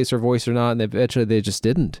would replace her voice or not, and eventually they just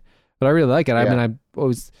didn't. But I really like it. I Yeah. mean, I've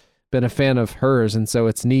always been a fan of hers, and so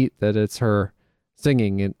it's neat that it's her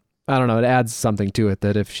singing. And I don't know, it adds something to it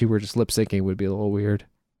that if she were just lip syncing, it would be a little weird.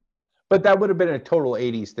 But that would have been a total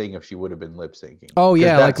 80s thing if she would have been lip syncing. Oh, 'Cause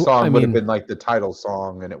yeah, That like, song I would have mean- been like the title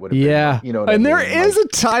song, and it would have Yeah, been, you know what and I there mean? is a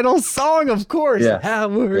title song, of course. Yeah.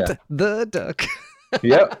 Howard Yeah. the Duck.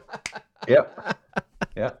 Yep. Yep.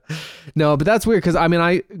 Yep. No, but that's weird because I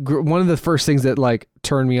mean, one of the first things that like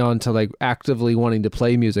turned me on to like actively wanting to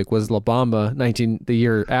play music was La Bamba, the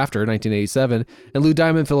year after 1987, and Lou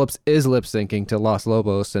Diamond Phillips is lip syncing to Los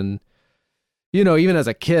Lobos, and you know, even as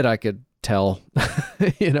a kid, I could tell,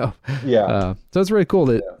 you know, Yeah. so it's really cool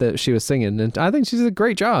that she was singing, and I think she did a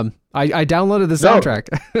great job. I downloaded the No.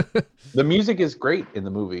 soundtrack. The music is great in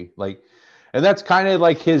the movie. Like, and that's kind of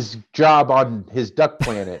like his job on his Duck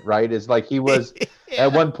Planet, right? Is like he was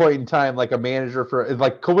at one point in time like a manager for,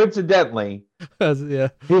 like, coincidentally, Yeah.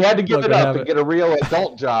 He had to give Not it gonna up have and it. get a real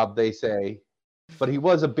adult job, they say. But he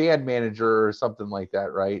was a band manager or something like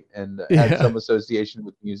that, right? And had Yeah. some association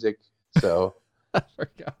with music. So, I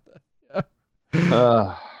forgot that.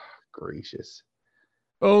 Yeah. gracious.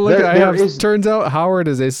 Oh, look, There is- turns out Howard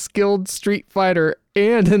is a skilled street fighter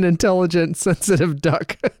and an intelligent, sensitive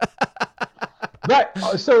duck. Right.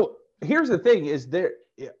 So here's the thing: is there,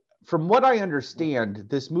 from what I understand,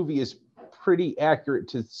 this movie is pretty accurate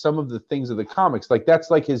to some of the things of the comics. Like that's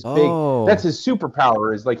like his big. Oh. That's his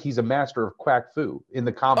superpower. Is like he's a master of quack fu in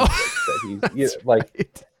the comic books. That he's like.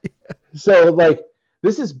 Right. So like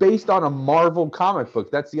this is based on a Marvel comic book.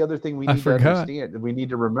 That's the other thing we I need to forgot. understand. We need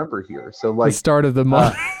to remember here. So The like start of the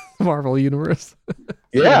Marvel universe.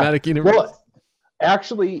 yeah. Cinematic universe. Well,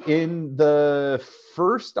 actually, in the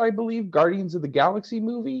first, I believe, Guardians of the Galaxy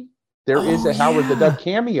movie, there is a Howard the Duck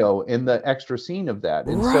cameo in the extra scene of that.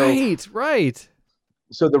 And right.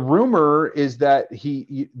 so the rumor is that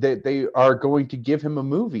that they are going to give him a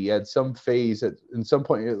movie at some phase in some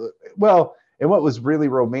point. Well, and what was really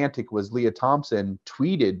romantic was Leah Thompson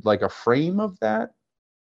tweeted like a frame of that,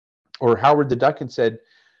 or Howard the Duck, and said,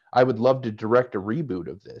 "I would love to direct a reboot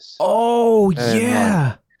of this." Oh, And, yeah.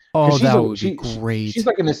 'cause Oh, she's that a- would she- be great. She's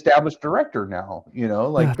like an established director now,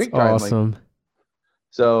 like That's big time. Like, awesome.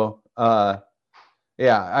 so,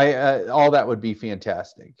 yeah, I all that would be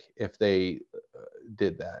fantastic if they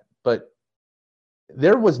did that. But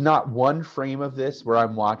there was not one frame of this where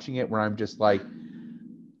I'm watching it where I'm just like,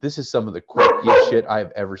 this is some of the quirkiest shit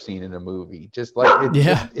I've ever seen in a movie. Just like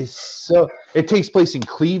it's so. It takes place in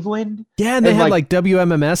Cleveland. Yeah, and they and, had like- like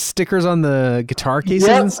WMMS stickers on the guitar cases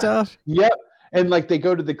Yep. and stuff. Yep. And like they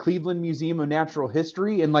go to the Cleveland Museum of Natural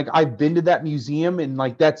History, and like I've been to that museum, and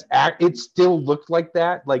like it still looked like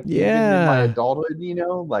that, like even in my Yeah. adulthood,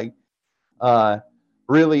 like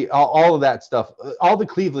really all of that stuff, all the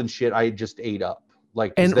Cleveland shit I just ate up.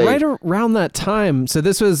 Like 'cause And they- right around that time, so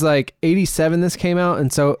this was like 87 this came out,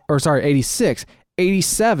 and so, or sorry, 86.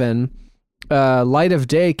 87, Light of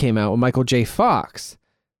Day came out with Michael J. Fox.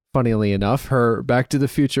 Funnily enough, her Back to the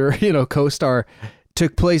Future, co-star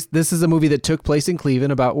took place. This is a movie that took place in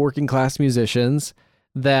Cleveland about working class musicians.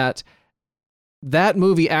 That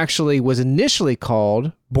movie actually was initially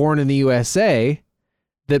called Born in the USA,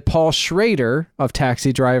 that Paul Schrader of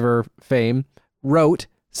Taxi Driver fame wrote,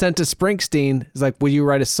 sent to Springsteen. He's like, will you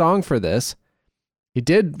write a song for this? He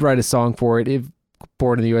did write a song for it,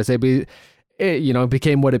 Born in the USA, but it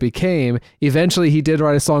became what it became. Eventually, he did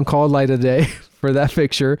write a song called Light of Day for that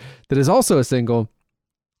picture that is also a single.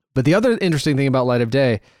 But the other interesting thing about Light of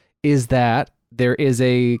Day is that there is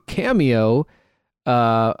a cameo.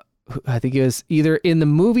 I think it was either in the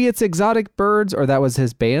movie It's Exotic Birds, or that was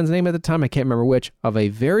his band's name at the time. I can't remember which, of a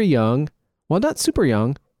very young, well, not super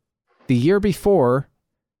young, the year before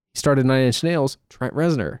he started Nine Inch Nails, Trent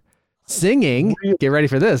Reznor, singing, get ready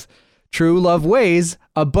for this, True Love Ways,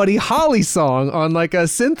 a Buddy Holly song on like a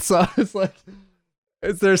synth song. It's like,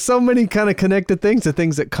 there's so many kind of connected things to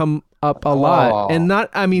things that come up a lot. And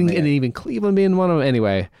and even Cleveland being one of them.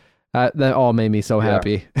 Anyway, that all made me so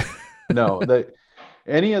happy. No,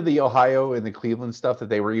 any of the Ohio and the Cleveland stuff that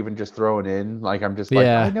they were even just throwing in, like I'm just like,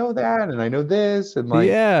 Yeah. I know that, and I know this, and like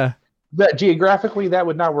Yeah. that geographically that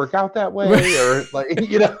would not work out that way, or like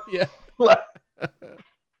Yeah.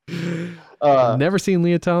 Never seen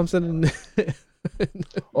Leah Thompson.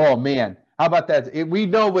 Oh man, how about that? We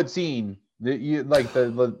know what scene that you like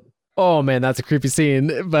the Oh man, that's a creepy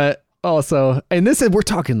scene. But also, and we're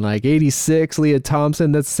talking like 86, Leah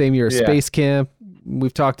Thompson. That's the same year as Yeah. Space Camp.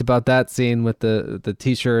 We've talked about that scene with the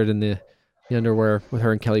t-shirt and the underwear with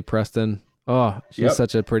her and Kelly Preston. Oh, she's Yep.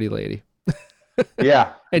 such a pretty lady.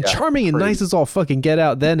 yeah, And yeah, charming and pretty. nice as all fucking get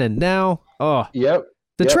out then and now. Oh, Yep.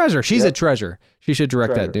 the Yep. treasure. She's a Yep. treasure. She should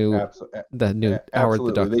direct that new Absolutely. Howard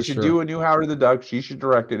the Duck. They for should sure. do a new Howard the Duck. She should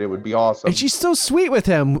direct it. It would be awesome. And she's so sweet with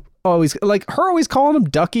him. Always like her always calling him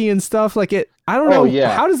Ducky and stuff. Like it. I don't know. Oh,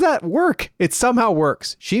 yeah. How does that work? It somehow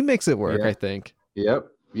works. She makes it work, Yeah. I think. Yep.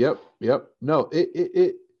 No,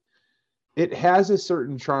 it has a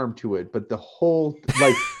certain charm to it, but the whole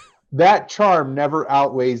like that charm never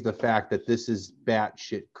outweighs the fact that this is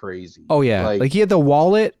batshit crazy. Oh yeah. Like he had the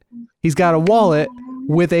wallet. He's got a wallet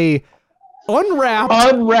with a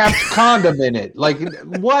unwrapped condom in it. Like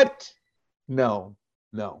what? No.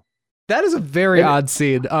 That is a very And- odd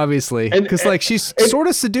scene, obviously, and- because like she's and- sort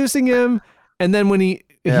of seducing him, and then when he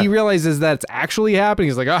Yeah. realizes that it's actually happening,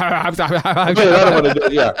 he's like, I don't want to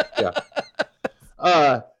do. Yeah.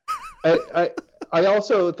 I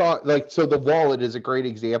also thought so the wallet is a great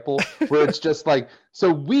example where it's just like,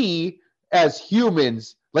 so we as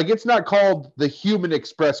humans Like it's not called the Human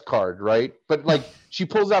Express card, right? But like she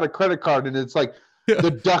pulls out a credit card and it's like the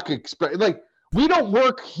Duck Express. Like we don't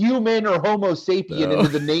work human or Homo sapien into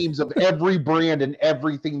the names of every brand and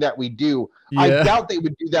everything that we do. I doubt they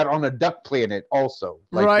would do that on a duck planet also.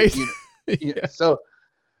 Like, right. So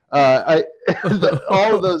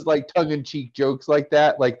all of those like tongue-in-cheek jokes like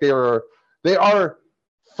that, like they are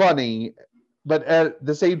funny. But at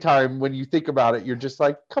the same time, when you think about it, you're just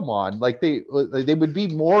like, come on. Like they would be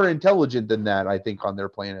more intelligent than that, I think, on their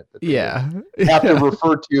planet. That they have to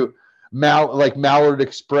refer to Mallard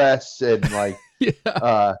Express and like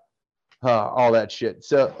all that shit.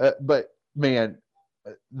 So, but man,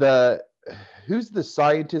 who's the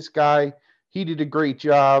scientist guy? He did a great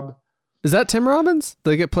job. Is that Tim Robbins?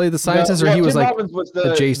 They get played the scientist, or he was Tim like Robbins was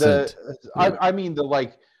adjacent? I mean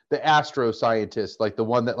the astro scientist, like the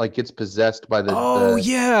one that like gets possessed by the.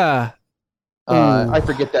 I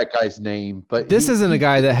forget that guy's name, but this isn't a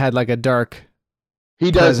guy that had like a dark.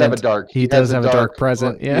 He does have a dark. He does have a dark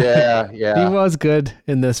present. Yeah. He was good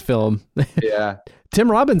in this film. Yeah.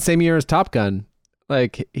 Tim Robbins, same year as Top Gun.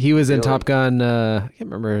 Like he was in Top Gun. I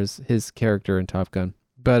can't remember his character in Top Gun,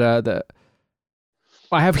 but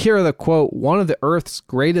I have here the quote: "One of the Earth's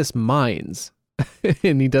greatest minds."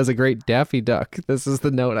 And he does a great Daffy Duck. This is the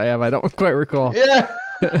note I have. I don't quite recall. Yeah.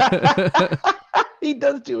 He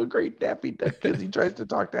does do a great Daffy Duck because he tries to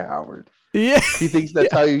talk to Howard. Yeah. He thinks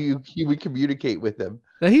that's how he would communicate with him.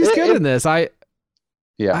 Now, he's good in this. I've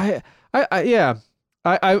been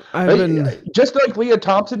just like Leah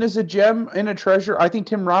Thompson is a gem and a treasure. I think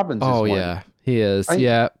Tim Robbins is one. Yeah, he is.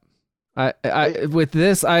 With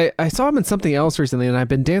this, I saw him in something else recently, and I've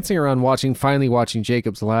been dancing around finally watching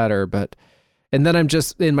Jacob's Ladder, and then I'm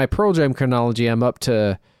just in my Pearl Jam chronology. I'm up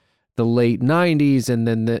to the late 90s, and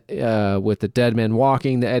then with the Dead Man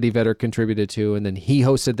Walking that Eddie Vedder contributed to, and then he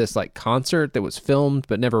hosted this like concert that was filmed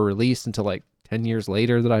but never released until like 10 years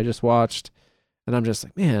later that I just watched, and I'm just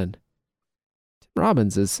like, man, Tim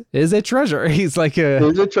Robbins is a treasure. He's like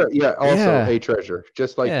a treasure.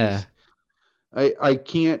 Just like I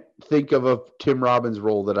can't think of a Tim Robbins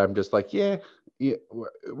role that I'm just like, and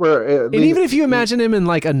even if you imagine him in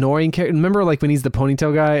like annoying character, remember like when he's the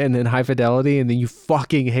ponytail guy and then High Fidelity, and then you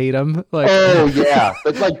fucking hate him. Like,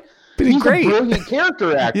 but like he's great. A brilliant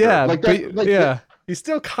character actor. You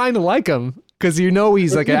still kind of like him because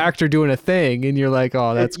he's like an actor doing a thing, and you're like,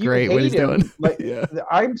 oh, that's great what he's doing. Like,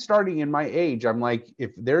 I'm starting in my age. I'm like, if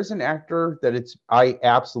there's an actor that I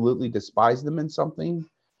absolutely despise them in something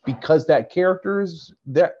because that character is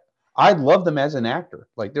that I love them as an actor.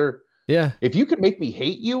 Like they're. Yeah. If you could make me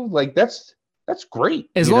hate you, like that's great.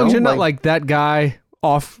 As long as you're not like that guy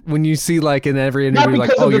off when you see like in every interview,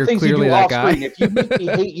 like, oh, you're clearly that guy. If you make me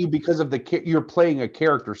hate you because of you're playing a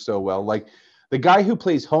character so well, like the guy who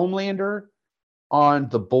plays Homelander on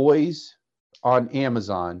The Boys on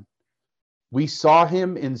Amazon, we saw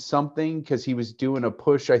him in something because he was doing a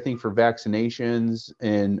push, I think, for vaccinations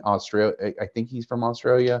in Australia. I think he's from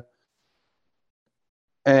Australia.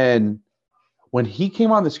 And when he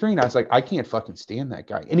came on the screen, I was like, I can't fucking stand that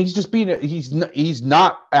guy. And he's just he's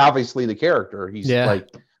not obviously the character. He's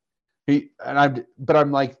but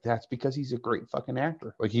I'm like, that's because he's a great fucking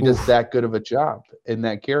actor. Like he does that good of a job in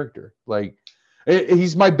that character. Like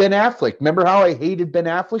he's my Ben Affleck. Remember how I hated Ben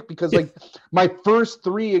Affleck? Because like my first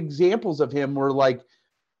 3 examples of him were like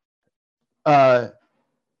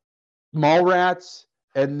Mallrats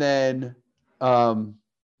and then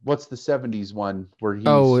what's the 70s one where he's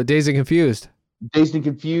Dazed and Confused. Dazed and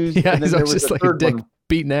Confused. Yeah, and then there was just a like third a dick one.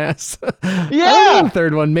 beating ass. Yeah, the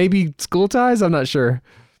third one, maybe School Ties. I'm not sure.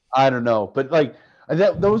 I don't know, but like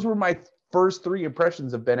those were my first 3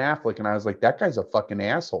 impressions of Ben Affleck, and I was like, that guy's a fucking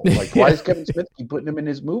asshole. Like, why is Kevin Smith keep putting him in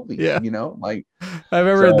his movies? Yeah. Like I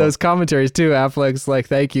remember in those commentaries too. Affleck's like,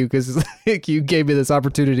 "Thank you, because like, you gave me this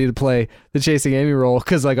opportunity to play the Chasing Amy role.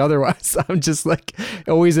 Because like otherwise, I'm just like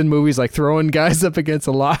always in movies like throwing guys up against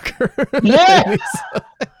a locker." Yeah.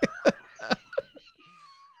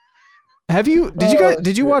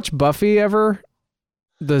 Did you watch Buffy ever?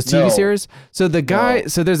 The TV series? So the guy,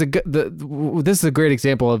 so there's this is a great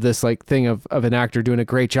example of this like thing of an actor doing a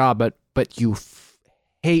great job, but you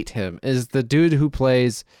hate him, is the dude who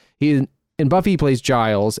plays, in Buffy he plays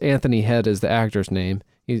Giles. Anthony Head is the actor's name.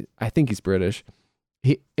 I think he's British.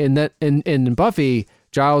 In Buffy,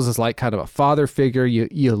 Giles is like kind of a father figure.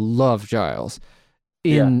 You love Giles.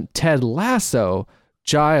 In Ted Lasso,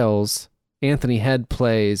 Giles, Anthony Head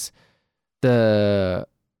plays the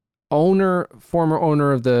former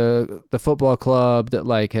owner of the football club that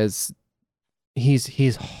like he's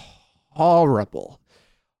horrible,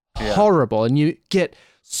 and you get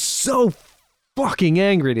so fucking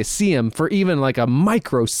angry to see him for even like a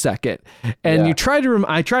microsecond. And Yeah.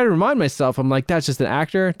 I try to remind myself, I'm like, that's just an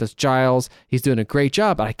actor. That's Giles. He's doing a great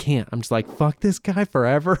job, but I can't. I'm just like, fuck this guy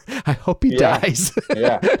forever. I hope he Yeah. dies.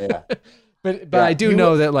 Yeah, yeah. But Yeah, I do you-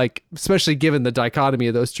 know that, like, especially given the dichotomy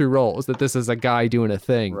of those two roles, that this is a guy doing a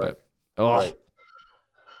thing. Right. But Right.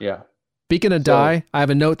 Yeah. speaking of So- die, I have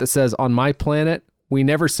a note that says, on my planet, we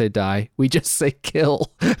never say die. We just say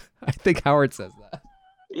kill. I think Howard says that.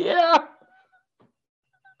 Yeah.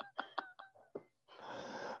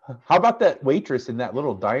 How about that waitress in that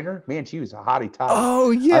little diner? Man, she was a hottie top.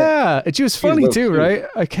 Oh, yeah. And she was a funny, little too, cute. right?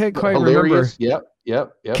 I can't quite Hilarious. Yep.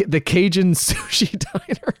 remember. The Cajun sushi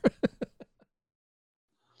diner.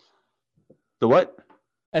 The what?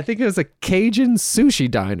 I think it was a Cajun sushi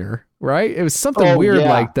diner, right? It was something Oh, weird yeah.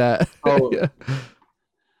 like that. Oh, Yeah.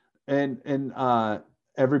 and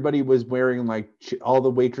everybody was wearing like all the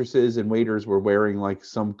waitresses and waiters were wearing like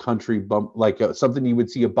some country bump, like something you would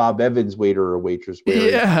see a Bob Evans waiter or waitress wearing.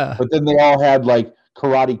 Yeah. But then they all had like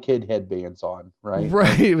Karate Kid headbands on, right?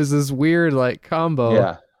 Right. It was this weird like combo.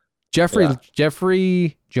 Yeah.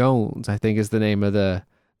 Jeffrey Jones, I think is the name of the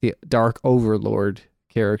Dark Overlord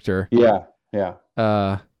character. Yeah. Yeah.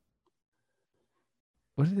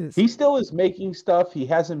 What is this? He still is making stuff. He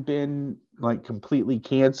hasn't been like completely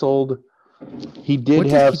canceled. He did What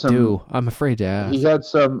have he some. do? I'm afraid to ask. He had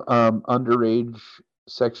some underage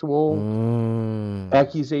sexual Mm.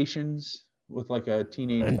 accusations with like a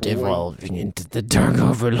teenage And boy. devolving into the Dark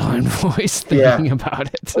Overlord voice Yeah. thinking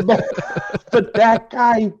about it. But that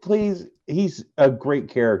guy plays. He's a great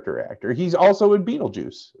character actor. He's also in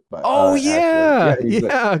Beetlejuice. Oh yeah, actually. he's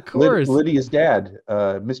yeah, of course. Lydia's dad,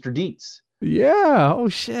 Mr. Dietz. Yeah. Oh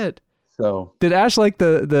shit. So Did Ash like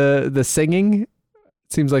the singing?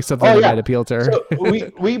 Seems like something Oh, that yeah. might appeal to her.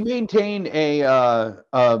 So we maintain a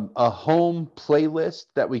home playlist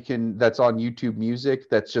that's on YouTube Music.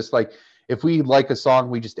 That's just like if we like a song,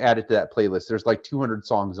 we just add it to that playlist. There's like 200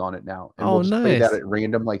 songs on it now, and Oh, we'll just play that nice. at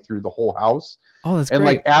random, like through the whole house. Oh, that's And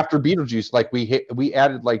great. like after Beetlejuice, like we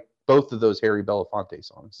added like both of those Harry Belafonte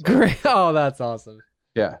songs. So, Great. Oh, that's awesome.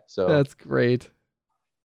 yeah. So That's great.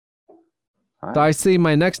 Hi. So I see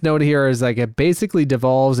my next note here is like it basically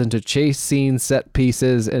devolves into chase scene set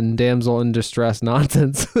pieces and damsel in distress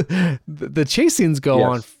nonsense. The chase scenes go Yes.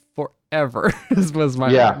 on forever. This was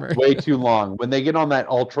my yeah, memory. way too long. When they get on that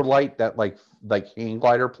ultralight, that like hang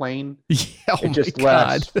glider plane, Yeah, oh it just my God.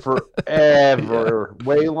 lasts forever,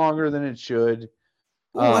 way longer than it should.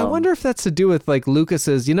 Well, I wonder if that's to do with like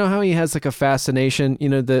Lucas's. You know how he has like a fascination. You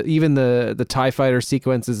know even the TIE fighter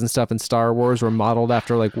sequences and stuff in Star Wars were modeled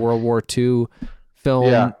after like World War II film.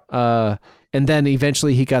 Yeah. And then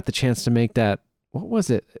eventually he got the chance to make that. What was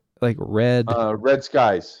it? Like Red Red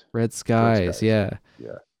Skies. Skies. Skies. Yeah.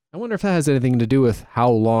 Yeah. I wonder if that has anything to do with how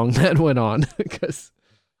long that went on because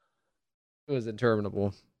it was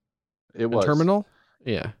interminable. It was Terminal?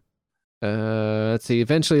 Yeah. Let's see.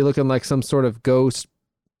 Eventually looking like some sort of ghost.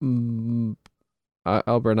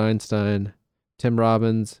 Albert Einstein, Tim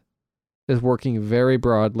Robbins is working very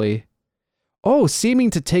broadly. Oh, seeming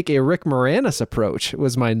to take a Rick Moranis approach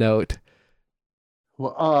was my note.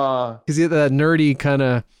 Well, Because he had that nerdy kind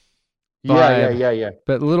of, yeah.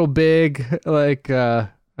 but a little big, like, I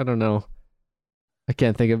don't know. I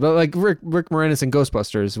can't think of it. But like Rick Moranis in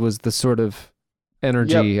Ghostbusters was the sort of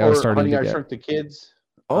energy Yep, I was or starting Honey, to I get. Shrunk the Kids.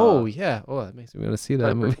 Oh, yeah. Oh, that makes me want to see that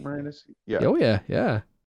Like movie. Rick Moranis. Yeah, Oh, yeah. Yeah.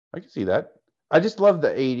 I can see that. I just love the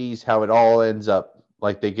 80s, how it all ends up.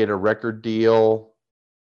 Like they get a record deal.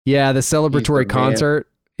 Yeah, the celebratory man. concert.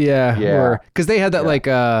 Yeah, Yeah. because they had that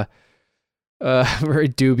Yeah. like very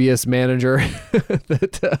dubious manager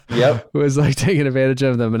that Yep. was like taking advantage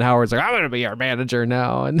of them, and Howard's like, "I'm gonna be your manager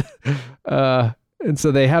now," and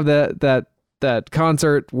so they have that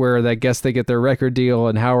concert where I guess they get their record deal,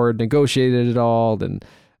 and Howard negotiated it all, and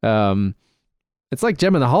it's like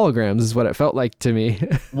Gem and the Holograms is what it felt like to me.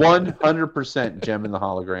 100% Gem and the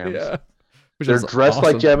Holograms. Yeah, which They're is dressed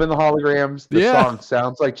awesome. like Gem and the Holograms. The Yeah. song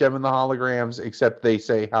sounds like Gem and the Holograms, except they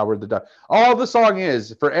say Howard the Duck. All the song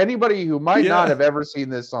is, for anybody who might Yeah. not have ever seen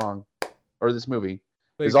this song or this movie,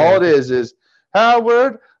 is all it is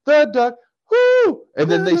Howard the Duck, whoo! And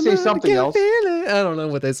then they say something else. I don't know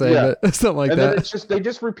what they say, Yeah. but something like And that. then it's just, they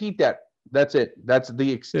just repeat that. That's it. That's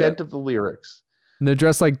the extent of the lyrics. And they're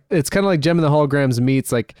dressed like it's kind of like Gem and the Holograms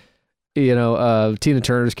meets like, you know, Tina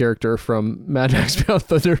Turner's character from Mad Max Beyond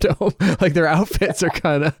Thunderdome. Like their outfits are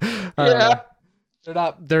kind of Yeah.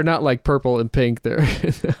 They're not like purple and pink. They're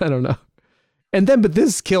I don't know. And then, but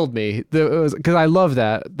this killed me because I love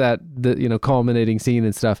that the you know culminating scene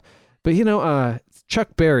and stuff. But you know,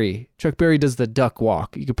 Chuck Berry does the duck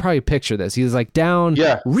walk. You could probably picture this. He's like down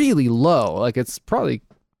really low. Like it's probably,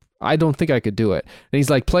 I don't think I could do it. And he's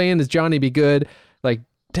like playing as Johnny Be Good, like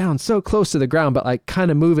down so close to the ground, but like kind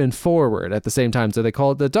of moving forward at the same time. So they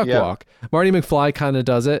call it the duck walk. Marty McFly kind of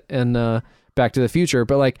does it in Back to the Future.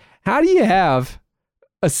 But like, how do you have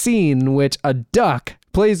a scene in which a duck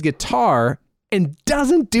plays guitar and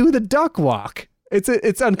doesn't do the duck walk?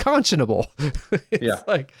 It's unconscionable. It's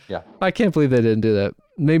like, I can't believe they didn't do that.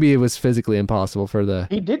 Maybe it was physically impossible for the.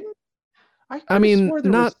 He didn't. I mean, swore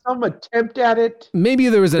there not was some attempt at it. Maybe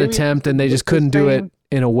there was an attempt and they just couldn't do it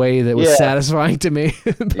in a way that was satisfying to me.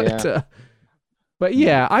 But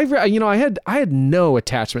yeah, I had no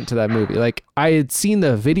attachment to that movie. Like I had seen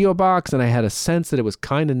the video box and I had a sense that it was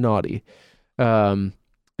kind of naughty.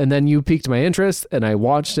 And then you piqued my interest and I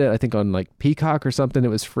watched it, I think on like Peacock or something. It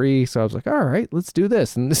was free. So I was like, all right, let's do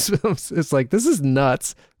this. And it's like, this is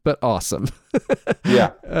nuts, but awesome.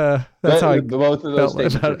 Yeah. That's how both of those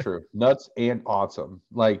statements are true. Nuts and awesome.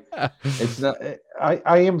 Like it's not,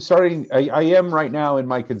 I am right now in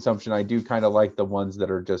my consumption. I do kind of like the ones that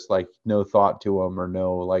are just like no thought to them or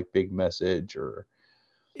no like big message or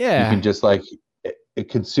you can just like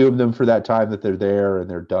consume them for that time that they're there and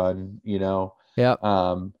they're done, you know? Yeah.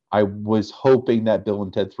 I was hoping that Bill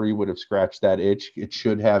and Ted 3 would have scratched that itch. It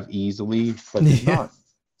should have easily, but it's not.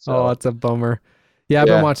 So, it's a bummer. Yeah, I've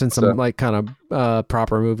been watching some like kind of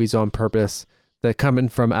proper movies on purpose that coming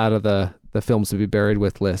from out of the films to be buried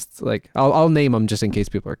with lists. Like I'll name them just in case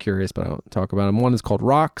people are curious, but I don't talk about them. One is called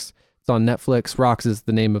Rocks. It's on Netflix. Rocks is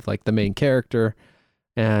the name of like the main character,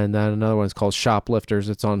 and then another one is called Shoplifters.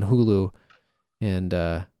 It's on Hulu,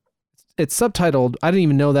 and it's subtitled. I didn't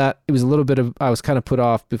even know that. It was a little bit of, I was kind of put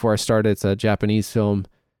off before I started. It's a Japanese film,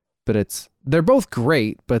 but they're both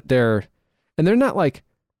great, but they're not like,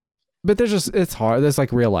 but they're just, it's hard. There's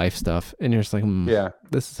like real life stuff. And you're just like,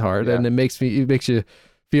 this is hard. Yeah. And it makes you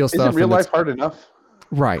feel stuff. Isn't real life hard enough?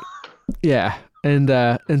 Right. Yeah. And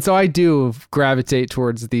so I do gravitate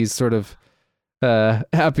towards these sort of,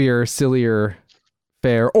 happier, sillier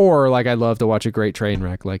fare, or like, I love to watch a great train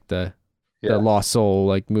wreck, like the Lost Soul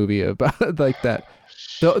like movie about like that.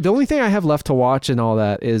 The only thing I have left to watch and all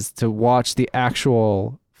that is to watch the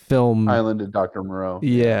actual film Island of Dr. Moreau.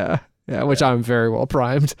 Yeah, which I'm very well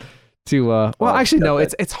primed to. Well, actually, no,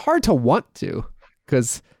 it's hard to want to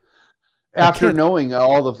because after knowing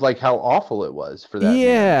all of like how awful it was for that.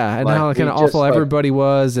 Yeah, and like, how kind of awful everybody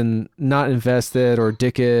was and not invested or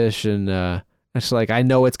dickish and. It's like, I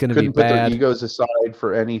know it's going to be bad. Couldn't put their egos aside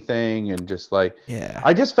for anything. And just like,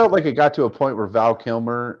 I just felt like it got to a point where Val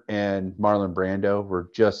Kilmer and Marlon Brando were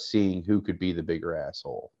just seeing who could be the bigger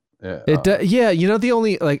asshole. The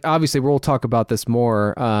only, like, obviously we'll talk about this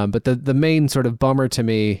more. But the main sort of bummer to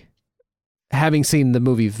me, having seen the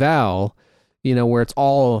movie Val, where it's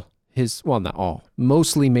all not all,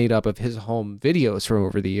 mostly made up of his home videos from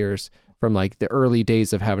over the years, from like the early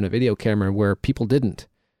days of having a video camera where people didn't.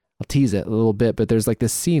 I'll tease it a little bit, but there's like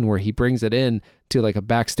this scene where he brings it in to like a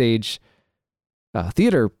backstage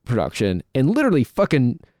theater production and literally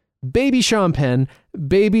fucking baby Sean Penn,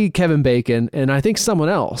 baby Kevin Bacon, and I think someone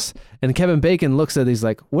else. And Kevin Bacon looks at it, he's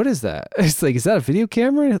like, what is that? It's like, is that a video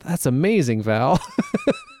camera? That's amazing, Val.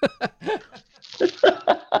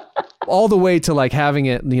 All the way to like having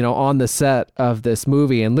it, on the set of this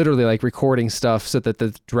movie and literally like recording stuff so that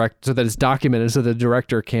it's documented so the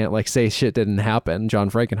director can't like say shit didn't happen, John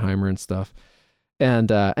Frankenheimer and stuff. And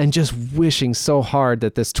just wishing so hard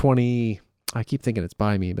that this I keep thinking it's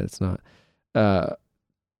by me, but it's not.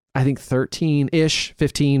 I think 13-ish,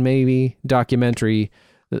 15 maybe, documentary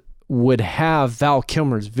would have Val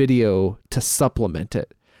Kilmer's video to supplement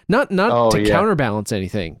it. Not to counterbalance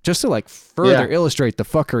anything, just to like further illustrate the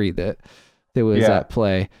fuckery that was at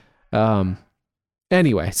play.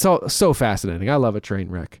 Anyway, so fascinating. I love a train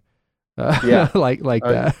wreck. Like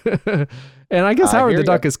that. And I guess Howard the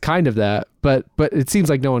Duck is kind of that, but it seems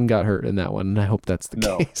like no one got hurt in that one, and I hope that's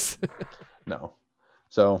the case. No.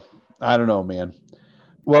 So I don't know, man.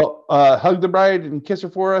 Well, hug the bride and kiss her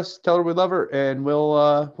for us. Tell her we love her, and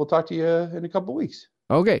we'll talk to you in a couple weeks.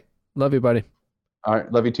 Okay, love you, buddy. All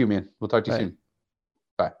right. Love you too, man. We'll talk to you soon.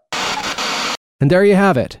 Bye. And there you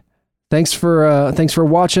have it. Thanks for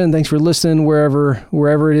watching. Thanks for listening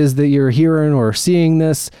wherever it is that you're hearing or seeing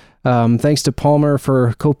this. Thanks to Palmer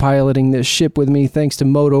for co-piloting this ship with me. Thanks to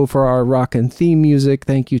Moto for our rock and theme music.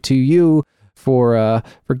 Thank you to you for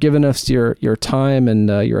giving us your time and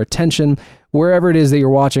your attention. Wherever it is that you're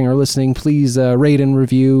watching or listening, please rate and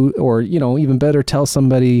review, or even better, tell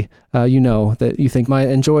somebody that you think might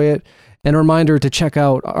enjoy it. And a reminder to check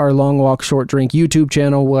out our Long Walk Short Drink YouTube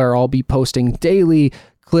channel, where I'll be posting daily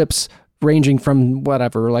clips ranging from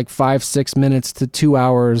whatever, like 5-6 minutes to 2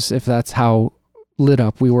 hours, if that's how lit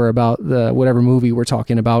up we were about the whatever movie we're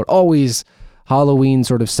talking about. Always Halloween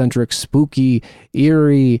sort of centric, spooky,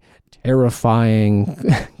 eerie, terrifying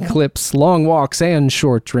clips, long walks, and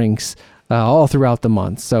short drinks all throughout the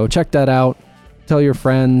month. So check that out. Tell your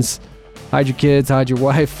friends. Hide your kids. Hide your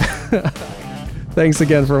wife. Thanks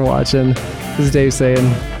again for watching. This is Dave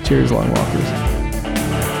saying, cheers, Long Walkers.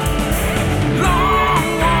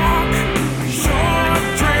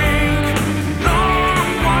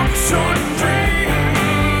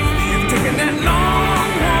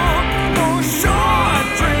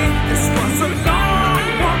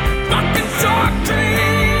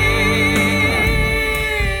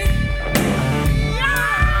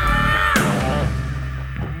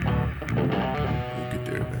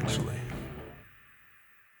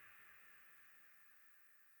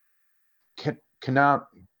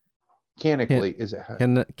 Canonically, is it?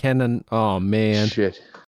 Canon. Oh man. Shit.